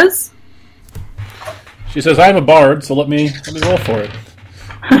thing was? She says, "I'm a bard, so let me roll for it."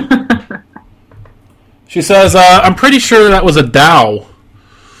 She says, "I'm pretty sure that was a Dao."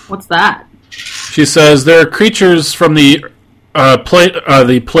 What's that? She says, "There are creatures from the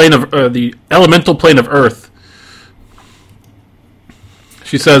the elemental plane of Earth."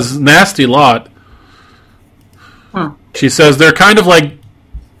 She says, "Nasty lot." Huh. She says, "They're kind of like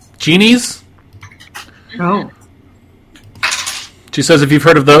genies." Oh. She says, "Have you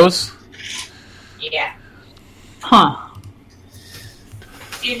heard of those?" Yeah. Huh.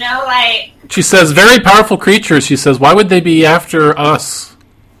 You know, like... She says, "Very powerful creatures." She says, "Why would they be after us?"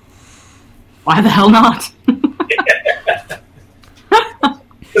 Why the hell not?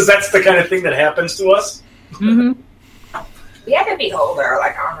 Because that's the kind of thing that happens to us. Mm-hmm. We have to be older,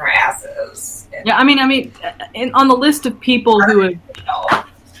 like, on our asses. Yeah, I mean, on the list of people who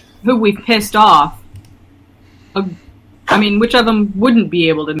we've pissed off, which of them wouldn't be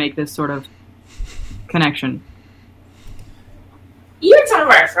able to make this sort of connection? Even some of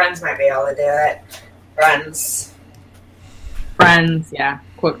our friends might be able to do it. Friends, yeah.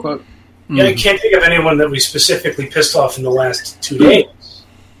 Quote, quote. Yeah, I can't think of anyone that we specifically pissed off in the last 2 days.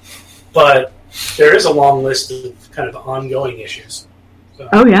 But there is a long list of kind of ongoing issues. So.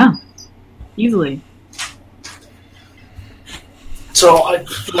 Oh, yeah. Easily. So,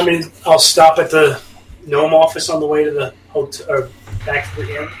 I'll stop at the gnome office on the way to the hotel, or back to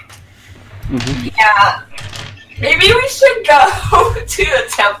the inn. Mm-hmm. Yeah. Maybe we should go to the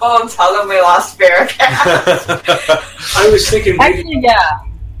temple and tell them we lost Veritas. I was thinking maybe... Actually, yeah.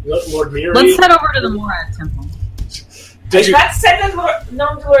 Lord Miri. Let's head over to the Morad temple. Let's send the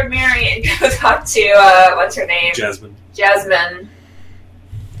gnome to Lord Miri and go talk to, what's her name? Jasmine.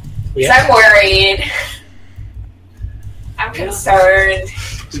 Yeah. I'm worried. I'm concerned.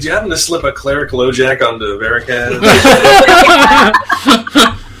 Did you happen to slip a cleric LoJack onto Veritas?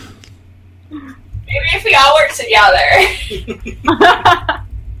 Maybe if we all work together,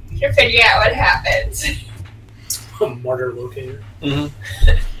 we can figure out what happens. A martyr locator. Mm-hmm.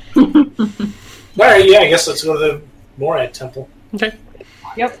 Alright, yeah, I guess let's go to the Morad temple. Okay.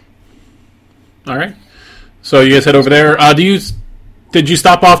 Yep. Alright. So you guys head over there. Did you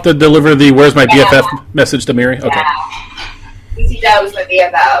stop off to deliver the "Where's my BFF" message to Miri? Okay. Yeah. Easy knows my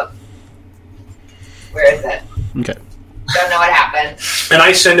BFF. Where is it? Okay. Don't know what happened. And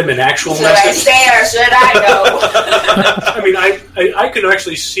I send him an actual should message. Should I stay or should I go? I could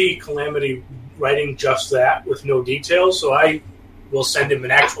actually see Calamity writing just that with no details, so I will send him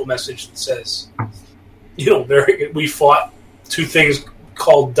an actual message that says, we fought 2 things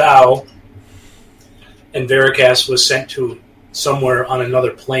called Tao, and Veritas was sent to somewhere on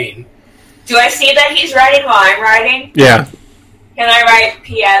another plane. Do I see that he's writing while I'm writing? Yeah. Can I write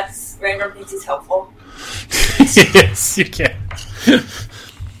P.S. Ranger thinks it's helpful? Yes, you can.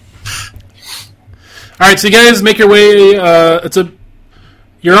 Alright, so you guys make your way,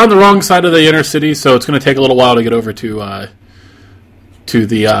 you're on the wrong side of the inner city, so it's going to take a little while to get over to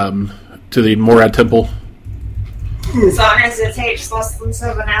the Morad temple. As long as it takes less than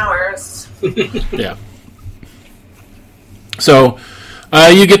 7 hours. Yeah. So,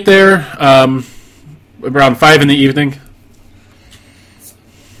 you get there around 5 in the evening,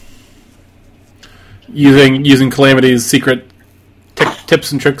 using Calamity's secret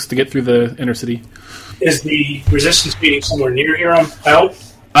tips and tricks to get through the inner city. Is the resistance meeting somewhere near here on out?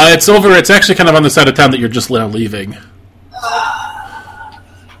 It's over. It's actually kind of on the side of town that you're just now leaving.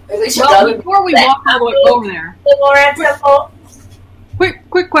 Before we walk all the way over there, the Morad temple.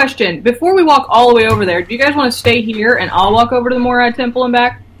 Quick question. Before we walk all the way over there, do you guys want to stay here and I'll walk over to the Morad temple and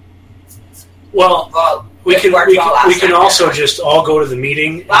back? Well, we can also just all go to the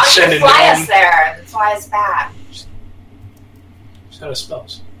meeting and send a gnome. Fly us there and fly us back. She's out of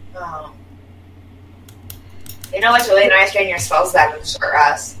spells. Oh. You know what's really nice, getting your spells back for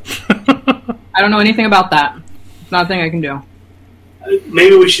us. I don't know anything about that. It's not a thing I can do.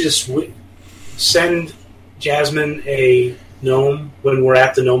 Maybe we should just send Jasmine a gnome when we're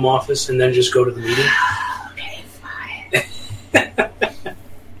at the gnome office and then just go to the meeting. Okay, fine.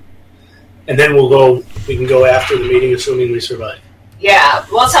 And then we can go after the meeting, assuming we survive. Yeah,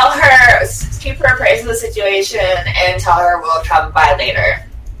 we'll tell her, keep her appraised of the situation, and tell her we'll come by later.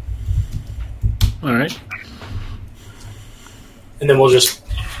 Alright. And then we'll just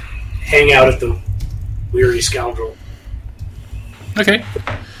hang out at the Weary Scoundrel. Okay.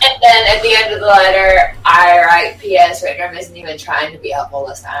 And then at the end of the letter, I write, P.S. Random isn't even trying to be helpful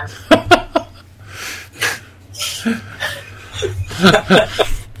this time.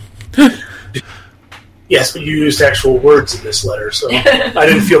 Yes, but you used actual words in this letter, so I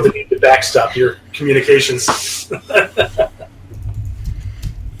didn't feel the need to backstop your communications.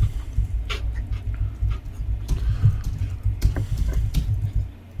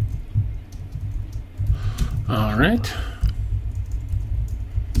 All right.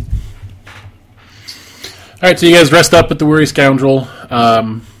 All right, so you guys rest up at the Weary Scoundrel.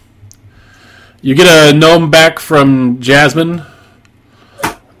 You get a gnome back from Jasmine,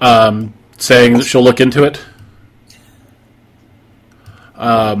 saying that she'll look into it.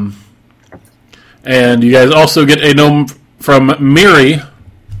 And you guys also get a gnome from Miri,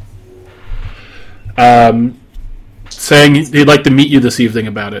 saying he'd like to meet you this evening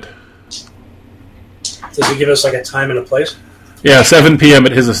about it. Does he give us like a time and a place? Yeah, 7 p.m.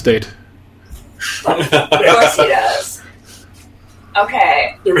 at his estate. Of course he does.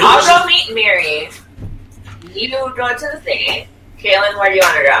 Okay, I'll go meet Miri. You go to the thingy. Kaylin, where do you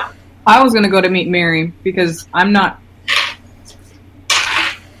want to go? I was going to go to meet Miri because I'm not...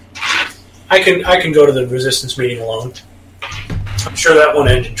 I can go to the resistance meeting alone. I'm sure that won't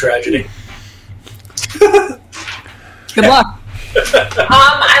end in tragedy. Good luck.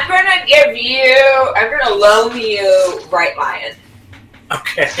 I'm gonna loan you Right Lion.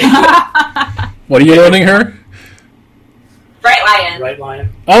 Okay. What are you loaning her? Right Lion. Right Lion.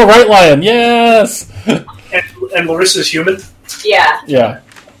 Oh, Right Lion, yes! And Larissa's human, Yeah. Yeah.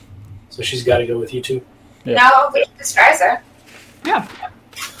 so she's got to go with you two. Yeah. No, we can disguise her. Yeah.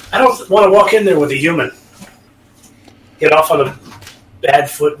 I don't want to walk in there with a human. Get off on a bad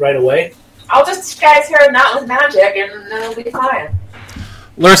foot right away. I'll just disguise her not with magic, and then it'll be fine.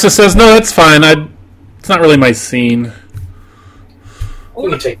 Larissa says, no, that's fine. It's not really my scene. We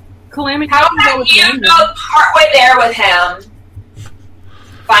can take. Calamity. How can go about with you Landon. go partway there with him,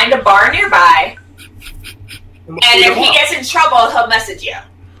 find a bar nearby, and if he gets in trouble, he'll message you.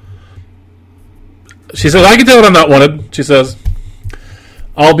 She says, I can tell when I'm not wanted. She says,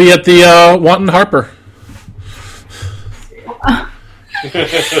 I'll be at the Wanton Harper.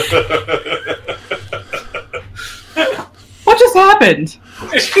 What just happened?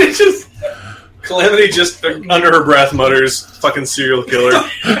 Calamity just under her breath mutters, "Fucking serial killer."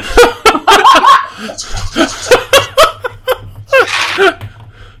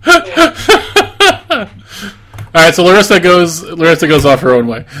 All right, so Larissa goes off her own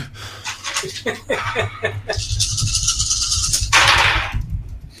way.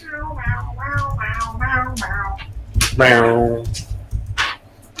 Meow.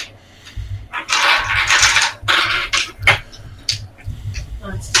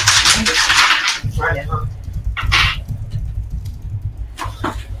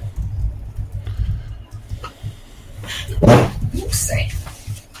 Oopsie.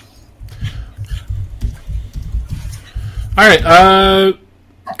 All right,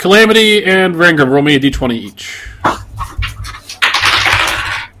 Calamity and Rangram, roll me a d20 each.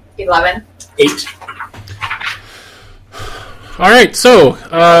 11. 8. All right, so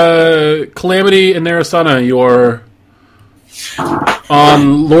Calamity and Narasana, you're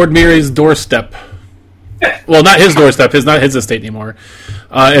on Lord Miri's doorstep. Well, not his doorstep. Not his estate anymore.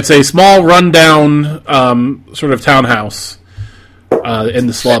 It's a small, rundown sort of townhouse in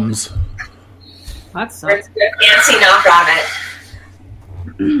the slums. That sucks. There's a fancy knock on it.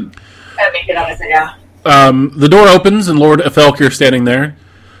 Gotta make it up as I go. The door opens, and Lord Ethelkir standing there.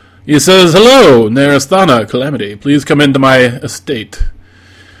 He says, "Hello, Narasana, Calamity. Please come into my estate."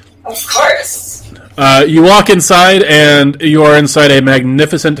 Of course. You walk inside, and you are inside a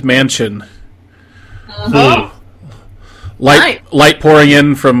magnificent mansion. Mm-hmm. Light pouring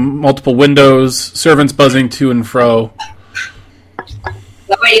in from multiple windows, servants buzzing to and fro.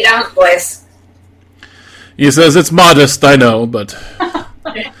 The way you don't, boys. He says, "It's modest, I know, but..."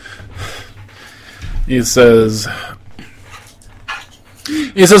 He says,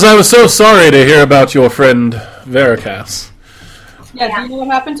 "I was so sorry to hear about your friend Veracast." Yeah, do you know what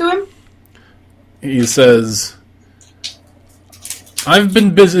happened to him? He says, "I've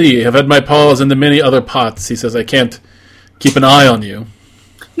been busy. I've had my paws into many other pots." He says, "I can't keep an eye on you."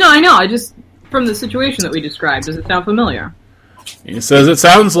 No, I know. I just, from the situation that we described, does it sound familiar? He says, "It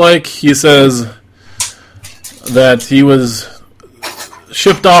sounds like," he says, "that he was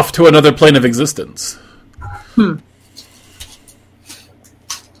shipped off to another plane of existence." Is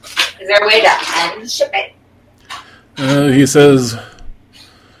there a way to unship it? He says,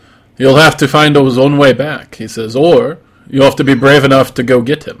 "You'll have to find his own way back." He says, "Or you'll have to be brave enough to go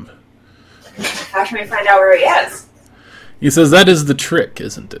get him." How can we find out where he is? He says, "That is the trick,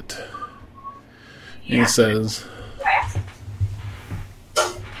 isn't it?" Yeah.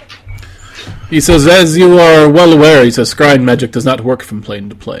 He says, "As you are well aware," he says, "scrying magic does not work from plane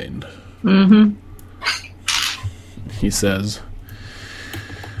to plane." Mm-hmm. He says,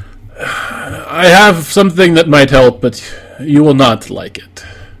 "I have something that might help, but you will not like it."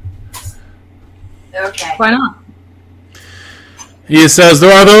 Okay. Why not? He says,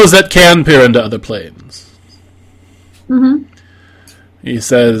 "There are those that can peer into other planes." Mm-hmm. He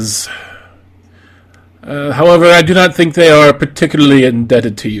says, "However, I do not think they are particularly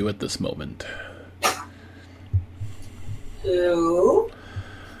indebted to you at this moment." Who?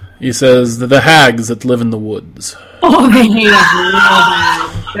 He says, "The hags that live in the woods." Oh, they hate us real bad.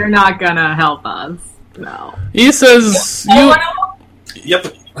 They're not gonna help us. No. He says, Yep.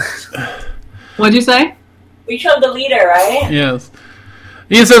 What'd you say? We killed the leader, right? Yes.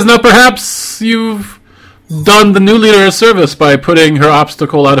 He says, "Now perhaps you've done the new leader a service by putting her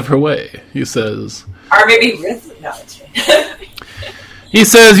obstacle out of her way." He says. Or maybe Riz? No, it's right. He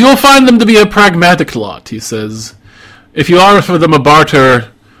says, "You'll find them to be a pragmatic lot." He says, "If you offer them a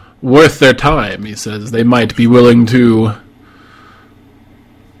barter worth their time," he says, "they might be willing to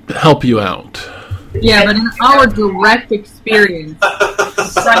help you out. Yeah, but in our direct experience,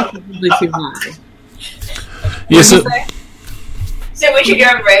 the price is usually too high. Yes, So we should give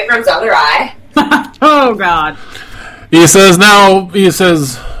him Raven's other eye. Oh, God. he says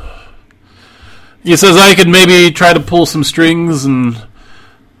I could maybe try to pull some strings, and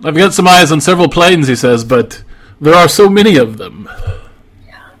I've got some eyes on several planes, he says, but there are so many of them.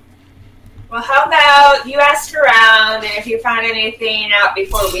 Well, how about you ask around, and if you find anything out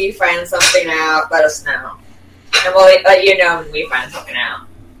before we find something out, let us know. And we'll let you know when we find something out.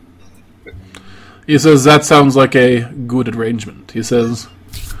 He says, that sounds like a good arrangement. He says,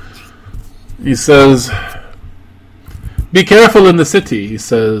 be careful in the city, he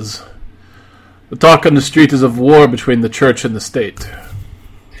says. The talk on the street is of war between the church and the state.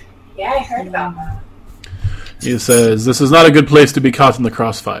 Yeah, I heard about that. He says, this is not a good place to be caught in the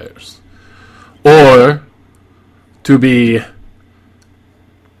crossfires. Or to be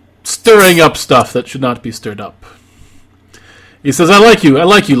stirring up stuff that should not be stirred up. He says, I like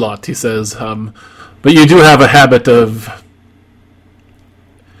you lot, he says, but you do have a habit of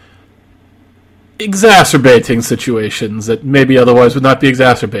exacerbating situations that maybe otherwise would not be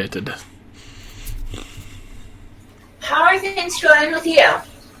exacerbated. How are things going with you?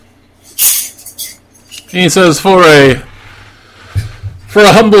 He says, for a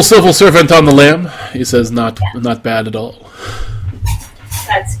humble civil servant on the lam, he says, not bad at all.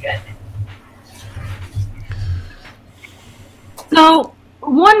 That's good. So,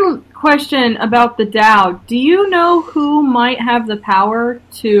 one question about the Tao. Do you know who might have the power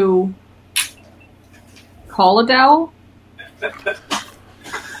to call a Tao?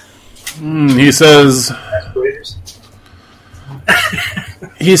 He says...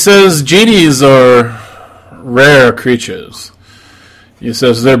 He says genies are rare creatures. He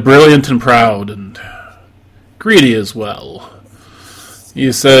says they're brilliant and proud and greedy as well.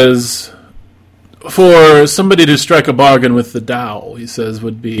 He says for somebody to strike a bargain with the Tao, he says,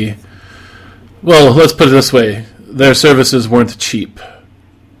 would be... Well, let's put it this way. Their services weren't cheap.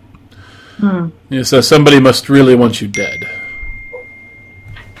 He says somebody must really want you dead.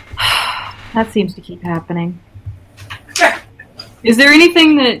 That seems to keep happening. Is there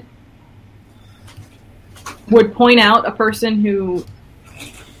anything that would point out a person who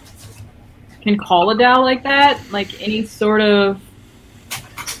can call a Tao like that? Like any sort of...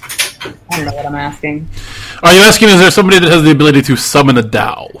 I don't know what I'm asking. Are you asking, is there somebody that has the ability to summon a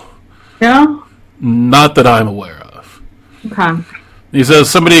Tao? Yeah? Not that I'm aware of. Okay. He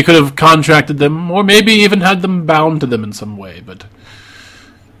says somebody could have contracted them, or maybe even had them bound to them in some way, but...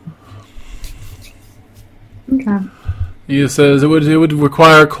 Okay. He says it would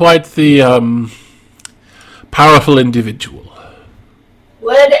require quite the powerful individual.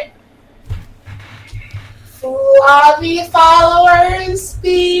 Would Flavi followers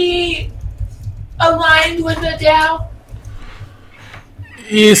be aligned with the Tao?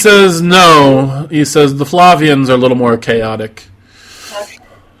 He says no. He says the Flavians are a little more chaotic. Okay.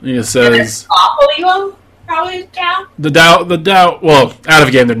 He says awful evil, probably Tao. the Tao. Well, out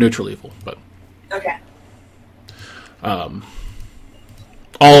of game, they're neutral evil, but Okay.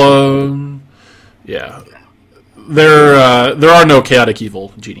 Yeah. There are no chaotic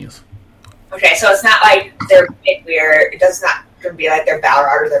evil genies. Okay, so it's not like they're big weird. It does not going to be like they're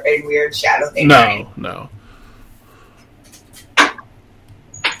Balrog or they're big weird shadow thing. No.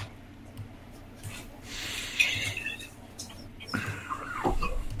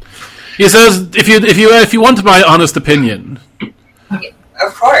 He says, if you want my honest opinion,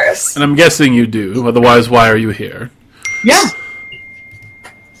 Of course. and I'm guessing you do. Otherwise, why are you here? Yeah.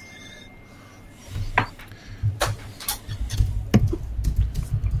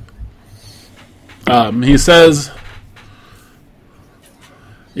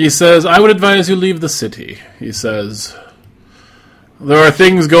 He says, I would advise you leave the city. He says, there are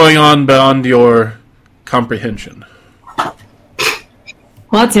things going on beyond your comprehension. Well,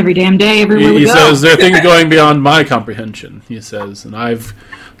 that's every damn day, everywhere we He go. says, there are things going beyond my comprehension, he says, and I've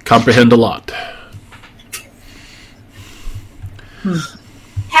comprehend a lot.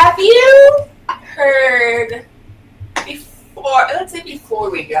 Have you heard before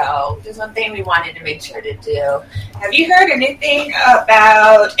we go, there's one thing we wanted to make sure to do. Have you heard anything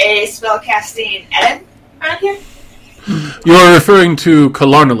about a spellcasting Eden around here? You are referring to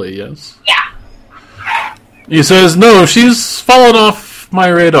Killarney, yes? Yeah. He says, no, she's fallen off my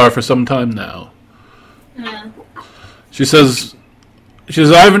radar for some time now. She says, I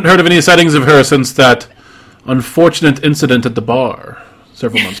haven't heard of any sightings of her since that unfortunate incident at the bar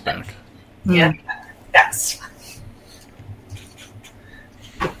several months back. Yeah, that's fine.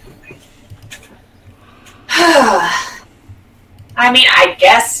 I mean, I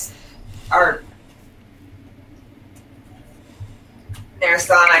guess our there's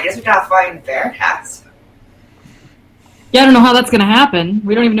son. I guess we gotta find Bearcats. Yeah, I don't know how that's gonna happen.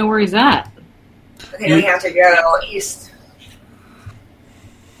 We don't even know where he's at. Okay, we have to go east.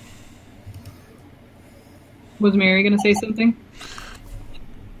 Was Mary gonna say something?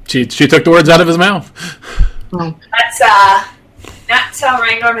 She took the words out of his mouth. Oh. Let's not tell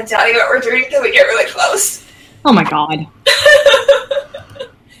Rangorm and tell you what we're doing until we get really close. Oh my god.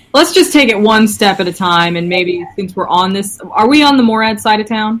 Let's just take it one step at a time, and maybe since we're on this... Are we on the Morad side of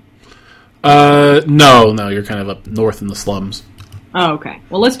town? No, you're kind of up north in the slums. Oh, okay.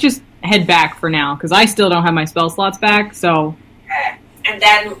 Well, let's just head back for now, because I still don't have my spell slots back, so... Okay. And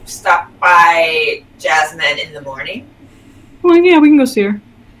then stop by Jasmine in the morning. Well, yeah, we can go see her.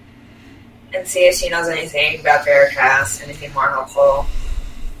 And see if she knows anything about Bearcats, anything more helpful.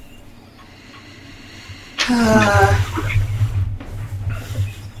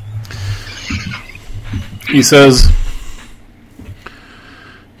 He says,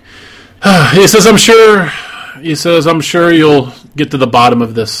 I'm sure you'll get to the bottom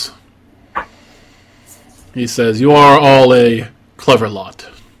of this. He says, you are all a clever lot.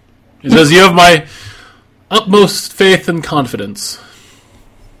 He says, you have my utmost faith and confidence.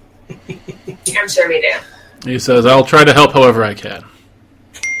 I'm sure we do. He says, I'll try to help however I can.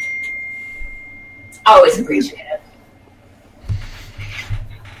 Always appreciate it.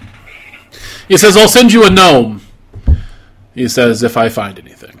 He says, I'll send you a gnome. He says, if I find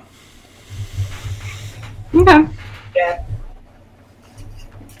anything. Okay. Yeah.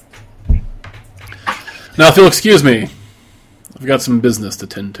 Now, if you'll excuse me, I've got some business to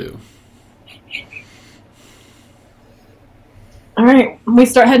tend to. All right, we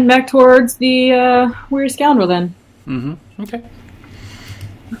start heading back towards the Weird Scoundrel then. Mm-hmm. Okay.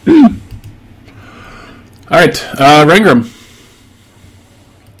 All right, Rangram.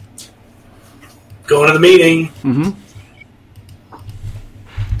 Going to the meeting. Mm-hmm.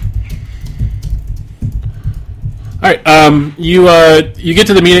 All right, you get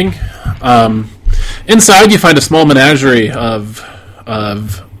to the meeting. Inside, you find a small menagerie of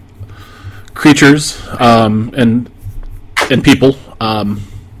creatures and people. You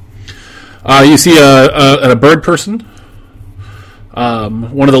see a bird person,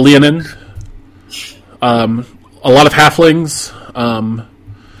 one of the Leonin, a lot of halflings,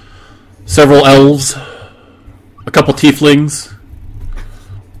 several elves, a couple tieflings,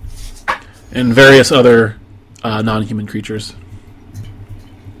 and various other non-human creatures.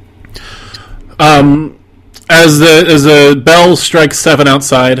 As the bell strikes 7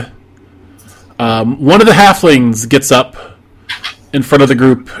 outside, one of the halflings gets up in front of the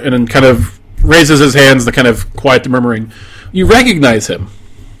group and then kind of raises his hands to kind of quiet the murmuring. You recognize him.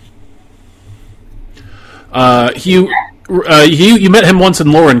 You met him once in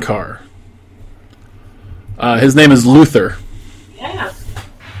Lorenkar. His name is Luther. Yeah.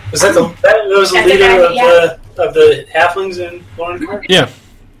 Was that was the leader of the halflings in Lorenkar? Yeah.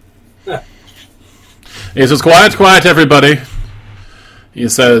 Huh. He says, quiet, everybody. He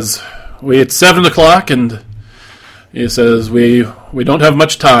says, it's 7 o'clock, and he says, we don't have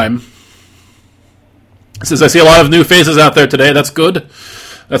much time. He says, I see a lot of new faces out there today. That's good.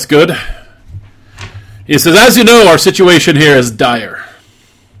 He says, as you know, our situation here is dire.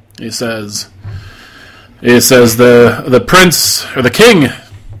 He says the prince, or the king,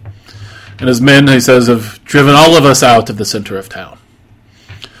 and his men, he says, have driven all of us out of the center of town.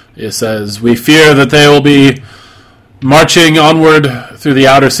 He says, we fear that they will be marching onward through the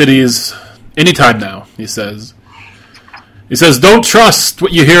outer cities anytime now, he says. He says, don't trust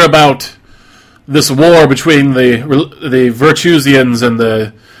what you hear about this war between the Virtusians and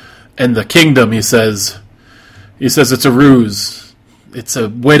the kingdom, he says. He says it's a ruse. It's a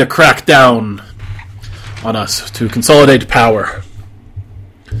way to crack down on us, to consolidate power.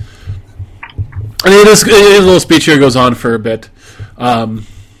 And his little speech here goes on for a bit.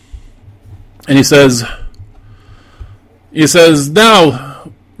 And he says,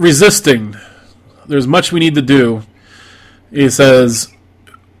 now, resisting, there's much we need to do. He says,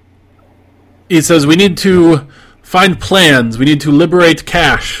 we need to find plans. We need to liberate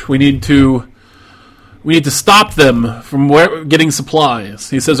cash. We need to stop them from getting supplies.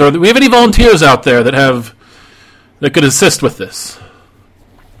 He says, do we have any volunteers out there that could assist with this?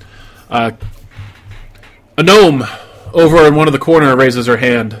 A gnome over in one of the corner raises her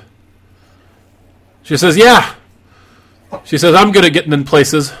hand. She says, yeah. She says, I'm good at getting in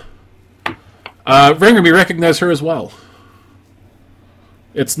places. Rangram, you recognize her as well.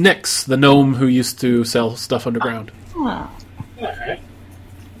 It's Nyx, the gnome who used to sell stuff underground. Oh. Okay.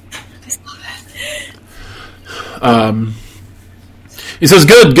 He says,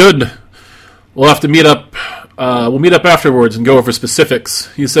 good. We'll have to meet up. We'll meet up afterwards and go over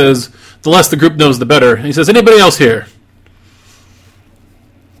specifics. He says, the less the group knows, the better. He says, anybody else here?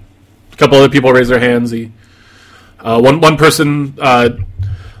 A couple other people raise their hands. One person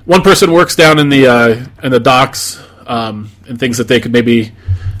works down in the docks and thinks that they could maybe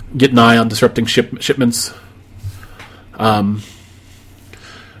get an eye on disrupting shipments. Another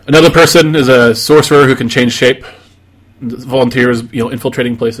person is a sorcerer who can change shape. Volunteers,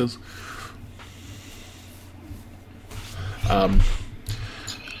 infiltrating places.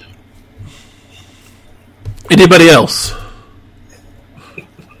 Anybody else?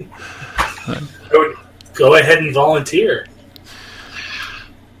 Go ahead and volunteer.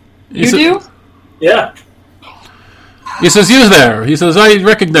 You do? Yeah. He says, you there. He says, I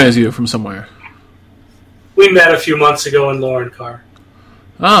recognize you from somewhere. We met a few months ago in Laurencar.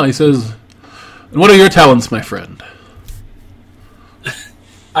 Oh, he says, and what are your talents, my friend?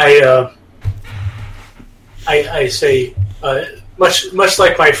 I say, much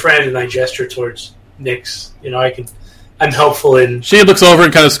like my friend, and I gesture towards Nyx. I'm helpful in... She looks over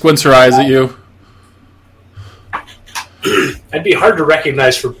and kind of squints her eyes at you. I'd be hard to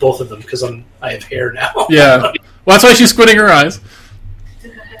recognize for both of them because I have hair now. Yeah. Well, that's why she's squinting her eyes.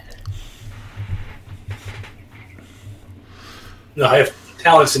 No, I have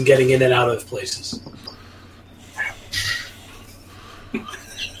talents in getting in and out of places.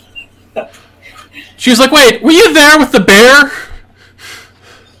 She's like, wait, were you there with the bear?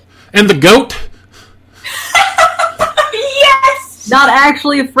 And the goat? Yes! Not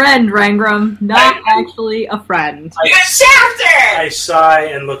actually a friend, Rangram. Not actually a friend. New chapter! I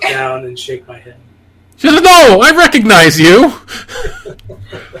sigh and look down and shake my head. She says, no, I recognize you.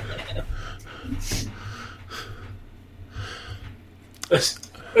 There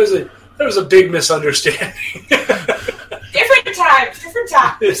was a big misunderstanding. Different times.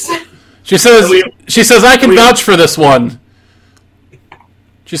 She says, I can vouch for this one.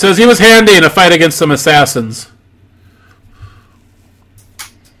 She says, he was handy in a fight against some assassins.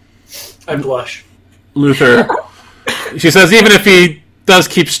 I blush. Luther. She says, even if he does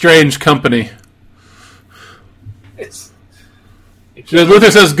keep strange company.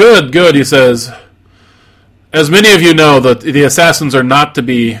 Luther says, good. He says, as many of you know, the assassins are not to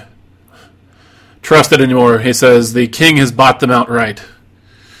be trusted anymore. He says, the king has bought them outright.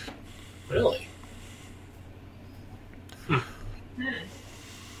 Really?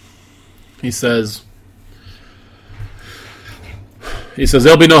 He says,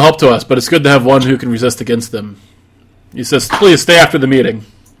 there'll be no help to us, but it's good to have one who can resist against them. He says, please stay after the meeting.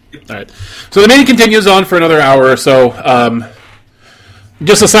 All right. So the meeting continues on for another hour or so,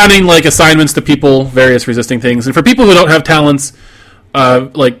 just assigning assignments to people, various resisting things, and for people who don't have talents,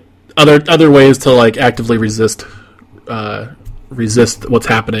 other ways to actively resist what's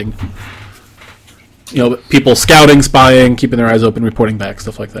happening. People scouting, spying, keeping their eyes open, reporting back,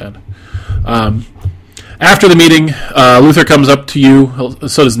 stuff like that. After the meeting, Luther comes up to you.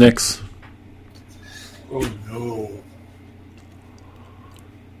 So does Nyx. Oh no!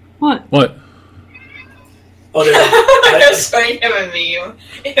 What? Oh, I was showing him a meme.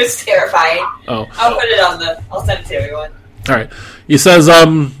 It was terrifying. Oh. I'll put it I'll send it to everyone. All right. He says,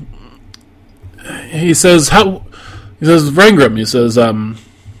 Rangram. He says,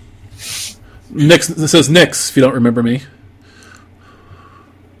 Nyx. It says Nyx, if you don't remember me.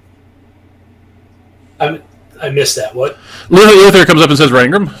 I missed that. What? Luther comes up and says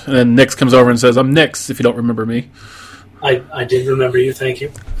Rangram, and then Nyx comes over and says, I'm Nyx, if you don't remember me. I did remember you, thank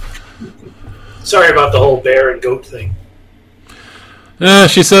you. Sorry about the whole bear and goat thing.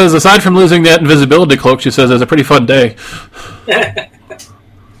 She says, aside from losing that invisibility cloak, she says, it was a pretty fun day.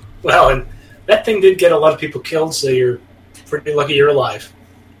 Well, and that thing did get a lot of people killed, so you're pretty lucky you're alive.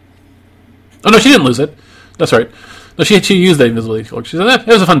 Oh, no, she didn't lose it. That's right. No, she used the invisibility cloak. She said, it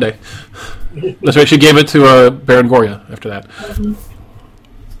was a fun day. That's right, she gave it to Baron Goria after that. Mm-hmm.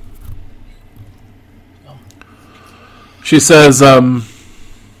 She says,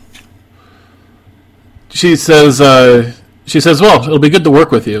 well, it'll be good to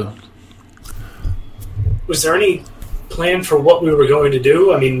work with you. Was there any plan for what we were going to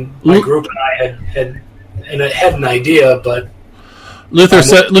do? I mean, my group and I had an idea, but... Luther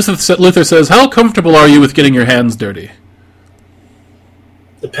says, how comfortable are you with getting your hands dirty?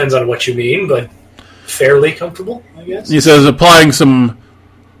 Depends on what you mean, but fairly comfortable, I guess. He says, applying some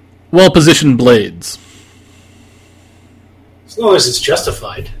well-positioned blades. As long as it's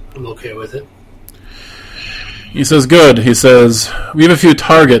justified, I'm okay with it. He says, good. He says, we have a few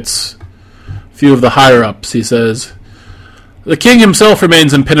targets, a few of the higher-ups. He says, the king himself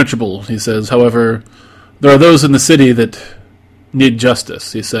remains impenetrable. He says, however, there are those in the city that need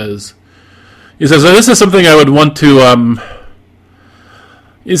justice. He says, this is something I would want to.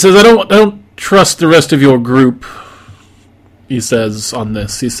 He says, I don't trust the rest of your group. He says on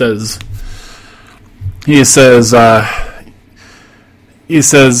this. He says,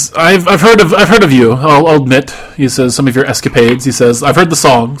 I've heard of you. I'll admit. He says some of your escapades. He says I've heard the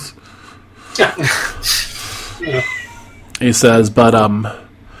songs. He says, but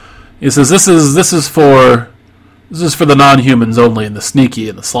he says this is for the non-humans only, and the sneaky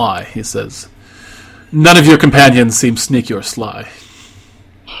and the sly. He says none of your companions seem sneaky or sly.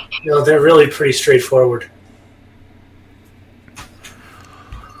 No, they're really pretty straightforward.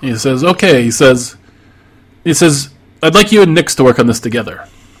 He says, okay. He says, I'd like you and Nix to work on this together.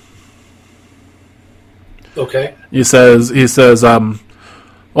 Okay. He says, I'll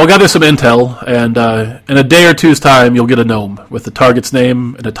gather some intel, and in a day or two's time, you'll get a gnome with the target's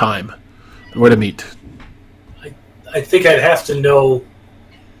name and a time, and where to meet. I think I'd have to know.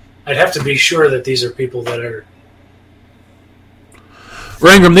 I'd have to be sure that these are people that are.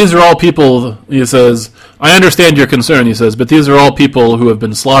 Rangram, these are all people, he says, I understand your concern, he says, but these are all people who have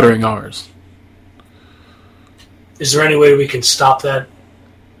been slaughtering ours. Is there any way we can stop that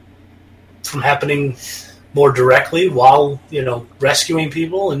from happening more directly while, rescuing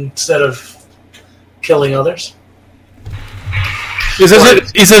people instead of killing others? He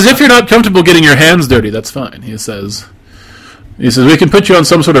says if you're not comfortable getting your hands dirty, that's fine. He says we can put you on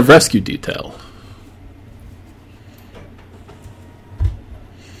some sort of rescue detail.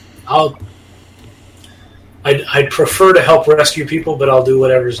 I'd prefer to help rescue people, but I'll do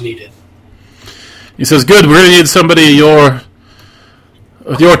whatever's needed. He says, good, we're going to need somebody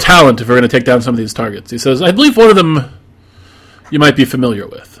with your talent if we're going to take down some of these targets. He says, I believe one of them you might be familiar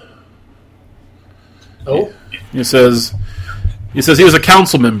with. Oh? He says he was a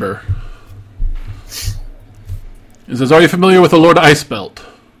council member. He says, are you familiar with the Lord Icebelt?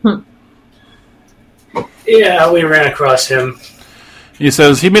 Yeah, we ran across him. He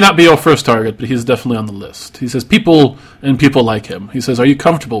says, he may not be your first target, but he's definitely on the list. He says, people like him. He says, are you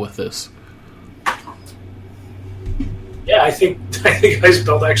comfortable with this? Yeah, I think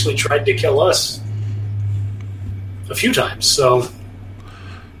Icebelt actually tried to kill us a few times, so...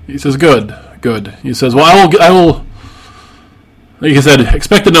 He says, good. He says, well, I will like I said,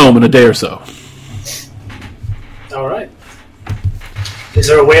 expect a gnome in a day or so. All right. Is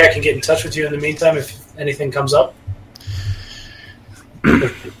there a way I can get in touch with you in the meantime if anything comes up?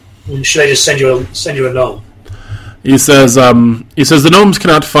 Should I just send you a gnome? He says the gnomes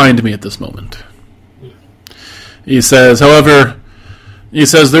cannot find me at this moment. He says, however,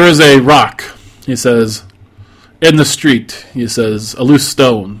 there is a rock. He says, in the street. He says, a loose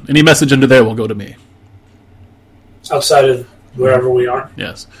stone. Any message into there will go to me. Outside of wherever we are.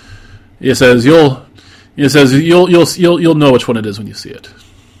 Yes. He says you'll know which one it is when you see it.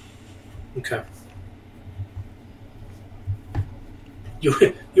 Okay.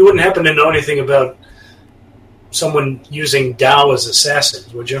 You wouldn't happen to know anything about someone using Dao as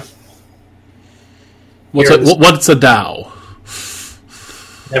assassins, would you? What's a Dao?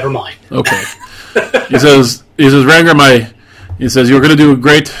 Never mind. Okay. He says, Rangram, you're going to do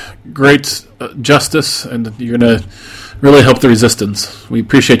great justice, and you're going to really help the resistance. We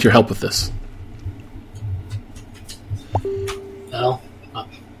appreciate your help with this. Well,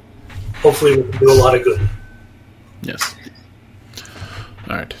 hopefully we can do a lot of good. Yes.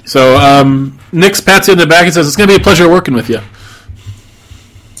 All right. So Nix pats you in the back and says, it's going to be a pleasure working with you.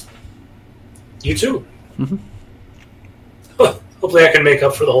 You too. Mm-hmm. Hopefully I can make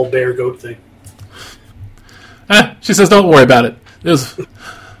up for the whole bear goat thing. She says, don't worry about it. It was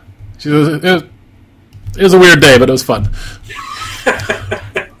a weird day, but it was fun. All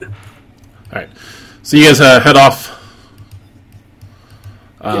right. So you guys head off.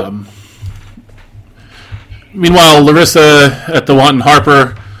 Meanwhile, Larissa at the Wanton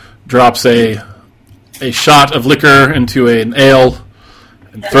Harper drops a shot of liquor into an ale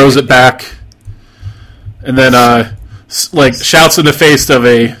and throws it back, and then shouts in the face of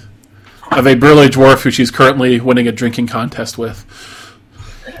a burly dwarf who she's currently winning a drinking contest with.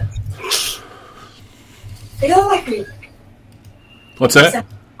 I feel like we What's that? sent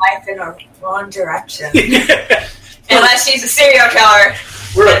life in a wrong direction. Unless she's a serial killer.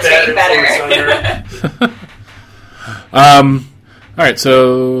 We're That's a bad better. All right,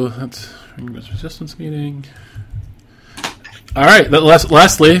 so that's resistance meeting. All right,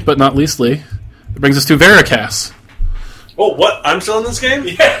 lastly, but not leastly, it brings us to Veracast. Oh, what? I'm still in this game?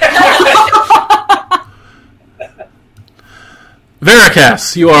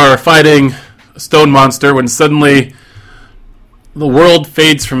 Veracast, you are fighting a stone monster when suddenly the world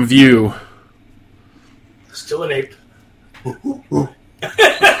fades from view. Still an ape.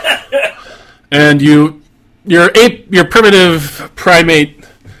 And your primitive primate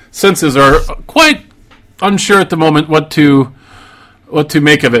senses are quite unsure at the moment what to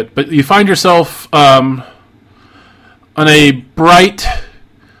make of it. But you find yourself on a bright,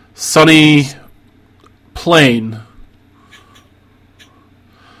 sunny plain.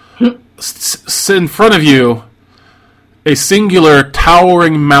 In front of you, a singular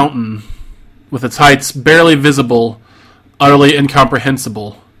towering mountain with its heights barely visible, utterly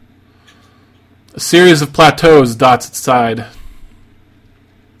incomprehensible. A series of plateaus dots its side.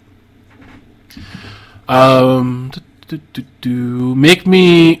 Make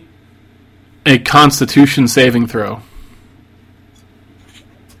me a Constitution saving throw.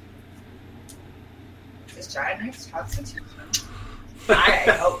 Is Giant Knight's Constitution?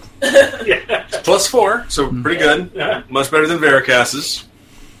 I hope. Yeah. +4, so pretty good. Yeah. Much better than Veracast's.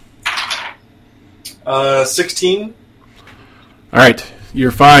 16. All right,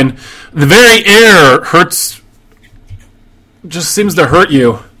 you're fine. The very air hurts. Just seems to hurt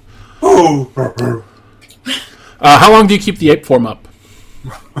you. How long do you keep the ape form up?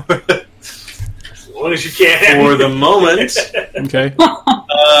 As long as you can. For the moment. Okay.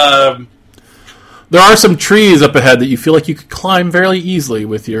 There are some trees up ahead that you feel like you could climb fairly easily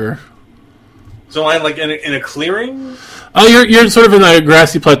with your... So I'm like in a clearing? You're sort of in a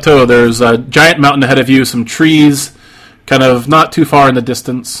grassy plateau. There's a giant mountain ahead of you, some trees, kind of not too far in the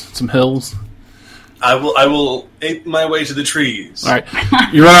distance, some hills. I will ape my way to the trees. All right.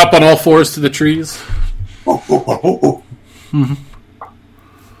 You run up on all fours to the trees. Mm-hmm. All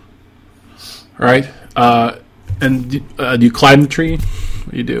right. And do you climb the tree?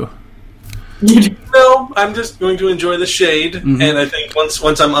 What do you do? No, I'm just going to enjoy the shade, and I think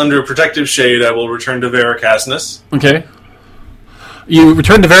once I'm under protective shade, I will return to Veracastness. Okay. You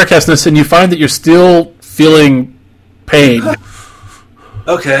return to Veracastness, and you find that you're still feeling pain.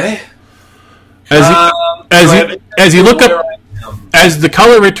 Okay. As you look up, as the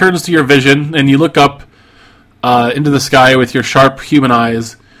color returns to your vision, and you look up into the sky with your sharp human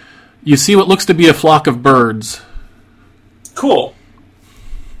eyes, you see what looks to be a flock of birds. Cool.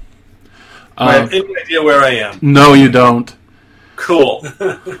 I have any idea where I am. No, you don't. Cool.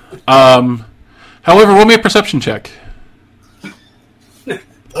 However, roll me a perception check.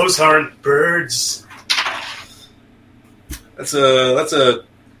 Those aren't birds. That's an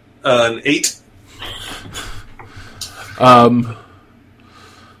 8. Let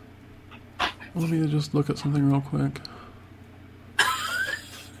me just look at something real quick.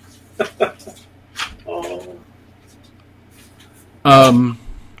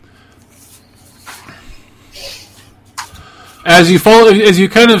 As you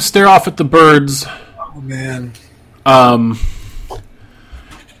kind of stare off at the birds, oh man,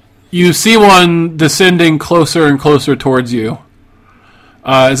 you see one descending closer and closer towards you.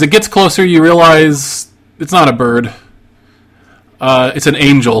 As it gets closer, you realize it's not a bird. It's an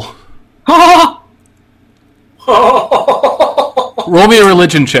angel. Roll me a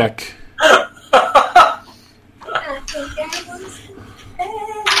religion check.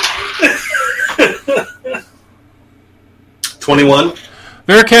 21.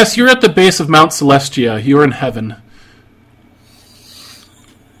 Veracast, you're at the base of Mount Celestia. You're in heaven.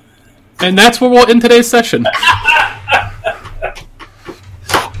 And that's where we'll end today's session.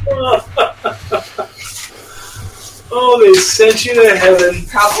 Oh, they sent you to heaven.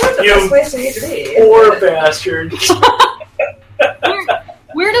 Probably the best place to be. Poor bastard.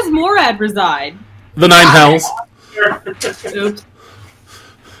 Where does Morad reside? The Nine Hells. Oops.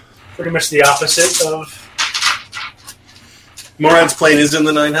 Pretty much the opposite of... Morad's plane is in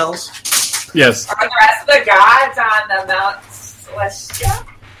the Nine Hells? Yes. Are the rest of the gods on the Mount Celestia?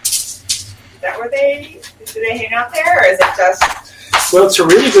 Is that where do they hang out there, or is it just... Well, it's a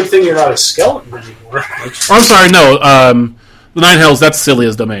really good thing you're not a skeleton anymore. Oh, I'm sorry, no. The Nine Hells, that's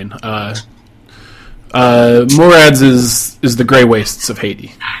Celia's domain. Morad's is the Grey Wastes of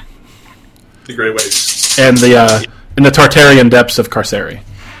Haiti. The Grey Wastes. And the Tartarian depths of Carceri.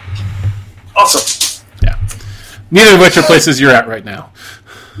 Awesome. Yeah. Neither of which are places you're at right now.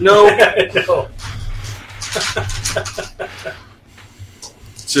 No. No.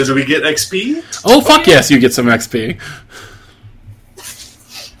 So do we get XP? Oh, fuck yes, you get some XP.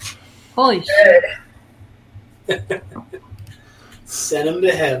 Holy shit. Send him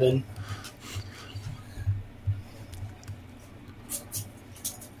to heaven.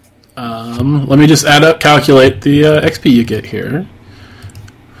 Let me just calculate the XP you get here.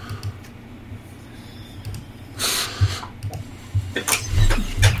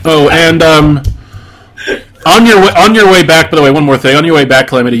 Oh, and on your way back, by the way, one more thing. On your way back,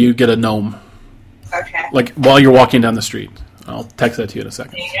 Calamity, you get a gnome. Okay. like while you're walking down the street. I'll text that to you in a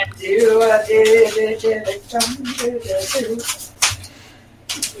second.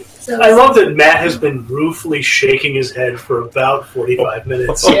 I love that Matt has been ruefully shaking his head for about 45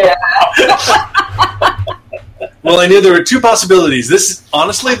 minutes. Yeah. Well, I knew there were two possibilities. This is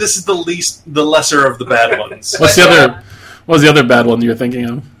the lesser of the bad ones. What was the other bad one you were thinking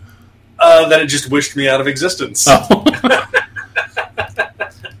of? That it just wished me out of existence. Oh.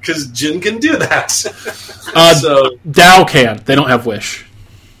 Because Jin can do that. So Dow can't. They don't have wish.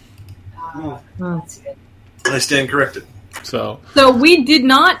 I stand corrected. So we did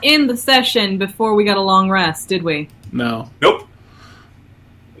not end the session before we got a long rest, did we? No. Nope.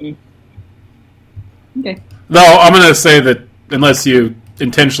 Okay. No, I'm going to say that unless you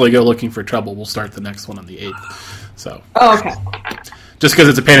intentionally go looking for trouble, we'll start the next one on the 8th. So. Oh, okay. Just because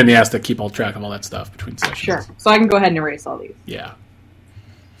it's a pain in the ass to keep all track of all that stuff between sessions. Sure. So I can go ahead and erase all these. Yeah.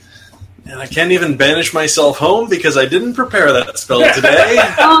 And I can't even banish myself home because I didn't prepare that spell today.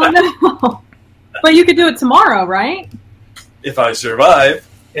 Oh, no. But you could do it tomorrow, right? If I survive.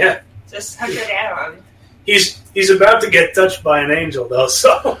 Yeah. Just hunker down. He's about to get touched by an angel, though,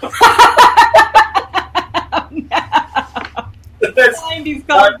 so... That's 90s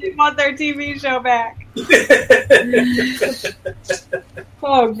college want their TV show back.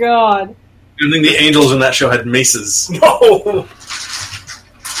 Oh, God. I think the angels in that show had maces. No!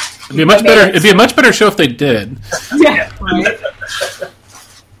 It'd be a much better show if they did. Yeah. Right.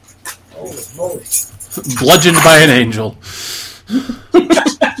 Holy moly. Bludgeoned by an angel. Did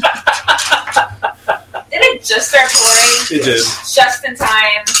it just start pouring? It did. Just in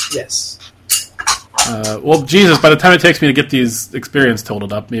time. Yes. Well, Jesus! By the time it takes me to get these experience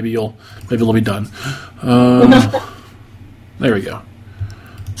totaled up, maybe it'll be done. There we go.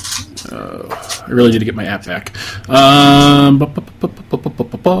 I really need to get my app back. Ooh,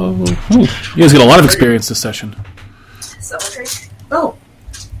 you guys get a lot of experience this session. Celebrate. Oh.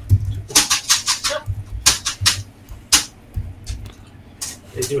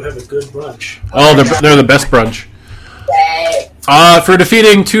 They do have a good brunch. Oh, they're the best brunch. Yay. For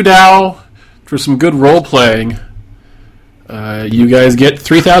defeating 2 Dow, for some good role playing, you guys get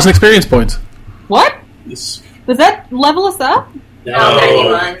 3,000 experience points. What? Yes. Does that level us up? No,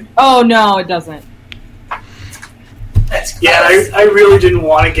 91. Oh, no, it doesn't. That's close. Yeah, I really didn't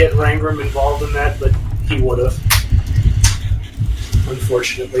want to get Rangram involved in that, but he would have.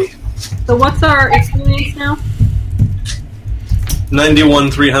 Unfortunately. So what's our experience now?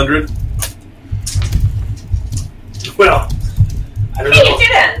 91,300. Well, I don't Hey, know. it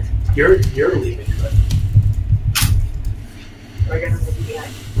did end. You're leaving, but We're going to leave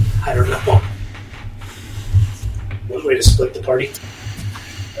behind. I don't know. One way to split the party.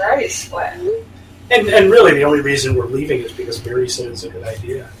 We're already split. And really, the only reason we're leaving is because Mary said it's a good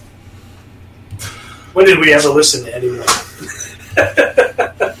idea. When did we ever listen to anyone?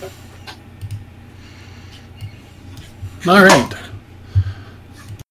 All right.